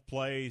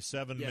 12-play,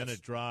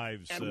 7-minute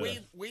drives and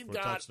we've for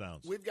got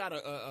touchdowns. We've got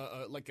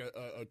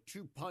a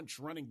 2-punch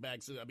running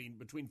backs. I mean,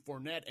 between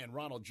Fournette and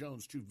Ronald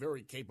Jones, 2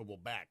 very capable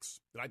backs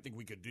that I think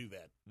we could do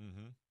that.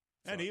 Mm-hmm.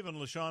 And even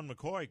LaShawn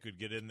McCoy could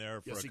get in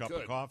there for a cup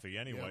of coffee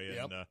anyway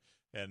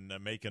and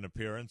make an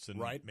appearance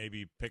and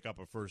maybe pick up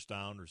a first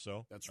down or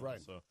so. That's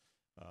right. So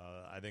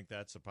I think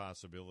that's a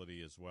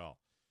possibility as well.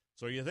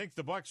 So you think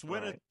the Bucs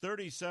win it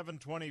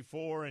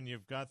 37-24, and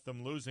you've got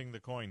them losing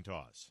the coin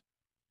toss?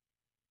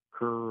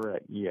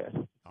 Correct, yes.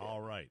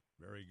 All right,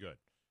 very good.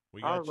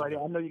 All right,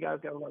 I know you guys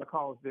got a lot of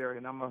calls there,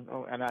 and I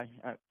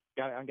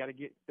got to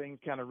get things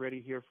kind of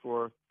ready here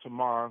for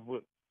tomorrow.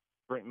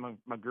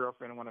 My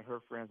girlfriend and one of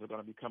her friends are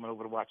going to be coming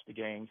over to watch the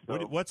game. So,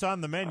 what's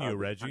on the menu,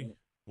 Reggie?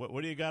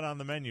 What do you got on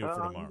the menu for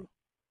tomorrow?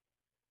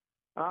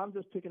 I'm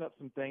just picking up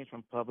some things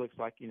from Publix,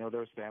 like,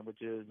 their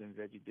sandwiches and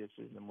veggie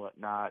dishes and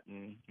whatnot,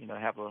 and,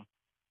 have a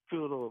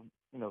few little,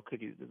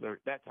 cookies,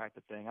 dessert, that type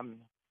of thing.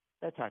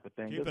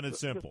 Keeping it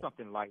simple. Just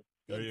something light.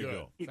 There you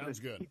go. Sounds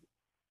good.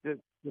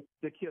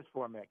 The KISS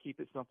format. Keep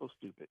it simple,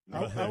 stupid.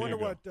 I wonder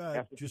what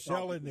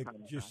Giselle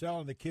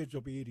and the kids will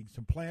be eating.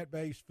 Some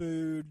plant-based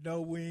food, no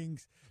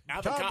wings.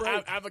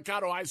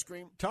 Avocado ice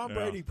cream. Tom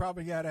Brady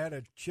probably had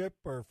a chip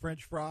or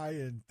French fry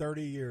in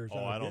 30 years.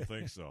 Oh, I don't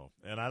think so.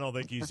 And I don't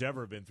think he's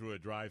ever been through a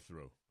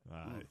drive-through.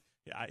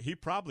 He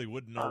probably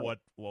wouldn't know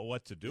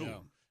what to do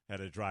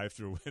at a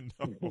drive-through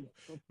window.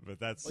 But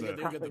that's they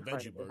get the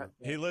veggie burger.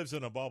 He lives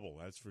in a bubble,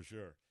 that's for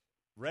sure.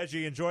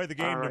 Reggie, enjoy the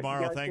game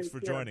tomorrow. Thanks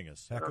for joining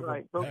us. All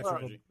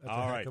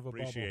right,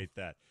 appreciate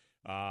that.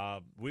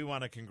 We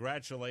want to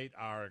congratulate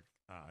our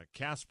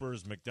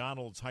Casper's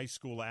McDonald's High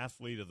School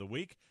Athlete of the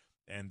Week.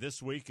 And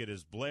this week it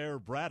is Blair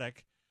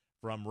Braddock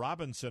from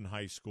Robinson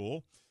High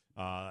School.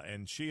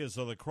 And she is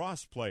a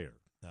lacrosse player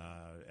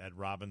at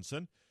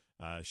Robinson.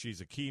 She's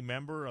a key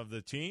member of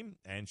the team,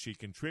 and she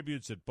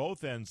contributes at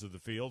both ends of the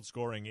field,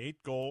 scoring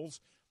 8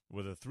 goals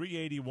with a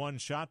 .381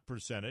 shot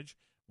percentage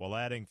while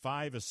adding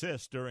 5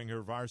 assists during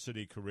her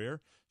varsity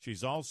career.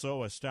 She's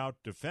also a stout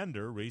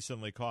defender,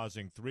 recently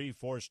causing 3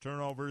 forced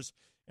turnovers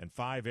and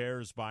 5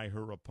 errors by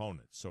her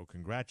opponents. So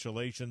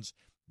congratulations,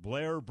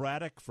 Blair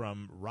Braddock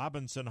from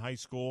Robinson High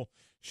School.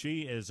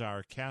 She is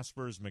our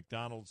Casper's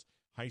McDonald's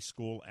High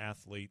School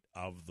Athlete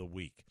of the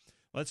Week.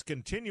 Let's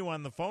continue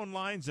on the phone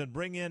lines and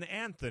bring in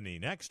Anthony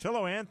next.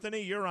 Hello,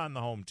 Anthony. You're on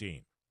the home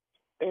team.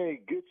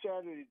 Hey, good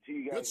Saturday to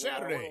you guys. Good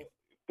Saturday.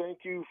 Thank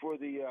you for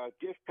the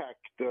gift pack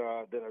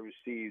that I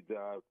received.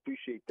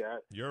 Appreciate that.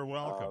 You're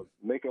welcome.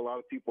 Make a lot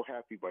of people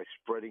happy by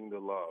spreading the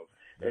love.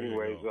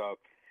 Anyways,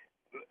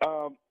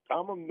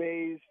 I'm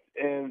amazed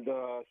and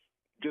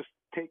just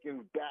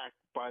taken back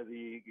by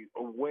the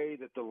way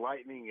that the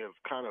Lightning have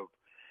kind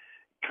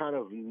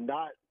of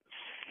not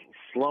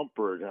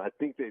slumpered. I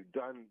think they've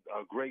done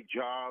a great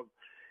job.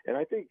 And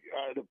I think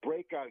the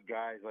breakout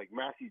guys like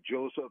Matthew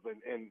Joseph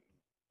and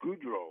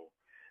Goudreau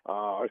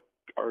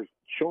are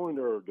showing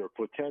their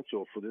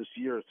potential for this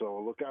year.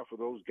 So look out for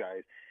those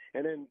guys.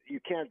 And then you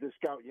can't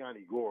discount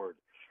Yanni Gourde,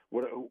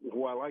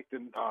 who I like to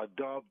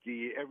dub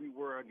the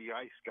everywhere on the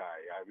ice guy.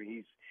 I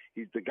mean,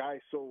 he's the guy.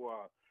 So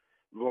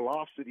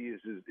velocity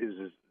is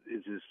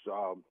his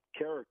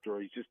character.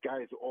 He's just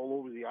guys all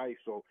over the ice.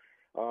 So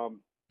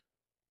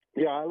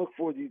yeah, I look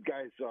forward to these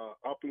guys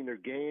upping their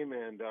game,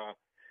 and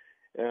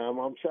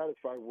I'm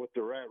satisfied with what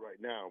they're at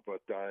right now.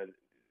 But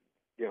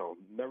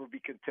never be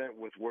content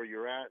with where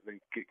you're at, and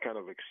kind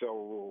of excel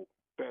a little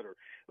better.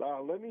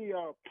 Let me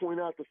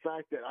point out the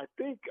fact that I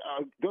think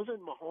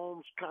doesn't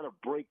Mahomes kind of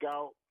break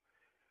out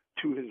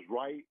to his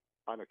right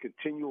on a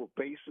continual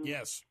basis?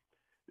 Yes.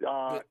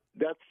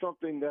 That's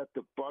something that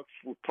the Bucs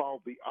will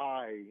probably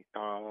eye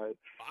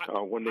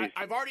when they.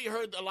 I've already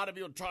heard a lot of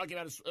people talking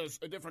about as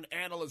different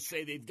analysts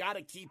say they've got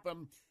to keep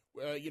him,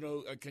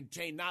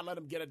 contained, not let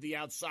him get at the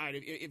outside.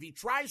 If he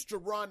tries to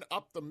run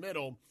up the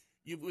middle,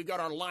 we've got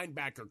our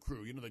linebacker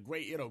crew. The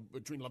great,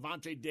 between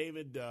Levante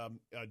David,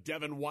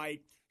 Devin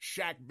White,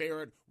 Shaq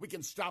Barrett, we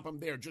can stop him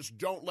there. Just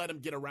don't let him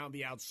get around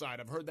the outside.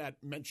 I've heard that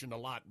mentioned a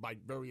lot by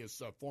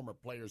various former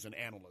players and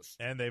analysts.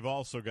 And they've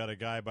also got a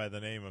guy by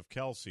the name of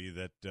Kelsey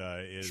that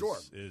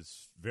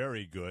is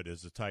very good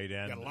as a tight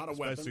end, got a lot of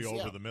especially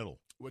weapons, over the middle.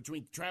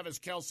 Between Travis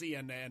Kelsey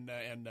and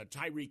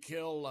Tyreek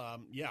Hill,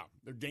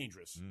 they're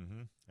dangerous.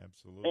 Mm-hmm.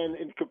 Absolutely. And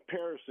in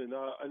comparison,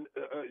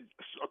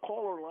 a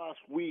caller last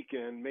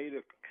weekend made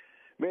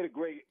a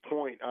great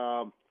point.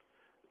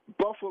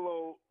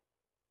 Buffalo.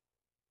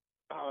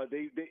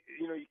 They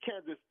you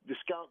can't just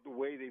discount the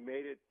way they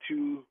made it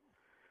to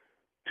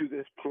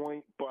this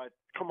point, but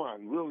come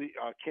on, really,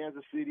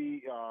 Kansas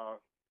City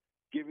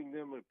giving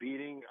them a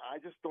beating. I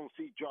just don't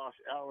see Josh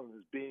Allen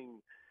as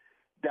being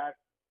that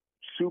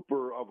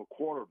super of a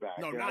quarterback.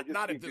 No,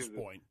 not at this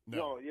point.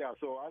 No, yeah.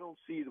 So I don't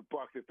see the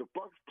Bucs. If the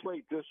Bucs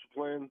play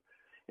discipline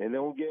and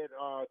don't get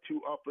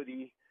too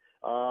uppity.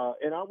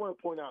 And I want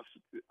to point out,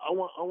 I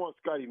want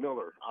Scotty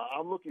Miller.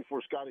 I'm looking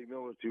for Scotty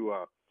Miller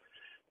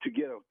to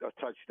get a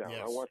touchdown.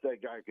 Yes. I want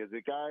that guy because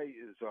the guy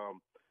is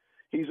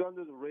he's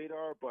under the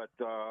radar, but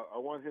I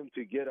want him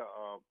to get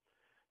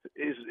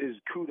his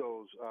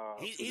kudos.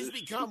 He's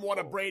become one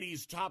of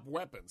Brady's top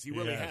weapons. He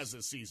really has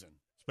this season,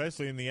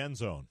 especially in the end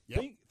zone.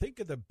 Yep. Think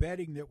of the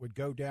betting that would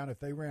go down if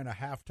they ran a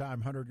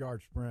halftime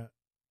 100-yard sprint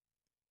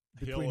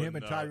between him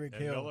and Tyreek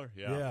Hill. Miller?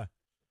 Yeah.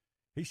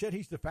 He said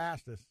he's the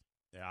fastest.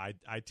 Yeah,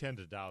 I tend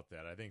to doubt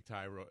that. I think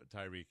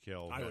Tyreek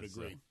Hill. I would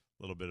agree.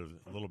 A little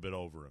bit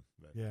over him.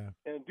 But. Yeah.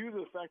 And due to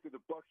the fact that the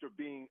Bucs are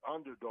being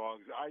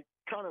underdogs, I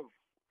kind of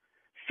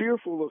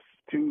fearful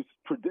to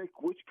predict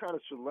which kind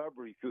of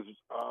celebrity, because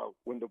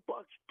when the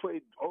Bucs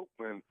played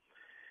Oakland,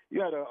 you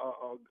had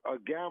a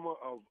gamma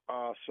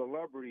of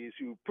celebrities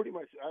who pretty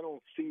much I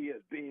don't see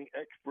as being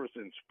experts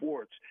in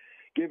sports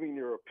giving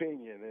their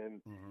opinion,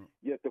 and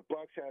yet the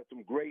Bucs had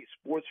some great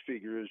sports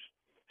figures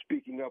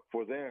speaking up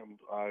for them.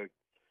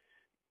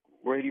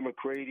 Brady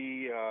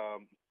McCready,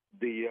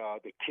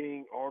 the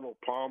King, Arnold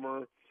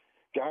Palmer,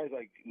 guys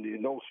like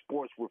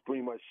sports were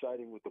pretty much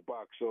siding with the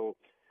Bucs. So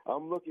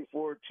I'm looking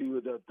forward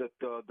to the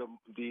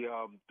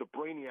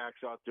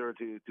brainiacs out there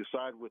to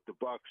side with the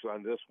Bucs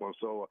on this one.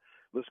 So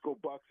let's go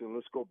Bucs and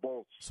let's go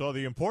Bolts. So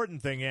the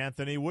important thing,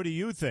 Anthony, what do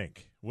you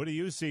think? What do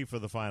you see for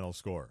the final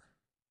score?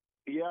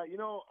 Yeah,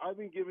 I've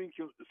been giving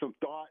some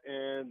thought,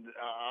 and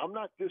I'm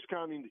not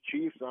discounting the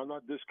Chiefs. I'm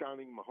not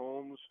discounting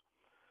Mahomes.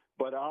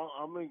 But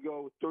I'm going to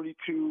go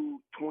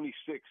 32-26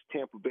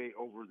 Tampa Bay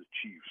over the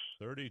Chiefs.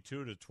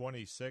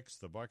 32-26,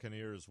 the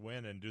Buccaneers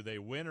win. And do they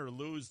win or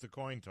lose the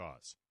coin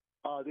toss?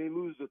 They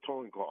lose the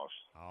coin toss.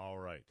 All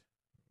right.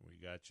 We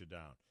got you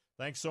down.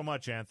 Thanks so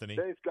much, Anthony.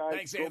 Thanks, guys.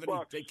 Thanks, Go Anthony.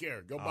 Bucs. Take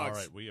care. Go Bucs. All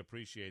right. We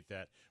appreciate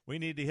that. We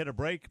need to hit a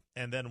break,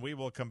 and then we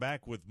will come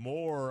back with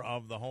more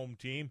of the home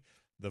team.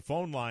 The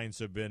phone lines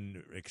have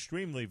been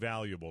extremely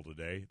valuable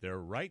today. There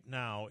right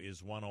now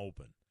is one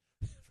open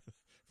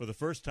for the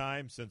first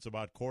time since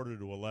about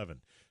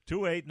 10:45.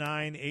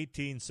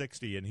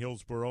 289-1860 in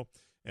Hillsboro,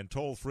 and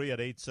toll free at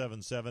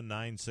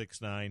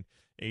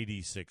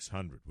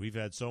 877-969-8600. We've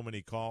had so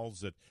many calls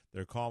that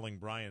they're calling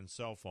Brian's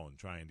cell phone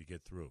trying to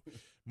get through.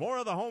 More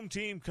of the home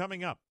team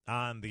coming up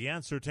on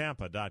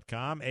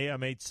theanswertampa.com,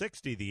 AM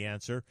 860 The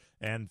Answer,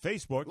 and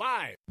Facebook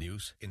Live.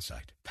 News,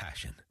 insight,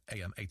 passion.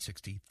 AM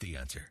 860 The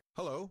Answer.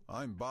 Hello,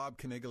 I'm Bob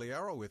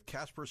Canigliaro with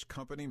Casper's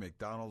Company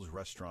McDonald's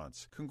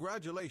Restaurants.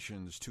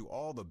 Congratulations to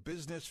all the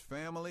business,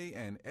 family,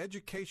 and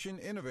education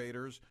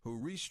innovators who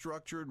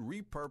restructured,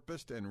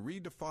 repurposed, and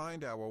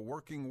redefined our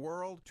working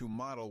world to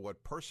model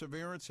what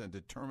perseverance and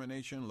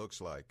determination looks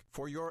like.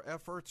 For your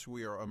efforts,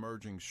 we are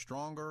emerging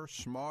stronger,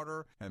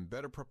 smarter, and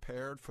better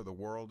prepared for the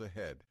world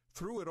ahead.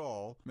 Through it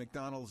all,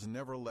 McDonald's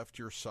never left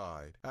your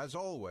side. As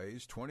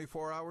always,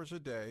 24 hours a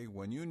day,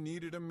 when you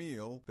needed a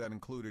meal that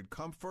included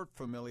comfort,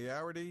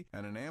 familiarity,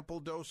 and an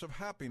ample dose of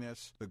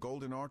happiness, the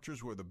Golden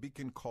Archers were the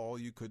beacon call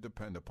you could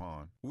depend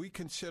upon. We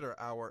consider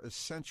our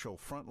essential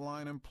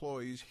frontline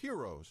employees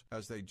heroes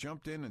as they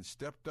jumped in and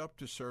stepped up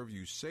to serve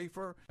you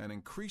safer and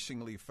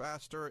increasingly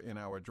faster in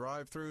our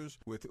drive-thrus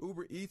with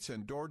Uber Eats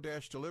and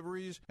DoorDash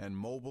deliveries and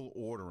mobile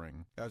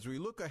ordering. As we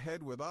look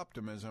ahead with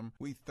optimism,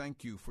 we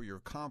thank you for your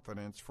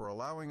confidence for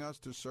allowing us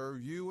to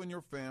serve you and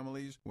your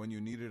families when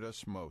you needed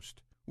us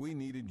most. We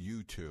needed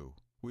you too.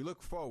 We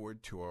look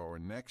forward to our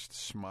next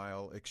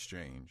Smile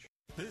Exchange.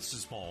 This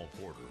is Paul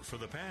Porter. For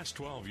the past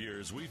 12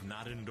 years, we've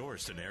not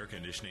endorsed an air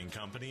conditioning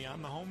company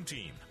on the home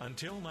team.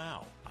 Until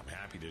now, I'm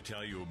happy to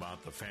tell you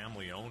about the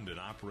family-owned and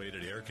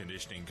operated air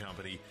conditioning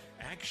company,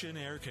 Action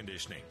Air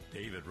Conditioning.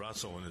 David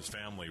Russell and his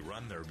family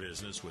run their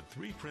business with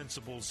three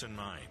principles in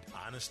mind: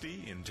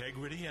 honesty,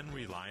 integrity, and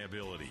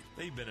reliability.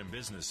 They've been in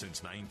business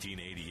since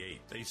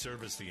 1988. They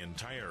service the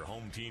entire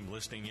home team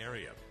listing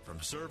area.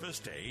 From service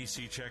to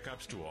AC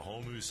checkups to a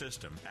whole new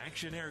system,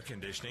 Action Air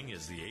Conditioning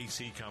is the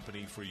AC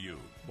company for you.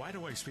 Why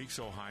do I speak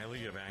so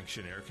highly of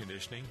Action Air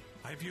Conditioning?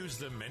 I've used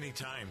them many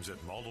times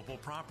at multiple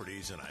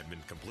properties, and I've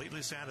been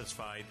completely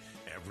satisfied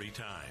every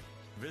time.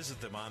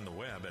 Visit them on the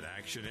web at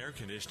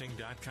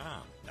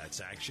actionairconditioning.com. That's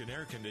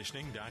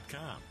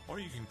actionairconditioning.com. Or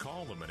you can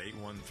call them at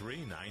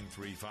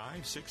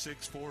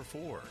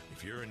 813-935-6644.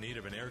 If you're in need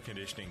of an air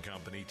conditioning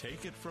company,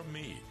 take it from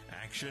me.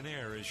 Action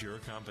Air is your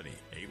company.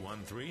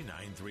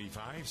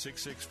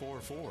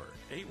 813-935-6644.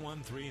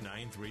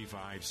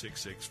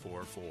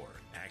 813-935-6644.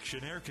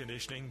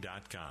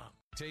 actionairconditioning.com.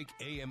 Take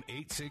AM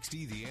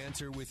 860 The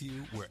Answer with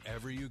you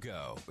wherever you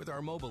go with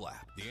our mobile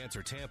app,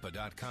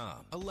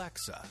 theanswertampa.com,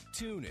 Alexa,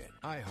 TuneIn,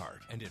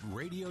 iHeart, and at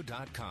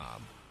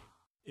radio.com.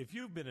 If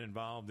you've been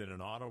involved in an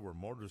auto or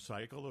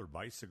motorcycle or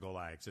bicycle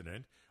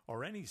accident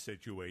or any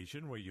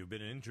situation where you've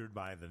been injured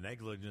by the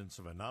negligence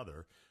of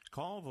another,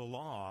 call the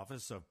law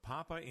office of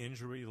Papa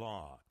Injury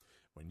Law.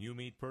 When you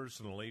meet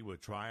personally with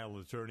trial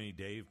attorney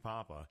Dave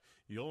Papa,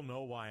 you'll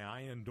know why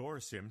I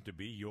endorse him to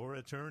be your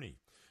attorney.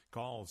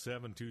 Call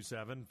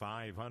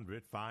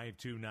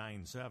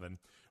 727-500-5297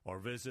 or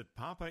visit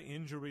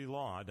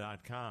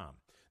papainjurylaw.com.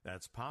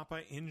 That's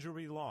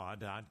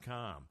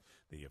papainjurylaw.com,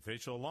 the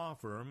official law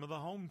firm of the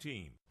home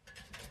team.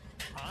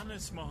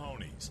 Honest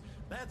Mahoney's.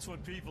 That's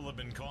what people have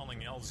been calling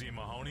LZ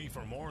Mahoney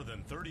for more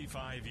than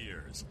 35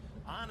 years.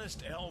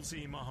 Honest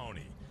LZ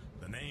Mahoney.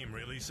 The name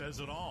really says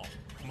it all.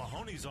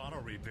 Mahoney's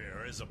Auto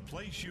Repair is a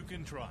place you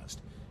can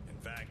trust. In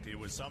fact, it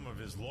was some of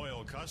his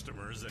loyal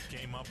customers that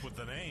came up with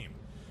the name.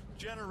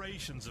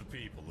 Generations of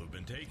people who've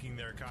been taking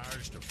their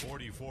cars to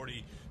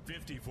 4040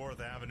 54th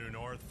Avenue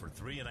North for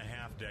 3.5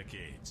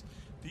 decades.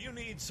 Do you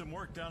need some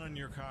work done on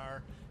your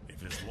car?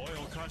 If his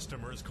loyal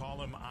customers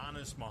call him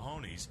Honest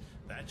Mahoney's,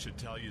 that should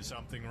tell you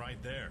something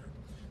right there.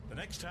 The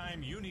next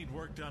time you need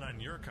work done on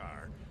your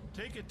car,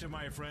 take it to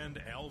my friend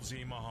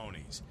LZ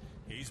Mahoney's.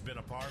 He's been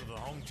a part of the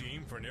home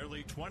team for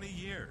nearly 20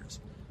 years.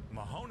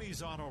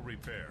 Mahoney's Auto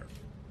Repair.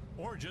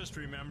 Or just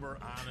remember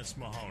Honest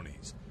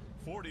Mahoney's.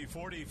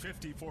 4040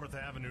 54th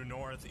Avenue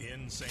North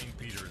in St.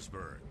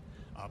 Petersburg.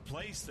 A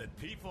place that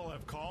people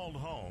have called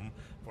home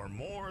for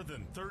more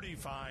than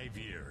 35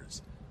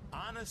 years.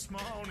 Honest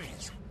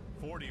Mahoney's.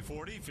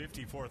 4040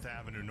 54th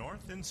Avenue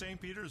North in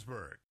St.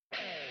 Petersburg.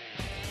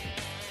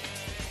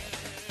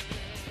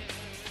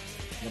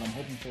 What I'm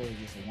hoping for is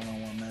just a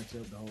one-on-one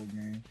matchup the whole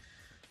game.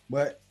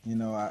 But, you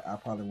know, I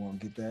probably won't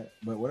get that.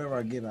 But whatever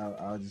I get,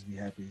 I'll just be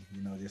happy,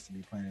 you know, just to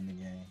be playing in the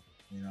game,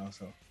 you know.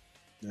 So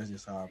that's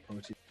just how I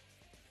approach it.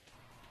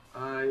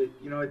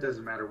 You know, it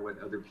doesn't matter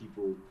what other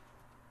people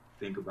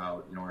think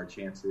about, you know, our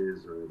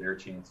chances or their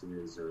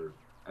chances, or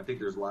I think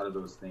there's a lot of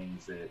those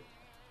things that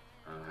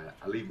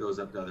I leave those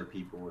up to other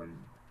people, and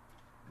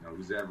you know,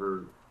 who's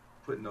ever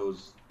putting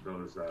those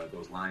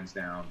lines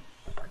down.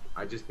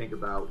 I just think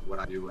about what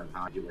I do and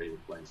how I get ready to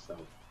play stuff.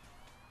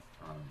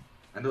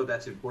 I know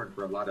that's important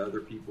for a lot of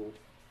other people,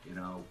 you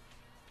know,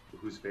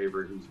 who's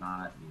favorite, who's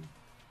not, and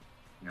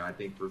you know, I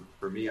think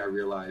for me, I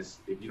realize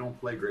if you don't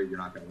play great, you're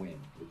not going to win.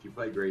 If you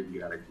play great,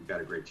 you got a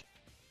great chance.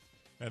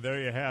 And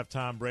there you have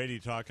Tom Brady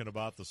talking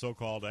about the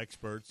so-called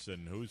experts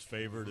and who's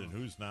favored and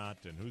who's not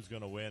and who's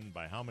going to win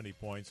by how many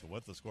points and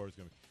what the score is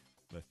going to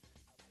be.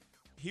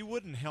 He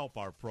wouldn't help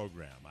our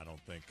program, I don't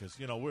think, because,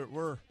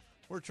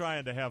 we're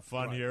trying to have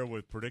fun here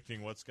with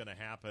predicting what's going to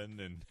happen,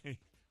 and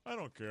I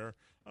don't care.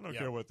 I don't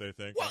care what they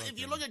think. Well, if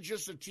you look at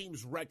just the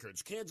team's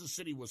records, Kansas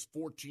City was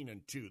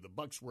 14-2. The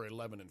Bucs were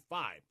 11-5.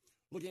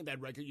 Looking at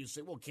that record, you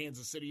say, well,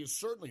 Kansas City is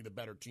certainly the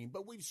better team,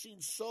 but we've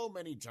seen so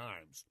many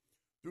times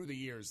through the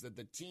years that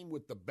the team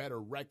with the better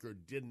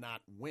record did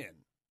not win.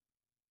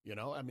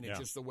 It's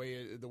just the way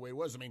it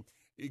was. I mean,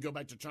 you go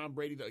back to Tom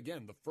Brady,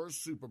 again, the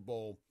first Super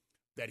Bowl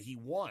that he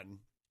won,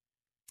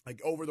 like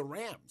over the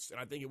Rams, and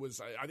I think it was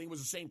the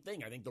same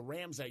thing. I think the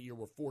Rams that year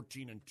were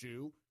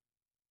 14-2.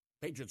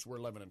 Patriots were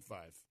 11-5.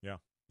 Yeah,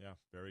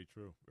 very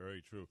true,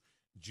 very true.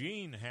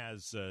 Jean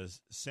has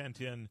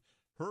sent in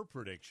her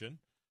prediction,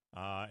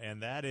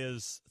 and that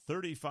is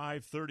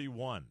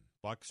 35-31.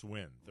 Bucs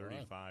win,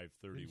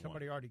 35-31. Did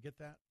somebody already get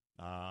that?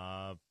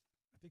 I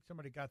think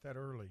somebody got that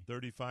early.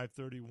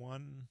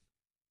 35-31.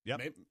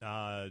 Yep.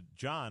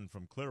 John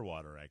from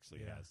Clearwater actually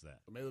has that.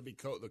 Maybe it'll be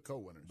the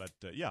co-winners. But,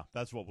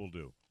 that's what we'll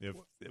do. If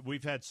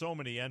we've had so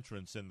many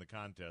entrants in the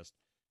contest,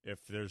 if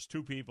there's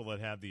two people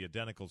that have the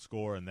identical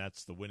score and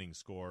that's the winning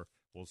score,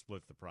 we'll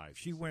split the prize. If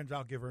she wins,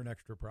 I'll give her an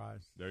extra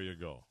prize. There you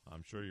go.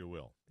 I'm sure you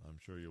will.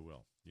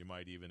 You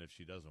might even if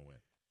she doesn't win.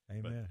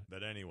 Amen.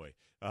 But anyway,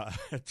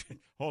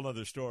 whole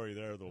other story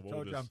there.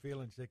 I'm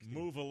feeling 60.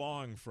 Move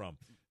along from.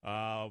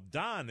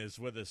 Don is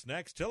with us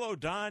next. Hello,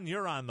 Don.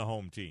 You're on the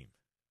home team.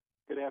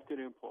 Good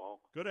afternoon,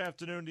 Paul. Good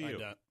afternoon to you.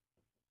 Don.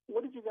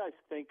 What did you guys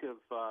think of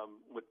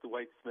what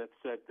Dwight Smith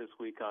said this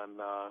week on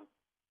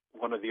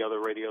one of the other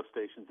radio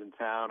stations in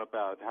town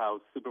about how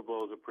Super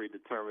Bowls are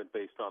predetermined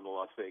based on the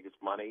Las Vegas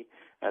money,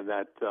 and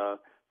that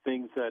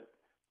things that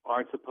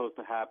aren't supposed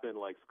to happen,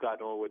 like Scott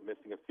Norwood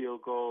missing a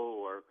field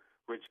goal or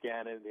Rich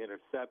Gannon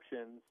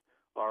interceptions,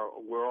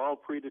 we're all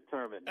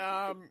predetermined.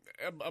 A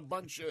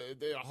bunch.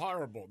 They're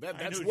horrible.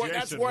 That's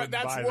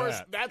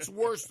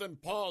worse than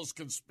Paul's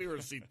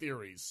conspiracy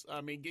theories.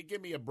 I mean,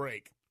 give me a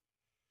break.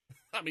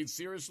 I mean,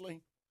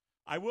 seriously.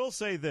 I will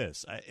say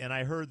this, and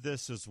I heard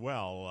this as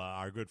well.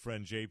 Our good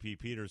friend J.P.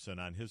 Peterson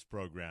on his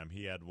program,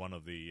 he had one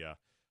of the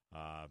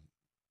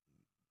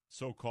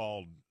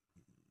so-called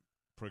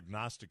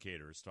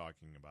prognosticators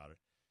talking about it,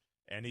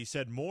 and he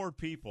said more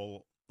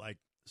people, like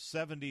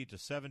 70 to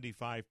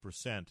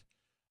 75%,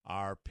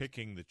 are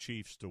picking the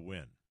Chiefs to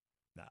win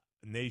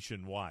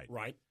nationwide.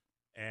 Right.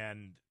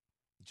 And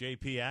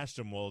J.P. asked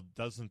him, well,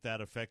 doesn't that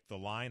affect the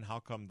line? How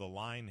come the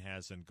line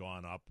hasn't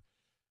gone up?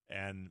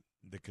 And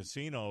the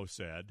casino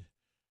said,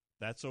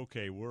 that's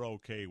okay. We're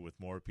okay with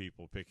more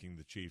people picking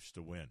the Chiefs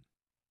to win.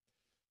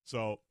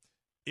 So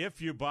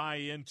if you buy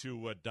into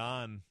what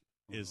Don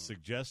is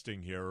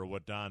suggesting here, or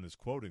what Don is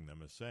quoting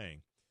them as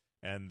saying,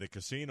 and the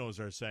casinos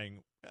are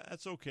saying,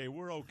 that's okay.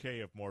 We're okay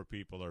if more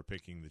people are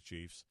picking the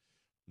Chiefs,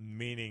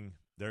 meaning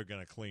they're going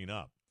to clean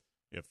up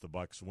if the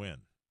Bucs win.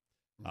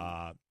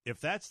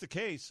 If that's the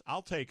case,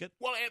 I'll take it.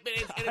 Well,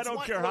 I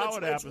don't care how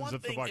it happens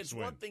if the Bucs win. It's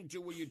one thing,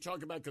 too, when you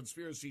talk about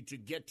conspiracy to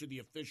get to the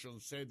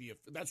officials, say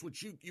that's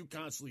what you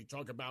constantly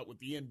talk about with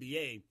the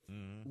NBA,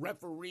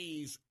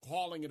 referees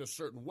calling it a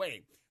certain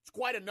way. It's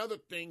quite another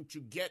thing to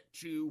get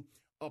to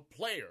a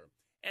player.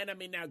 And, I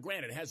mean, now,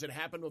 granted, has it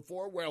happened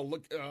before? Well,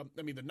 look, the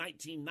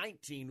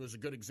 1919 was a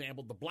good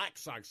example, the Black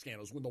Sox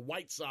scandals, when the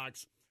White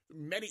Sox,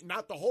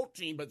 not the whole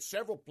team, but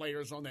several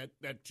players on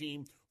that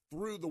team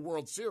threw the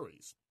World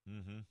Series.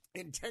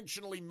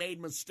 Intentionally made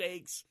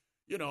mistakes,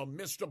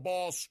 missed a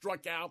ball,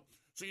 struck out.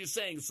 So you're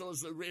saying,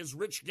 is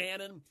Rich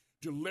Gannon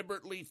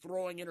deliberately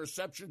throwing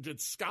interception?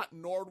 Did Scott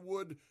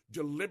Norwood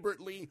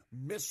deliberately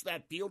miss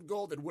that field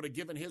goal that would have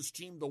given his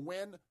team the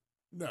win?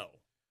 No.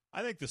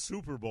 I think the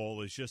Super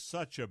Bowl is just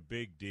such a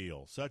big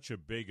deal, such a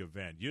big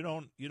event. You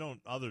don't,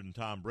 other than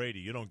Tom Brady,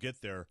 you don't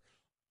get there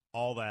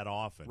all that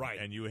often. Right.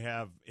 And you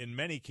have, in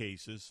many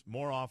cases,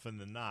 more often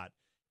than not,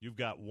 you've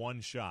got one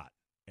shot.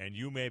 And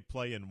you may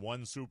play in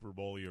one Super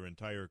Bowl your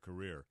entire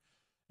career.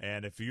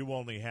 And if you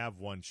only have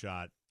one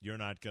shot, you're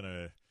not going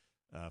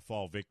to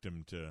fall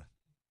victim to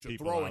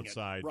people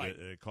outside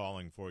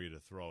calling for you to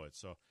throw it.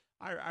 So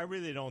I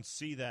really don't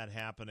see that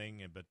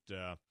happening, but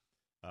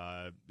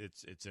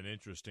it's an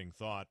interesting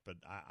thought, but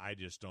I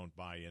just don't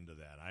buy into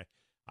that.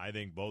 I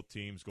think both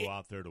teams go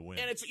out there to win.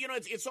 And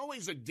it's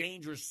always a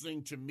dangerous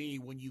thing to me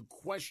when you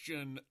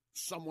question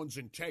someone's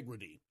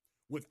integrity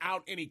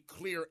without any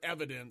clear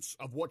evidence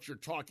of what you're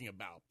talking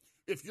about.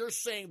 If you're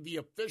saying the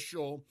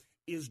official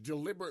is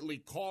deliberately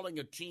calling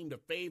a team to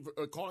favor,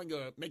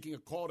 making a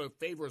call to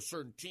favor a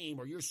certain team,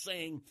 or you're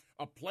saying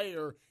a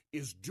player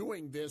is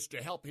doing this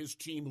to help his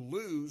team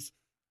lose,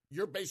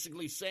 you're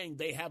basically saying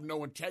they have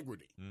no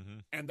integrity.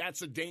 And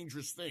that's a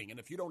dangerous thing. And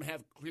if you don't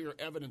have clear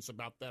evidence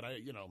about that,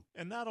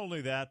 And not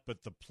only that,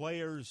 but the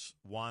players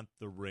want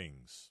the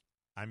rings.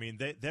 I mean,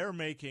 they're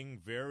making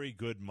very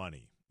good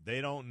money. They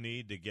don't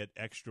need to get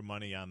extra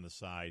money on the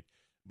side.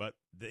 but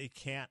they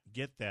can't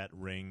get that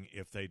ring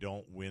if they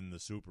don't win the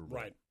Super Bowl.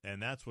 Right.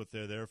 And that's what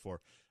they're there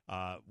for.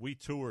 We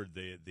toured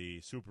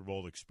the Super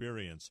Bowl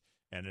experience,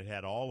 and it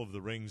had all of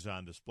the rings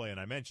on display. And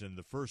I mentioned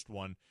the first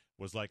one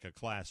was like a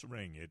class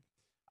ring.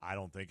 I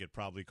don't think it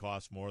probably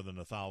cost more than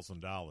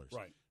 $1,000.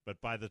 Right.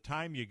 But by the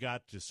time you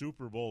got to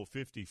Super Bowl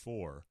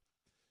 54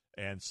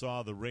 and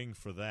saw the ring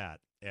for that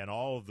and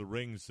all of the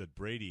rings that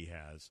Brady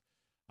has,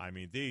 I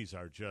mean, these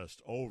are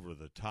just over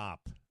the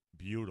top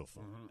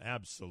beautiful,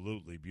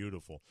 absolutely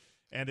beautiful.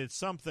 And it's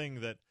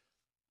something that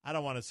I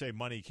don't want to say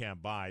money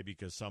can't buy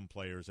because some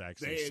players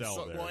actually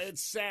sell theirs. Well,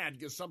 it's sad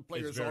because some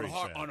players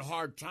on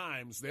hard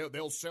times,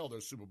 they'll sell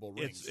their Super Bowl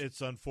rings.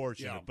 It's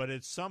unfortunate, but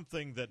it's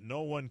something that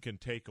no one can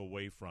take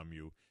away from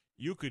you.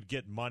 You could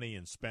get money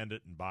and spend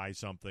it and buy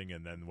something,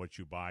 and then what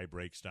you buy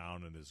breaks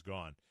down and is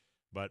gone.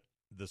 But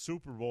the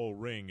Super Bowl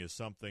ring is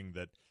something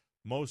that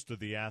most of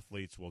the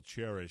athletes will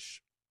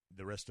cherish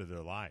the rest of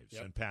their lives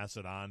and pass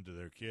it on to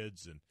their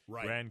kids and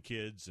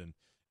grandkids, and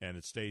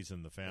it stays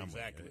in the family.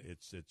 Exactly.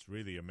 It's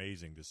really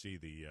amazing to see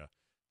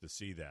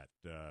that.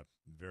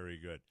 Very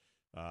good.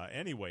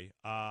 Anyway,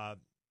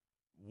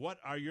 what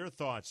are your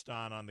thoughts,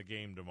 Don, on the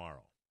game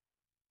tomorrow?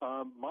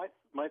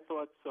 My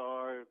thoughts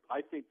are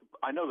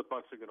I know the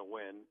Bucs are going to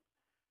win,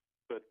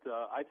 but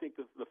I think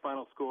the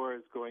final score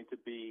is going to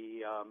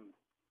be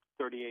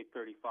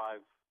 38-35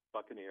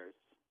 Buccaneers.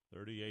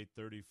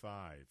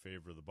 38-35,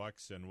 favor of the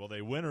Bucs. And will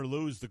they win or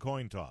lose the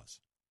coin toss?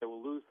 They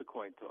will lose the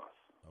coin toss.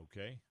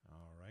 Okay,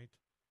 all right.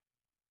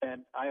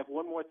 And I have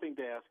one more thing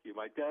to ask you.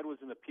 My dad was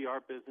in the PR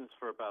business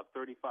for about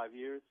 35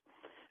 years,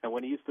 and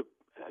when he used to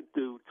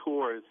do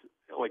tours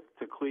like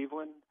to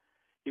Cleveland,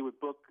 he would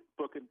book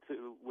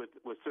into with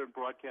certain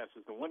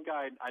broadcasters. And one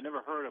guy, I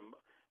never heard him,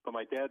 but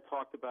my dad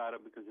talked about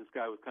him because this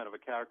guy was kind of a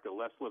character,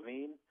 Les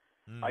Levine.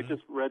 Mm-hmm. I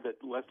just read that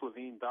Les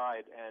Levine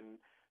died, and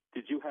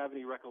did you have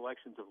any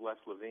recollections of Les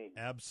Levine?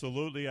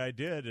 Absolutely, I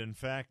did. In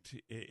fact,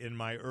 in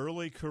my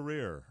early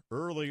career,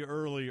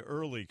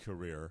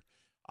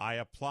 I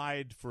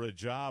applied for a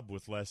job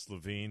with Les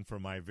Levine for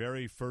my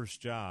very first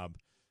job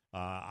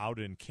out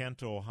in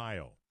Kent,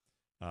 Ohio,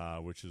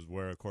 which is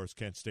where, of course,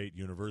 Kent State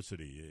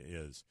University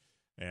is.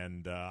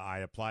 And I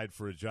applied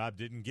for a job,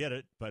 didn't get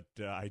it, but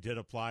I did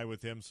apply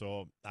with him,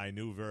 so I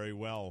knew very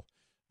well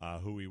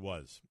who he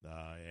was.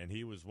 And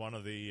he was one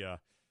of the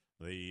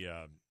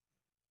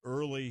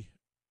early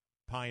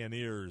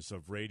pioneers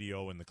of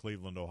radio in the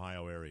Cleveland,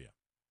 Ohio area.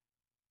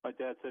 My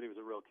dad said he was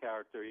a real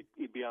character.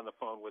 He'd be on the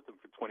phone with him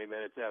for 20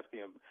 minutes asking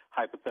him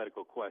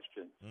hypothetical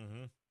questions.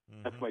 Mm-hmm.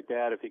 Mm-hmm. That's my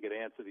dad if he could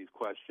answer these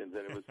questions,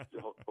 and it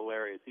was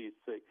hilarious. He'd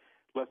say,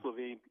 Les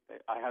Levine,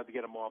 I had to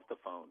get him off the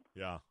phone.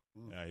 Yeah,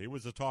 he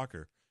was a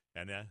talker,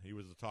 and he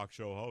was a talk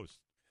show host,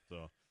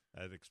 so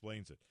that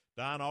explains it.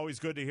 Don, always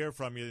good to hear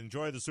from you.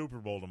 Enjoy the Super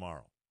Bowl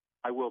tomorrow.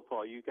 I will,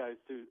 Paul. You guys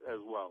too as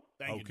well.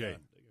 Thank you, Don.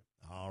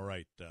 All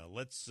right,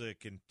 let's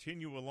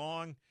continue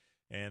along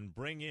and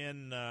bring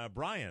in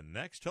Brian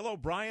next. Hello,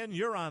 Brian.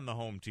 You're on the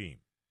home team.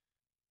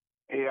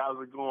 Hey,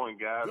 how's it going,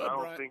 guys? Good, I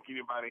don't Brian. think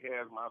anybody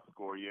has my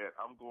score yet.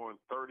 I'm going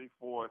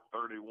 34-31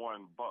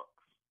 Bucs.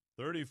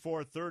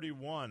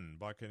 34-31.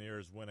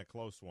 Buccaneers win a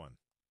close one.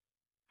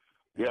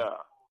 Yeah.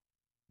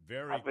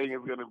 Very. I think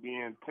it's going to be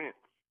intense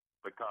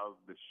because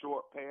the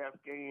short pass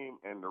game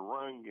and the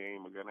run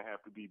game are going to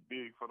have to be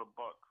big for the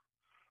Bucs.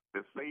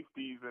 The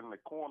safeties and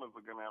the corners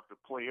are going to have to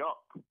play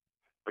up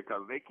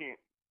because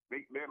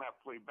they're not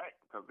play back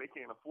because they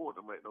can't afford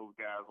to let those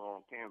guys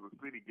on Kansas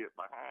City get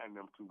behind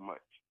them too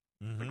much.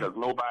 Mm-hmm. Because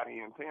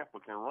nobody in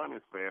Tampa can run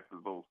as fast as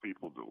those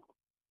people do.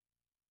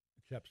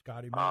 Except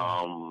Scotty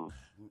Miller.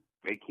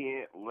 They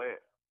can't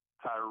let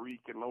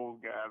Tyreek and those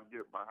guys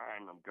get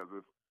behind them because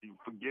if you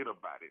forget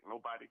about it,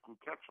 nobody can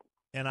catch them.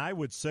 And I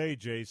would say,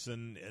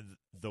 Jason,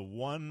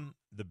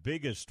 the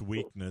biggest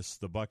weakness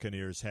the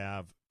Buccaneers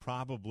have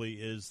probably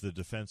is the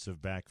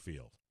defensive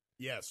backfield.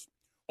 Yes.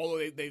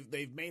 Although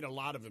they've made a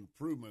lot of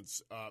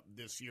improvements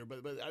this year, but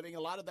I think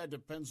a lot of that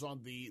depends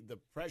on the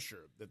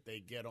pressure that they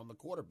get on the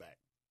quarterback.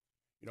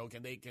 You know,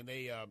 can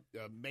they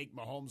make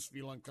Mahomes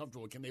feel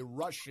uncomfortable? Can they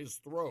rush his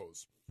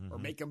throws or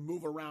make him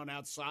move around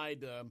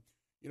outside?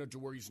 To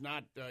where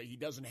he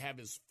doesn't have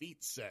his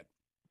feet set.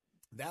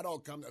 That all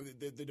comes.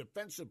 The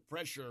defensive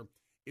pressure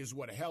is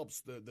what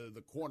helps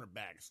the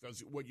cornerbacks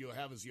because what you'll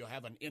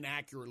have an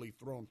inaccurately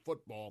thrown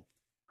football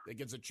that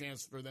gets a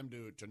chance for them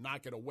to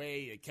knock it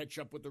away, catch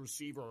up with the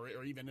receiver,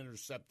 or even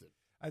intercept it.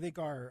 I think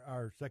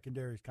our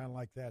secondary is kind of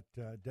like that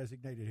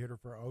designated hitter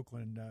for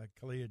Oakland,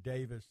 Kalia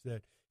Davis,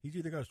 that he's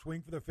either going to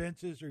swing for the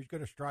fences or he's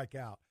going to strike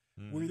out.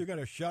 Mm-hmm. We're either going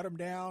to shut him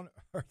down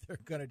or they're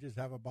going to just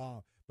have a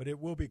bomb. But it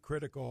will be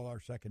critical, our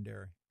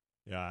secondary.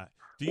 Yeah.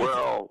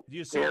 Kansas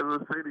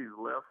City's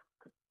left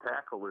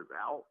tackle is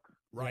out.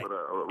 Right. With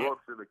a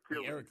ruptured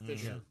Achilles. Eric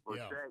Fisher. But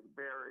Shaq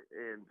Barrett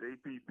and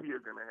JPP are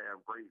going to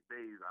have great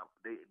days.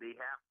 They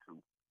have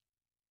to.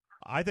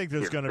 I think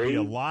there's going to be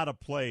a lot of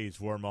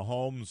plays where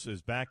Mahomes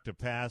is back to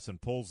pass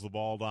and pulls the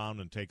ball down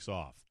and takes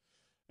off.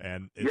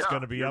 And it's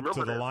going to be up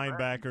to the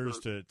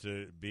linebackers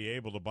to be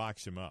able to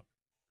box him up.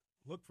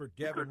 Look for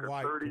Devin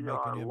White to make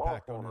an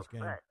impact on this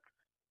game.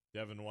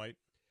 Devin White.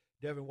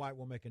 Devin White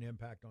will make an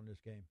impact on this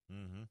game.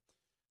 Mm-hmm.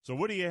 So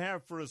what do you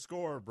have for a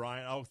score,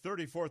 Brian?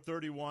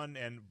 34-31,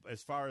 and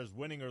as far as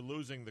winning or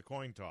losing the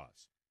coin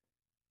toss?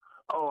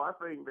 Oh, I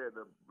think that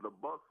the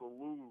Bucks will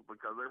lose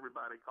because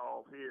everybody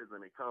calls heads,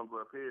 and it comes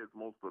up heads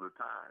most of the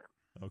time.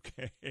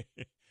 Okay.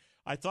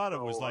 I thought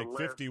it was like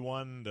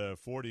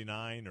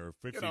 51-49 or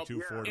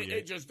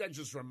 52-48. That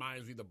just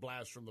reminds me of the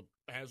blast from the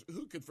past.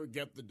 Who could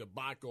forget the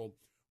debacle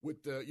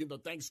with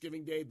the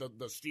Thanksgiving Day, the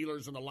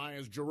Steelers and the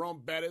Lions?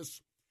 Jerome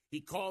Bettis,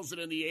 he calls it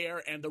in the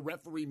air, and the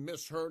referee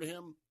misheard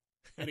him.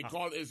 And he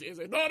called he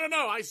said,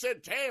 no, I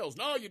said tails.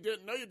 No, you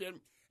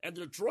didn't. And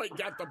Detroit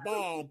got the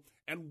ball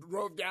and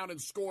drove down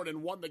and scored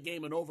and won the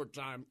game in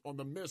overtime on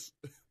the miss.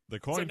 The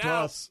coin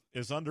toss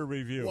is under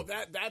review. Well,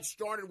 that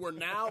started where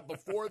now,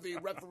 before the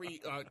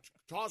referee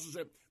tosses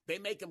it, they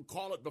make him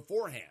call it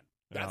beforehand.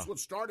 That's what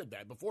started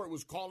that. Before, it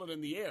was call it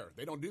in the air.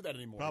 They don't do that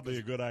anymore. Probably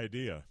a good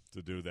idea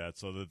to do that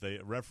so that the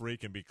referee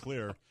can be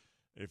clear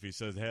if he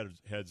says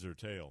heads or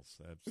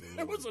tails. Absolutely.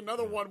 There was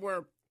another one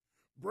where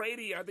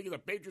Brady, I think the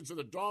Patriots and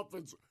the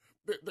Dolphins,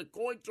 the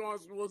coin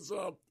toss was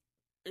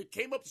it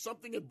came up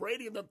something and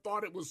Brady and them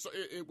thought it was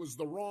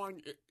the wrong.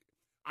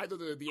 Either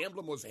the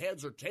emblem was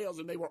heads or tails,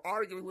 and they were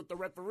arguing with the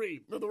referee.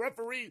 The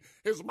referee,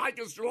 his mic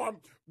is on.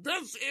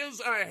 This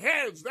is a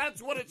heads.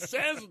 That's what it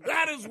says.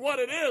 That is what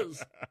it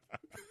is.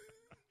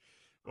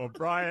 Well,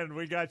 Brian,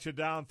 we got you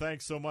down.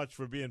 Thanks so much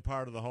for being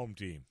part of the home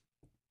team.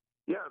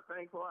 Yeah,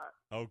 thanks a lot.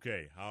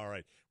 Okay, all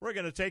right. We're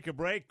going to take a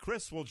break.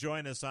 Chris will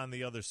join us on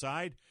the other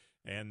side.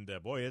 And,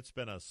 boy, it's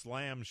been a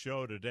slam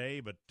show today,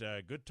 but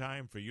good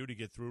time for you to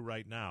get through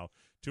right now.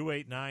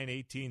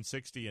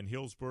 289-1860 in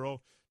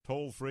Hillsboro.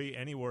 Toll free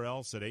anywhere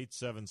else at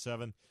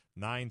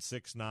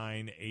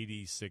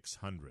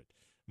 877-969-8600.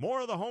 More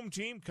of the home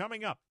team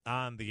coming up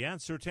on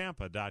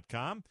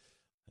theanswertampa.com,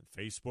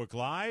 Facebook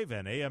Live,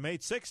 and AM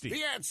 860.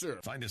 The Answer.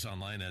 Find us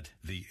online at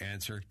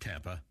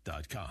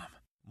theanswertampa.com.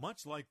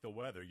 Much like the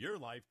weather, your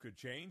life could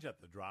change at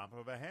the drop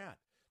of a hat.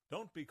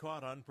 Don't be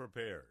caught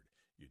unprepared.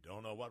 You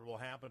don't know what will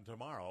happen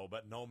tomorrow,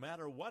 but no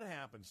matter what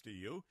happens to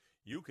you,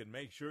 you can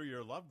make sure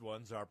your loved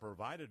ones are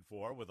provided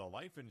for with a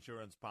life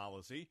insurance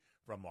policy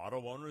from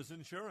Auto Owners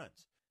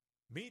Insurance.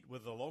 Meet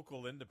with a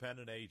local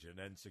independent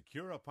agent and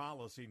secure a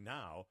policy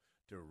now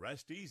to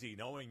rest easy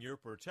knowing you're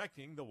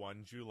protecting the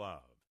ones you love.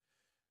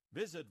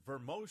 Visit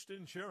Vermost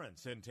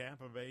Insurance in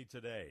Tampa Bay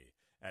today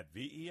at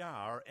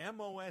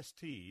vermost.com.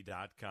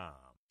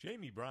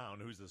 Jamie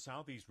Brown, who's the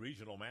Southeast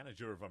Regional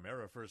Manager of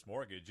AmeriFirst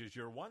Mortgage, is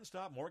your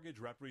one-stop mortgage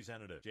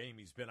representative.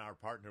 Jamie's been our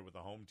partner with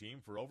the home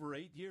team for over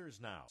 8 years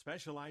now,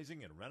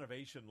 specializing in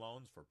renovation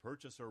loans for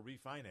purchase or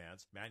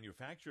refinance,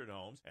 manufactured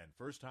homes, and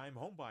first-time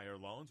homebuyer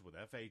loans with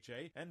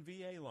FHA and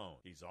VA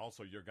loans. He's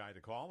also your guy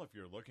to call if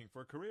you're looking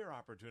for career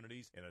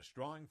opportunities in a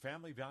strong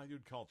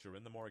family-valued culture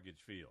in the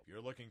mortgage field. If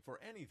you're looking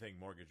for anything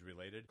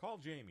mortgage-related, call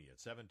Jamie at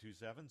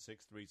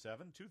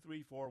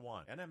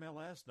 727-637-2341,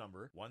 NMLS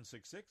number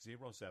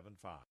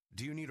 166075.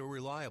 Do you need a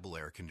reliable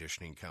air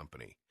conditioning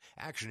company?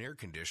 Action Air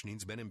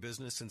Conditioning's been in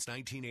business since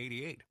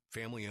 1988.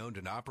 Family owned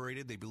and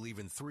operated, they believe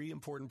in 3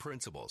 important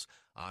principles: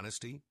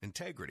 honesty,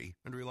 integrity,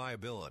 and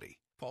reliability.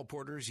 Paul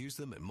Porter has used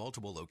them at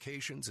multiple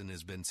locations and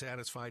has been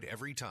satisfied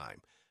every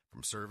time.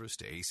 From service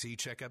to AC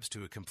checkups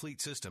to a complete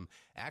system,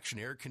 Action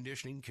Air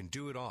Conditioning can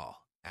do it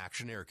all.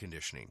 Action Air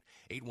Conditioning,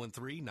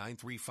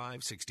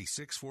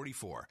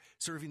 813-935-6644,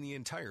 serving the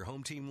entire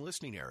home team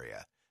listening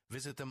area.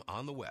 Visit them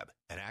on the web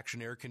at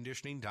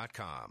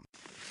actionairconditioning.com.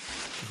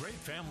 Great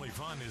family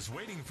fun is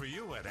waiting for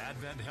you at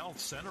Advent Health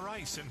Center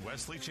Ice in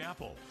Wesley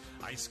Chapel.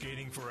 Ice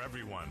skating for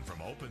everyone,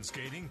 from open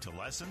skating to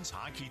lessons,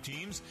 hockey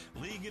teams,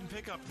 league and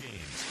pickup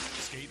games.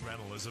 Skate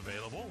rental is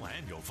available,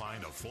 and you'll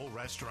find a full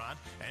restaurant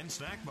and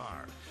snack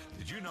bar.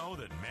 Did you know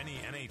that many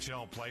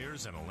NHL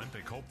players and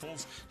Olympic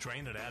hopefuls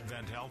train at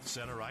Advent Health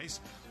Center Ice?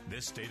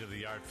 This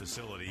state-of-the-art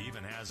facility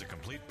even has a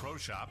complete pro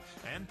shop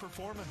and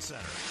performance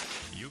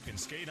center. You can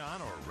skate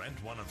on or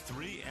rent one of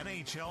 3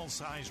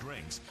 NHL-sized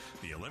rinks,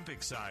 the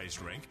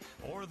Olympic-sized rink,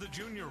 or the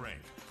junior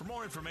rink. For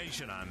more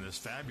information on this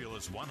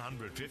fabulous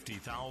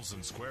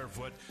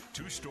 150,000-square-foot,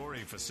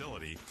 2-story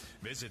facility,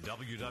 visit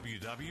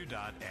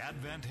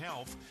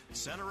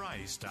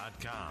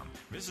www.adventhealthcenterice.com.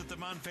 Visit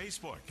them on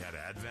Facebook at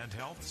Advent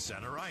Health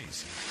Center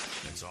Ice.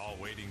 It's all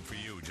waiting for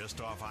you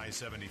just off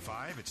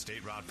I-75 at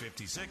State Route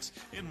 56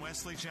 in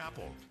Wesley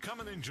Chapel. Come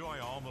and enjoy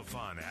all the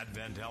fun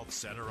Advent Health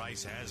Center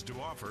Ice has to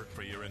offer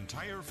for your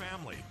entire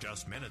family,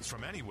 just minutes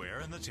from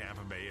anywhere in the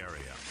Tampa Bay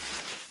area.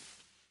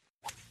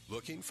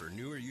 Looking for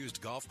new or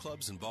used golf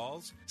clubs and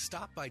balls?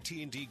 Stop by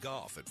T&D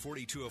Golf at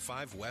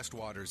 4205 West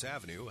Waters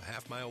Avenue, a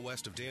half-mile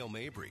west of Dale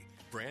Mabry.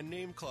 Brand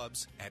name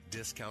clubs at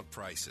discount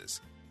prices.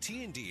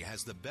 T&D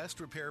has the best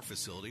repair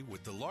facility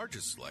with the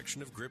largest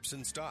selection of grips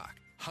in stock.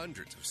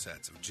 Hundreds of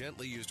sets of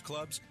gently used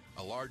clubs,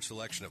 a large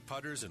selection of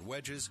putters and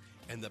wedges,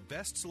 and the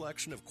best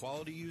selection of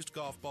quality used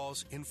golf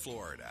balls in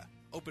Florida.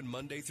 Open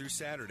Monday through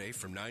Saturday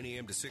from 9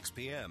 a.m. to 6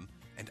 p.m.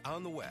 and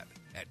on the web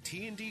at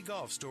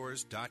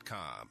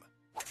tndgolfstores.com.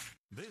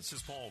 This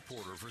is Paul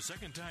Porter for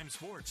Second Time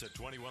Sports at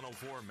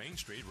 2104 Main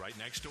Street, right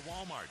next to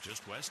Walmart,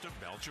 just west of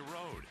Belcher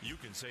Road.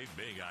 You can save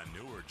big on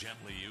new or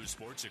gently used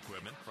sports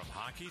equipment from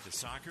hockey to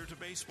soccer to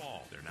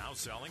baseball. They're now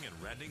selling and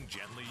renting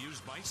gently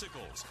used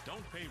bicycles.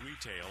 Don't pay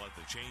retail at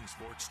the chain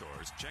sports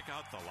stores. Check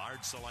out the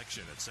large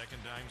selection at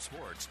Second Time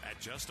Sports at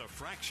just a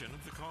fraction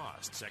of the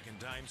cost. Second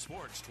Time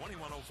Sports,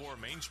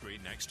 2104 Main Street,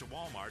 next to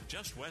Walmart,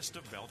 just west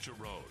of Belcher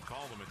Road.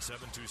 Call them at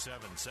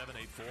 727-784-0007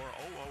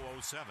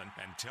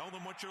 and tell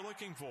them what you're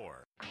looking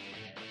for.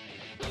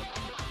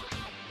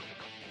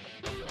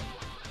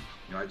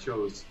 I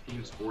chose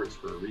team sports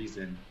for a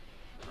reason,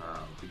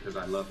 because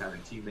I love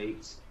having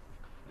teammates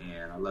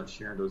and I love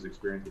sharing those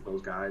experiences with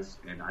those guys,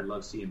 and I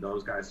love seeing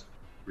those guys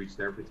reach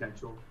their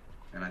potential.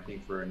 And I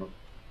think for an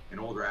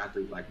older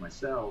athlete like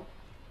myself,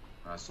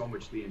 so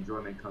much of the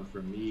enjoyment comes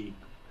from me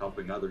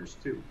helping others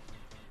too.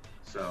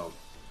 So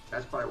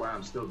that's probably why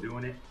I'm still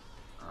doing it.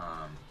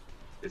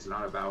 It's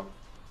not about,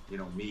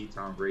 me,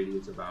 Tom Brady.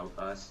 It's about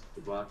us,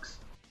 the Bucs.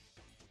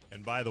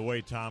 And by the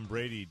way, Tom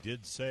Brady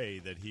did say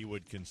that he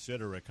would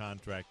consider a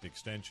contract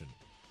extension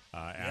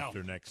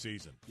after next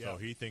season. Yeah. So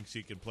he thinks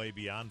he can play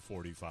beyond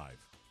 45.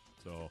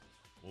 So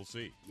we'll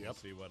see. Yep. We'll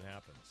see what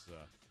happens.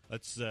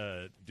 Let's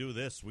do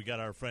this. We got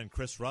our friend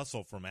Chris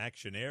Russell from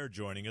Action Air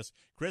joining us.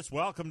 Chris,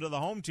 welcome to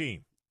the home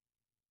team.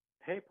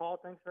 Hey, Paul.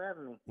 Thanks for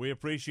having me. We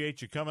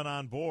appreciate you coming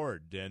on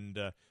board, and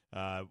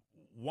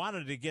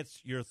wanted to get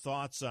your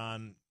thoughts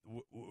on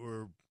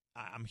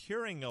I'm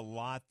hearing a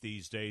lot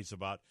these days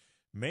about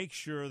make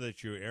sure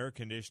that your air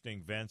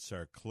conditioning vents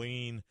are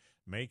clean.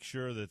 Make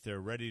sure that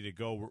they're ready to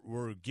go.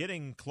 We're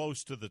getting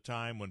close to the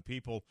time when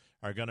people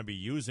are going to be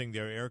using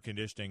their air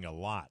conditioning a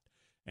lot.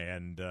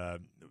 And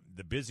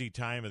the busy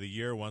time of the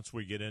year, once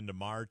we get into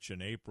March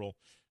and April,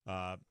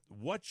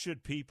 what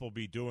should people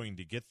be doing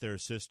to get their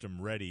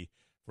system ready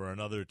for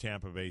another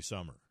Tampa Bay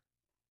summer?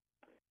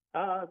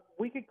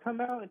 We could come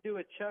out and do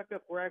a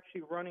checkup. We're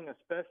actually running a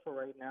special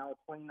right now, a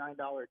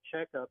 $29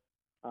 checkup.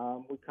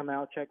 We come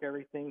out, check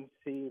everything,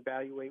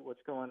 evaluate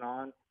what's going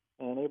on,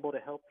 and able to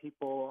help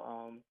people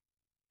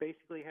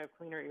basically have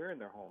cleaner air in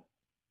their home.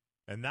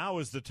 And now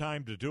is the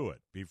time to do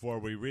it before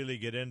we really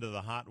get into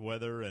the hot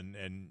weather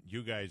and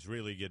you guys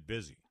really get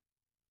busy.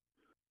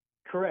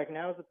 Correct.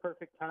 Now is the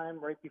perfect time,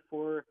 right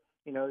before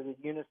the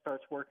unit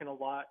starts working a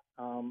lot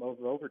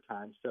over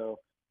overtime. So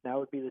now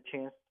would be the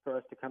chance for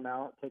us to come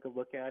out, take a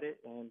look at it,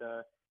 and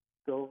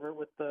go over it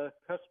with the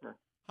customer.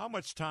 How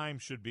much time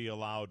should be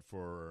allowed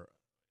for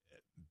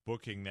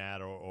booking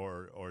that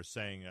or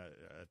saying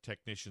a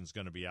technician's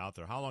going to be out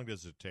there? How long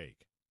does it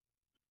take?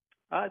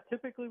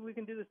 Typically, we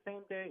can do the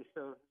same day.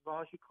 So as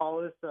long as you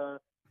call us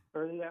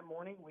early that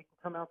morning, we can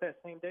come out that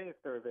same day if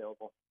they're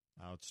available.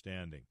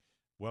 Outstanding.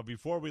 Well,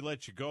 before we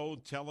let you go,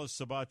 tell us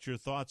about your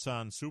thoughts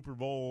on Super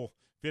Bowl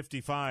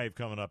 55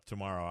 coming up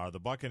tomorrow. Are the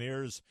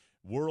Buccaneers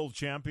world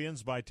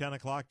champions by 10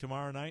 o'clock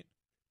tomorrow night?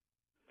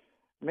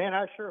 Man,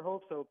 I sure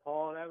hope so,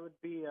 Paul. That would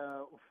be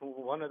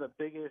one of the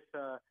biggest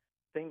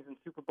things in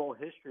Super Bowl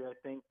history, I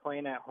think,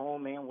 playing at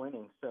home and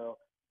winning. So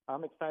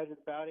I'm excited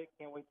about it.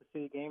 Can't wait to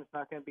see the game. It's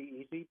not going to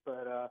be easy,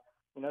 but,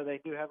 they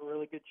do have a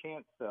really good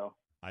chance. So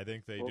I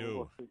think they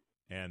do.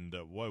 And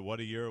what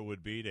a year it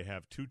would be to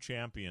have two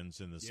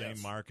champions in the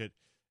same market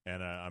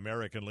and an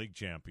American League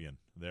champion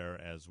there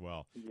as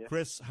well. Yes.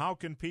 Chris, how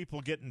can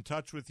people get in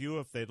touch with you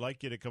if they'd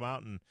like you to come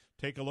out and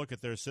take a look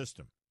at their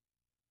system?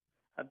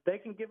 They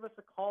can give us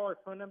a call. Our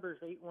phone number is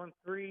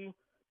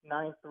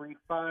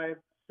 813-935-6644,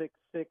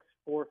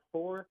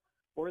 or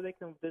they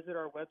can visit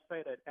our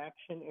website at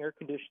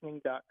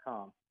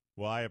actionairconditioning.com.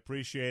 Well, I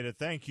appreciate it.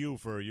 Thank you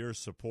for your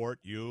support,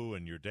 you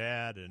and your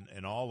dad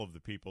and all of the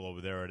people over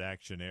there at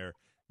Action Air.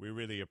 We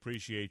really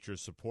appreciate your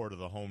support of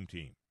the home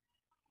team.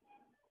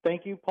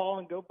 Thank you, Paul,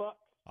 and go Bucs.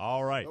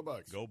 All right. Go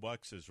Bucs. Go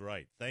Bucs is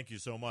right. Thank you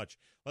so much.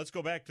 Let's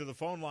go back to the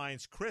phone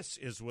lines. Chris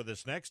is with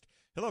us next.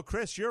 Hello,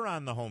 Chris. You're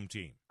on the home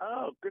team.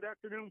 Oh, good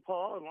afternoon,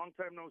 Paul. A long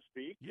time no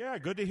speak. Yeah,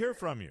 good to hear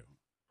from you.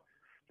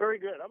 Very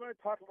good. I'm going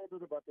to talk a little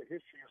bit about the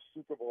history of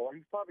Super Bowl.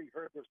 You've probably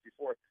heard this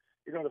before.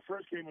 The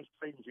first game was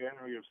played in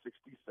January of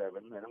 '67,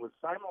 and it was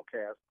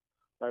simulcast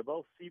by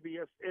both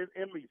CBS and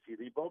NBC.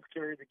 They both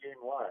carried the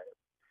game live.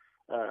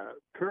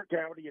 Kurt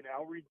Gowdy and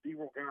Alfred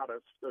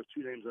DeRogatis, those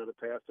two names out of the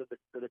past,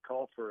 did a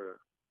call for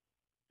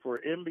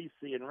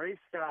NBC, and Ray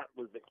Scott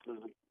was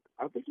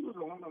I think he was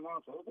the one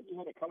announcer. I don't think he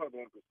had a color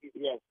band for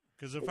CBS.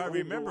 Because if I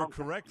remember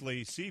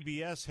correctly,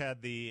 CBS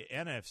had the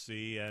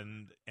NFC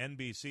and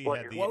NBC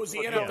had the... What was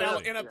the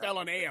NFL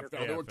and AFL?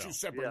 There were two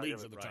separate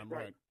leagues at the time,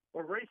 right?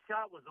 Well, Ray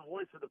Scott was the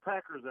voice of the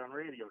Packers on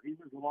radio. He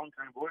was a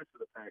longtime voice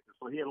of the Packers,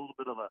 so he had a little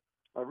bit of a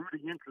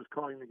rooting interest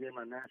calling the game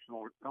on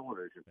national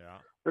television.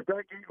 Yeah. But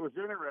that game was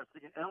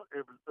interesting. It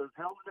was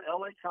held in the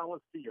L.A.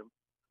 Coliseum,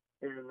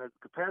 and the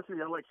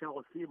capacity of the L.A.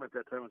 Coliseum at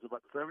that time was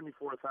about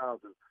 74,000.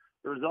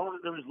 There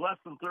was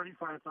less than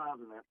 35,000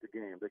 at the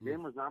game. The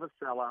game was not a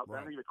sellout,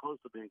 not even close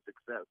to being a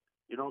success.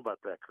 You know about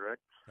that, correct?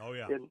 Oh,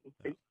 yeah. And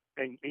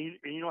And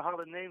you know how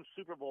the name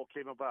Super Bowl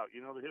came about.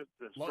 You know the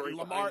story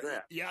Lamar, behind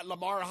that. Yeah,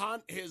 Lamar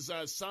Hunt, his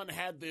son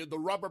had the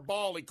rubber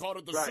ball. He called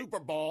it the Super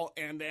Bowl,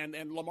 and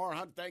Lamar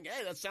Hunt think,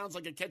 hey, that sounds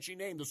like a catchy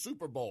name, the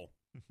Super Bowl.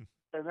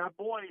 And that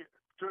boy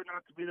turned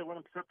out to be the one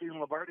accepting the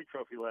Lombardi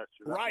Trophy last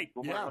year. Right,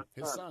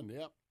 his son,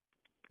 yeah.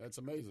 That's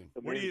amazing.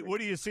 What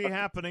do you see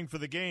happening for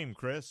the game,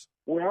 Chris?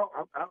 Well,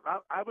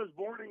 I was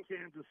born in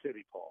Kansas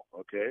City, Paul.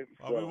 Okay,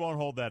 well, we won't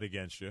hold that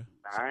against you.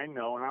 I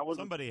know, and I was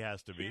somebody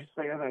has to be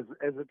fan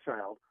as a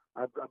child.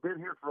 I've been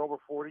here for over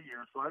 40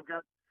 years, so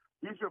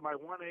these are my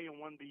 1A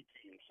and 1B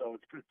teams. So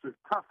it's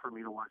tough for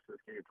me to watch this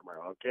game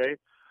tomorrow. Okay,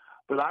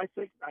 but I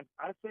think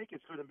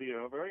it's going to be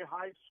a very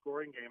high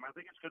scoring game. I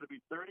think it's going to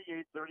be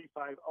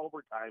 38-35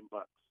 overtime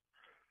Bucks.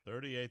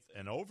 38th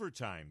and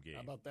overtime game.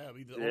 How about that?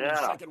 We'd be the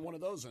second one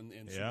of those in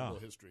Super Bowl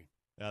history.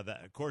 Of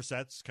course,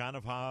 that's kind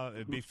of how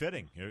it'd be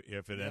fitting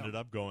if it ended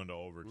up going to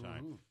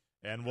overtime.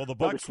 Mm-hmm. And will the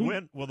Bucks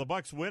win? Will the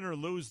Bucks win or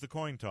lose the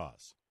coin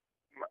toss?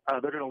 They're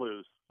going to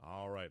lose.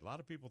 All right. A lot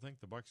of people think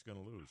the Bucks are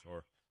going to lose,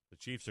 or the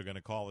Chiefs are going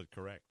to call it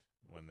correct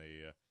when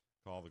they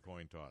call the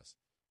coin toss.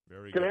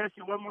 Very Can good. I ask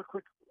you one more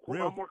quick?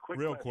 Real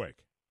question. quick.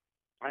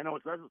 I know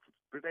it's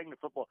pertaining to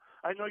football.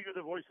 I know you're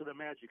the voice of the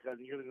Magic, and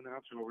you're the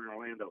announcer over in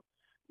Orlando.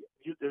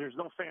 There's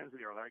no fans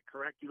there, right?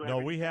 Correct? No,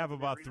 we have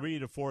about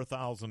 3,000 to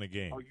 4,000 a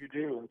game. Oh, you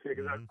do? Okay,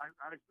 because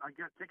Mm-hmm. I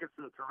get tickets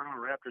to the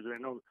Toronto Raptors, and I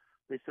know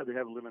they said they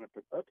have a limit.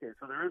 Okay,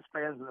 so there is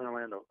fans in the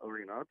Orlando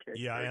arena. Okay.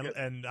 Yeah,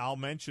 and I'll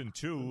mention,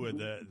 too,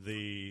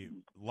 the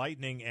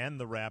Lightning and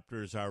the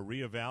Raptors are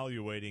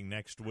reevaluating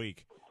next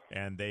week,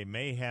 and they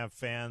may have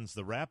fans.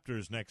 The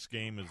Raptors' next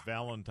game is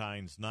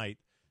Valentine's night,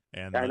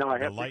 and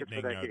the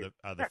Lightning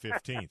are the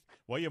 15th.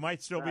 Well, you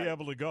might still be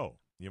able to go.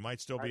 You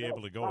might still be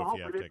able to go if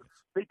you have tickets.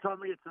 They told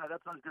me it's that's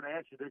what I was going to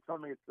ask you. They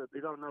told me they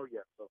don't know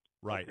yet. So.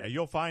 Right. Okay.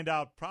 You'll find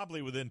out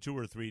probably within 2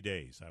 or 3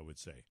 days, I would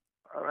say.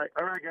 All right,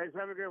 guys.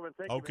 Have a good one.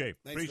 Thank you. Okay.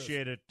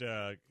 Appreciate it,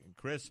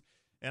 Chris.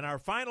 And our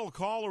final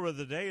caller of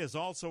the day is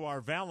also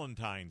our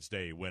Valentine's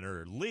Day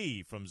winner,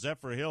 Lee from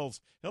Zephyr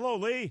Hills. Hello,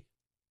 Lee.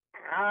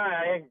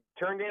 I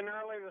turned in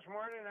early this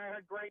morning. I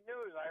heard great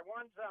news. I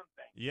won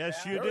something.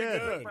 Yes, you Very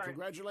did. Good.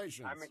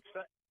 Congratulations.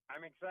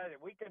 I'm excited.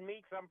 We could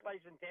meet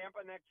someplace in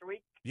Tampa next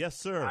week. Yes,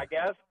 sir. I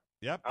guess.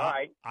 Yep. All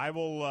right. I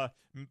will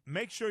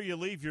make sure you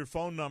leave your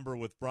phone number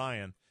with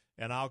Brian,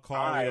 and I'll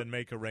call you and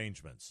make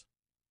arrangements.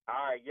 All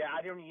right. Yeah,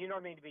 you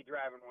don't need to be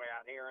driving way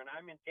out here, and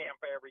I'm in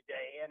Tampa every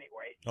day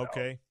anyway. So.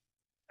 Okay.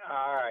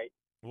 All right.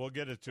 We'll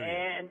get it to you.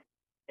 And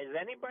is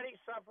anybody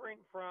suffering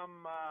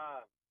from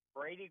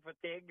Brady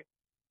fatigue?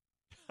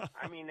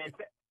 I mean,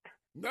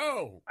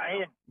 No.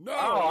 I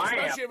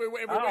Especially am.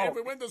 if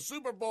we win the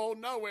Super Bowl,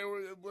 no, we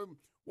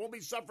won't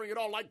be suffering at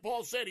all. Like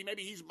Paul said, he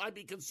might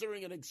be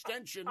considering an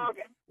extension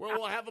where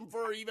we'll have him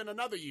for even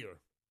another year.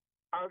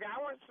 Okay,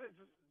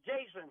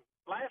 Jason,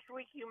 last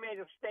week you made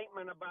a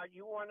statement about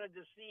you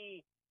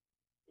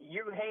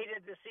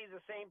hated to see the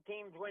same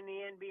teams win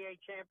the NBA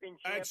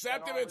championship.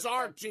 Except if it's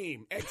our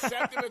team.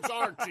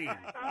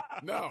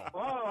 No.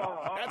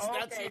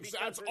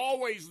 That's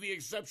always the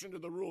exception to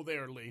the rule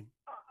there, Lee.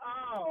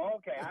 Oh,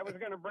 okay. I was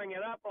going to bring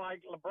it up.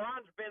 Like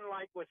LeBron's been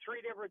with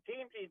 3 different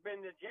teams. He's been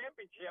in the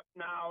championship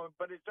now,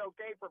 but it's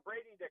okay for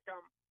Brady to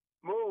come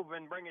move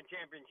and bring a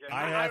championship.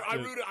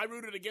 I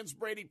rooted against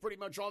Brady pretty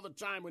much all the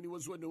time when he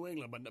was with New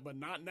England, but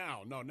not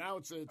now. No, now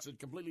it's a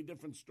completely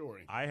different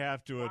story. I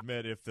have to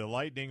admit, if the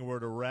Lightning were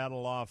to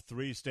rattle off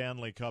 3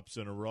 Stanley Cups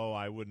in a row,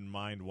 I wouldn't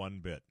mind one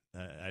bit.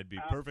 I'd be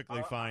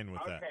perfectly fine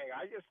with that. Okay,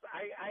 I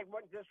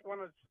just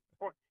want to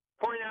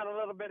point out a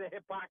little bit of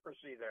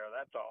hypocrisy there.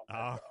 That's all.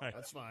 All right.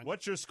 That's fine.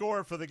 What's your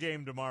score for the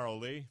game tomorrow,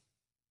 Lee?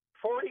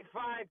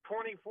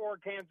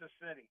 45-24 Kansas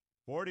City.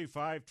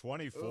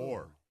 45-24.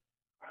 Oh.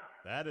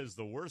 That is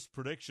the worst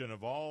prediction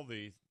of all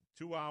the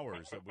 2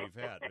 hours that we've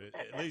had,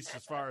 at least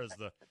as far as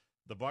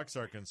the Bucks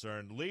are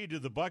concerned. Lee, do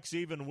the Bucks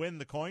even win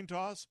the coin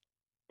toss?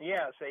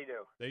 Yes, they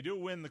do. They do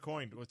win the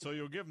coin, so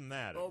you'll give them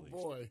that. Oh, at least.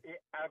 boy.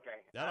 Yeah, okay.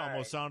 That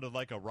almost sounded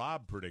like a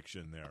Rob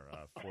prediction there,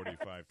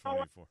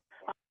 45-24.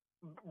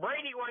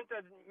 Brady went to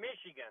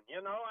Michigan,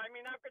 I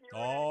mean, how can you...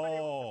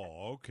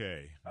 Oh,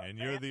 okay. And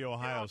you're the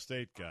Ohio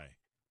State guy.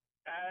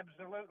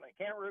 Absolutely.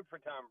 Can't root for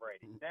Tom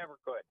Brady. Never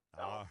could.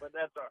 But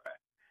that's all right.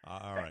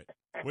 All right.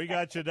 We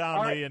got you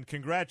down, Lee, and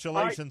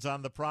congratulations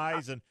on the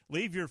prize. And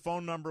leave your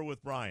phone number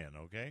with Brian,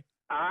 okay?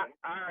 All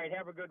right.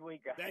 Have a good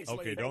week, guys. Thanks,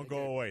 okay, Lee. don't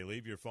go away.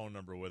 Leave your phone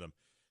number with him.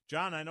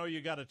 John, I know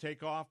you got to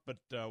take off, but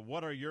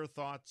what are your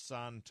thoughts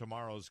on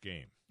tomorrow's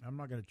game? I'm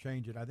not going to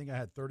change it. I think I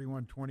had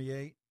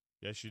 31-28.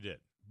 Yes, you did.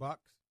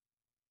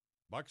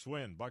 Bucks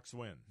win,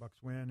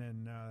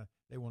 and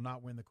they will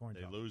not win the coin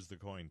toss. They lose the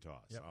coin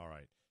toss. Yep. All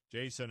right.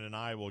 Jason and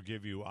I will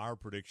give you our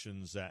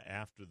predictions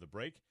after the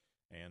break,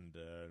 and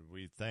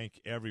we thank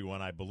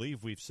everyone. I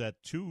believe we've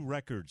set 2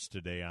 records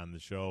today on the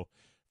show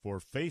for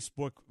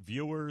Facebook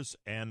viewers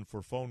and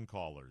for phone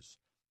callers.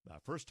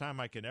 First time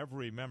I can ever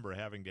remember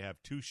having to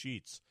have 2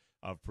 sheets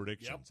of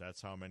predictions. Yep.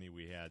 That's how many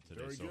we had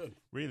today. Very good.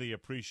 Really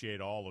appreciate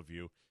all of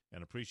you,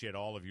 and appreciate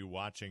all of you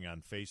watching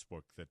on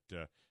Facebook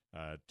that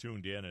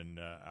tuned in and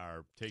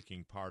are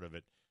taking part of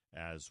it.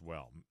 as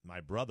well.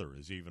 My brother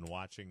is even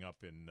watching up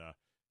in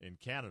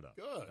Canada.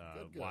 Good.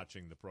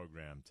 Watching the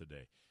program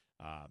today.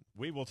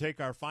 We will take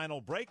our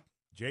final break.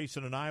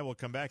 Jason and I will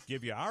come back,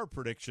 give you our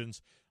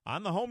predictions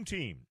on the home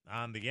team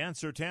on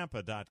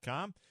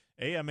theanswertampa.com,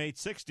 AM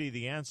 860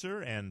 The Answer,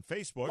 and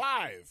Facebook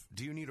Live.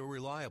 Do you need a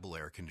reliable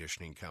air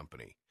conditioning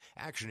company?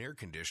 Action Air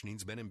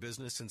Conditioning's been in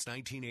business since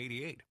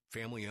 1988.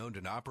 Family owned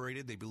and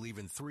operated, they believe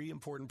in 3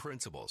 important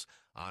principles: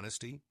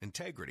 honesty,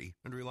 integrity,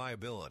 and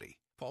reliability.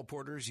 Paul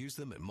Porter's used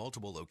them at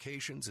multiple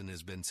locations and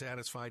has been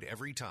satisfied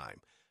every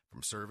time.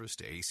 From service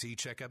to AC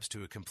checkups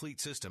to a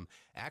complete system,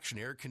 Action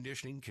Air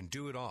Conditioning can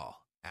do it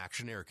all.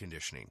 Action Air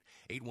Conditioning,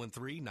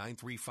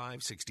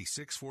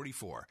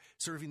 813-935-6644,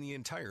 serving the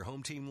entire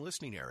home team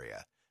listening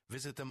area.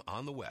 Visit them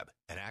on the web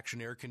at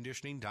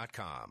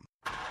actionairconditioning.com.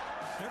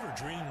 Ever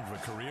dreamed of a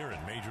career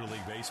in Major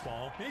League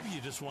Baseball? Maybe you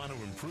just want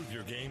to improve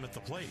your game at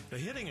the plate. The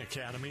Hitting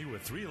Academy,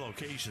 with 3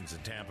 locations in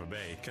Tampa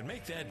Bay, can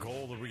make that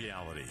goal a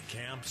reality.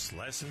 Camps,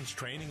 lessons,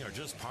 training are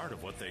just part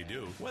of what they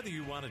do. Whether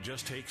you want to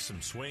just take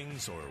some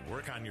swings or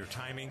work on your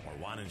timing or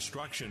want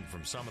instruction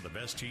from some of the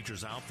best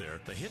teachers out there,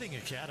 the Hitting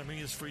Academy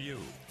is for you.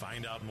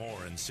 Find out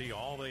more and see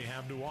all they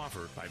have to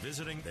offer by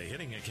visiting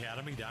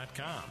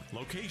thehittingacademy.com.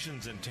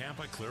 Locations in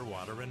Tampa,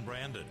 Clearwater, and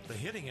Brandon.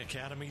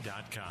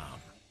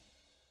 thehittingacademy.com.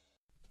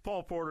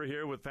 Paul Porter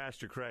here with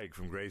Pastor Craig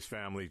from Grace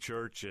Family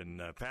Church.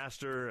 And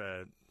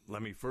Pastor,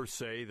 let me first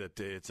say that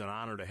it's an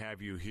honor to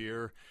have you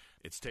here.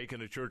 It's taken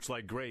a church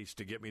like Grace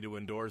to get me to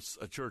endorse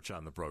a church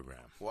on the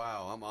program.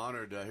 Wow, I'm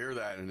honored to hear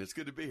that, and it's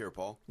good to be here,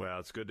 Paul. Well,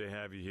 it's good to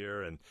have you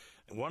here. And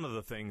one of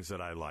the things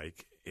that I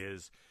like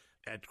is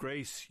at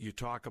Grace, you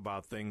talk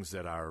about things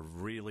that are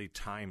really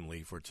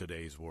timely for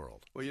today's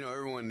world. Well,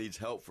 everyone needs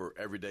help for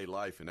everyday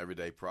life and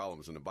everyday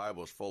problems, and the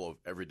Bible is full of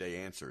everyday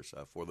answers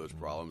for those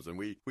problems. And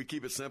we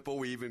keep it simple.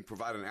 We even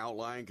provide an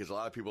outline because a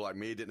lot of people like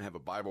me didn't have a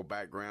Bible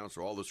background,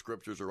 so all the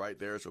scriptures are right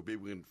there so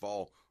people can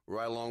follow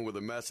right along with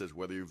the message,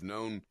 whether you've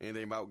known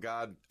anything about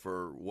God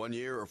for 1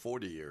 year or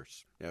 40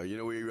 years.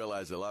 We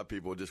realize that a lot of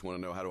people just want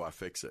to know, how do I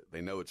fix it?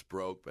 They know it's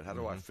broke, but how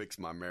do I fix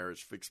my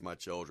marriage, fix my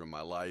children,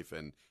 my life?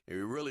 And we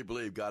really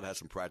believe God has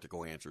some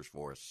practical answers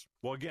for us.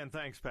 Well, again,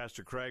 thanks,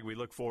 Pastor Craig. We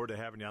look forward to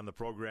having you on the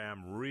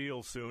program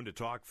real soon to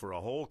talk for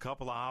a whole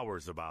couple of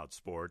hours about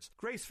sports.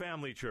 Grace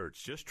Family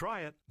Church. Just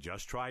try it.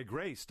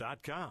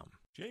 JustTryGrace.com.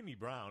 Jamie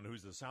Brown,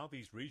 who's the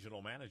Southeast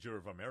Regional Manager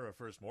of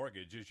AmeriFirst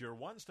Mortgage, is your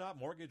one-stop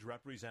mortgage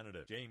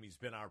representative. Jamie's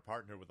been our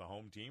partner with the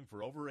home team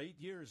for over 8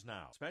 years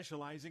now,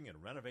 specializing in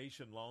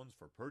renovation loans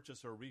for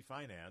purchase or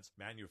refinance,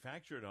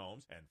 manufactured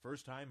homes, and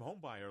first-time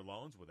homebuyer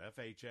loans with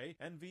FHA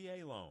and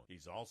VA loans.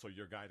 He's also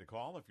your guy to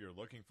call if you're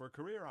looking for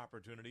career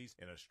opportunities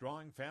in a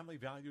strong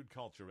family-valued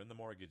culture in the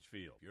mortgage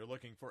field. If you're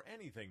looking for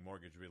anything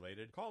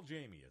mortgage-related, call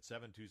Jamie at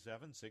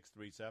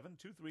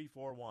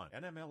 727-637-2341,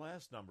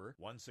 NMLS number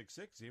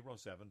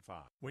 166075.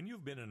 When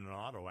you've been in an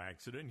auto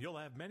accident, you'll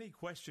have many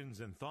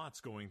questions and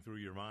thoughts going through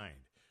your mind.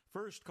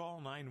 First,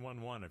 call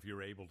 911 if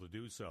you're able to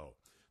do so.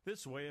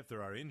 This way, if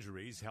there are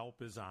injuries,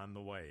 help is on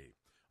the way.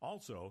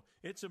 Also,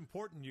 it's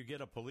important you get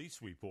a police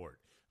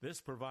report.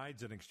 This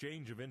provides an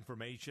exchange of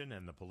information,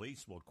 and the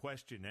police will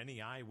question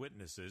any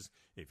eyewitnesses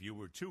if you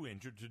were too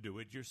injured to do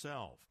it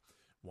yourself.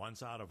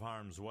 Once out of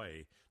harm's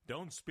way,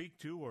 don't speak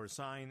to or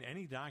sign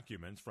any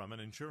documents from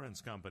an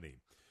insurance company.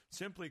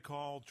 Simply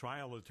call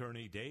trial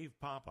attorney Dave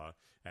Papa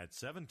at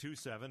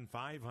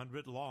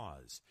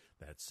 727-500-LAWS.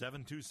 That's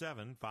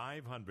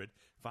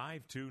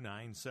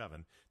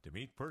 727-500-5297 to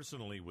meet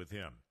personally with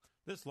him.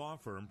 This law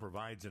firm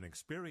provides an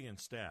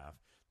experienced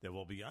staff that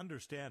will be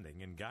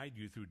understanding and guide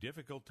you through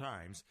difficult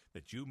times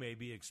that you may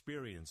be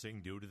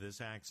experiencing due to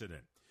this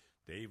accident.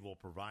 Dave will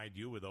provide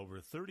you with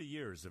over 30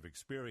 years of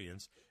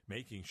experience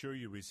making sure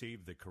you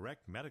receive the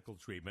correct medical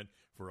treatment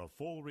for a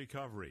full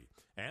recovery,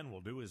 and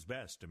will do his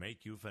best to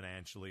make you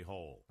financially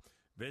whole.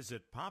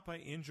 Visit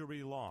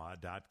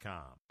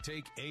papainjurylaw.com.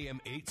 Take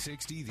AM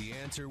 860 The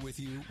Answer with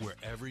you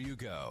wherever you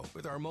go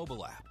with our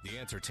mobile app,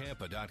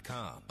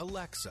 theanswertampa.com,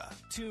 Alexa,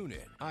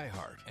 TuneIn,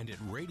 iHeart, and at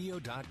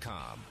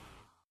radio.com.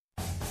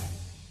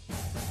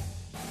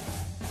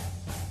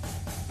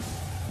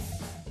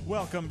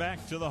 Welcome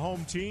back to the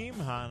home team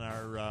on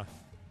our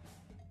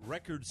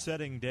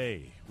record-setting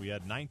day. We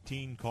had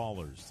 19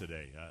 callers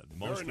today,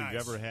 most we've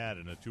ever had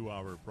in a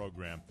 2-hour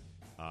program,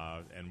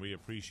 and we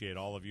appreciate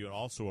all of you, and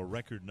also a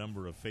record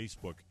number of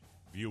Facebook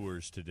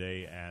viewers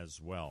today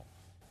as well.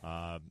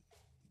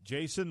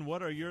 Jason,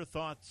 what are your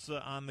thoughts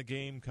on the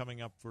game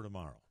coming up for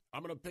tomorrow?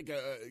 I'm going to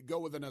go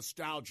with a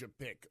nostalgia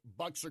pick.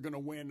 Bucks are going to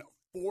win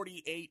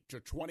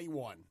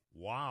 48-21.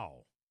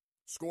 Wow.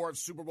 Score of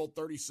Super Bowl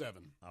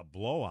 37. A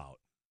blowout.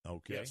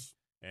 Okay. Yes.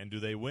 And do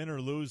they win or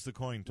lose the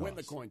coin toss? Win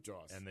the coin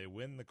toss. And they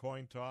win the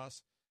coin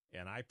toss,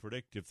 and I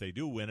predict if they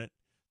do win it,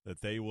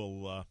 that they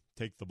will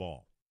take the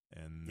ball.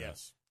 And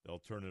yes, they'll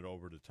turn it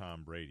over to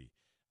Tom Brady.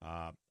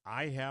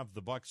 I have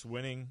the Bucks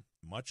winning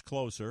much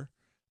closer,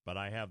 but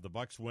I have the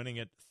Bucks winning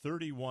it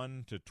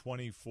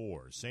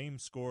 31-24. Same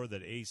score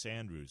that Ace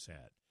Andrews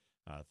had,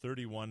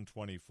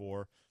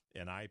 31-24,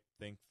 and I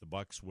think the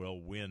Bucks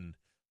will win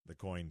the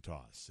coin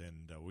toss.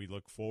 And we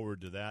look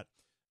forward to that.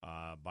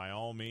 By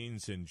all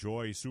means,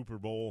 enjoy Super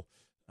Bowl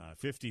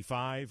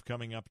 55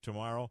 coming up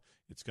tomorrow.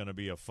 It's going to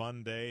be a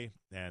fun day.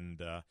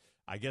 And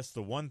I guess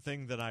the one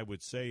thing that I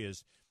would say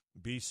is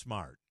be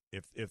smart.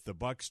 If the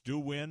Bucs do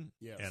win,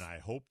 yes, and I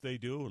hope they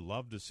do,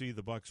 love to see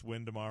the Bucs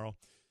win tomorrow,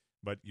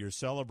 but your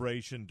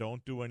celebration,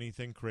 don't do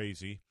anything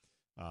crazy.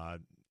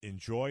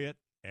 Enjoy it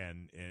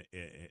and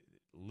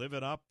live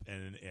it up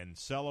and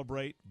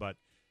celebrate, but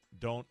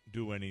don't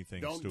do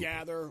anything stupid. Don't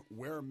gather,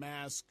 wear a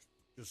mask,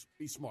 just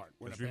be smart.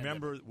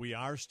 Remember, we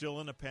are still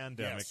in a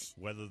pandemic, yes,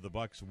 whether the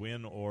Bucs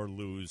win or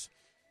lose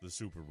the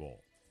Super Bowl.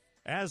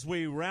 As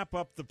we wrap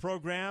up the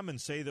program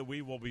and say that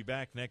we will be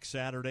back next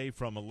Saturday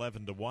from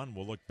 11 to 1,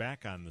 we'll look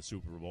back on the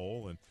Super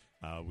Bowl,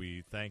 and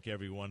we thank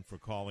everyone for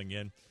calling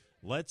in.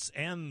 Let's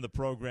end the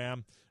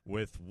program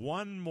with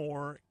one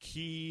more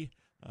key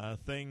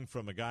thing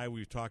from a guy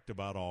we've talked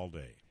about all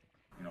day.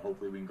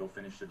 Hopefully we can go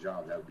finish the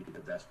job. That would be the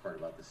best part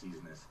about the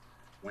season is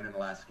winning the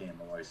last game.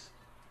 It's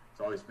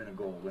always been a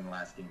goal to win the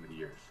last game of the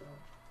year. So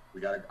we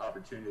got an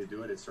opportunity to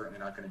do it. It's certainly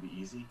not going to be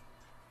easy,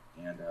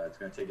 and it's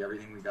going to take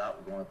everything we got.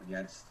 We're going up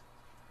against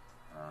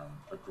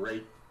a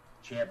great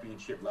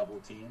championship-level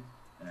team,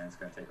 and it's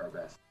going to take our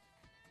best.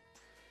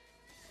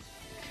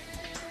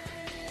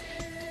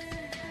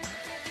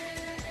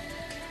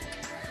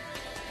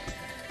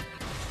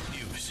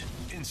 News,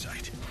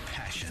 insight,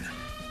 passion.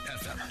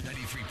 FM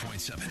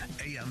 93.7,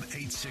 AM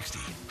 860,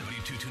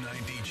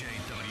 W229DJ,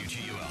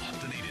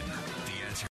 WGUL, Dunedin. The Answer.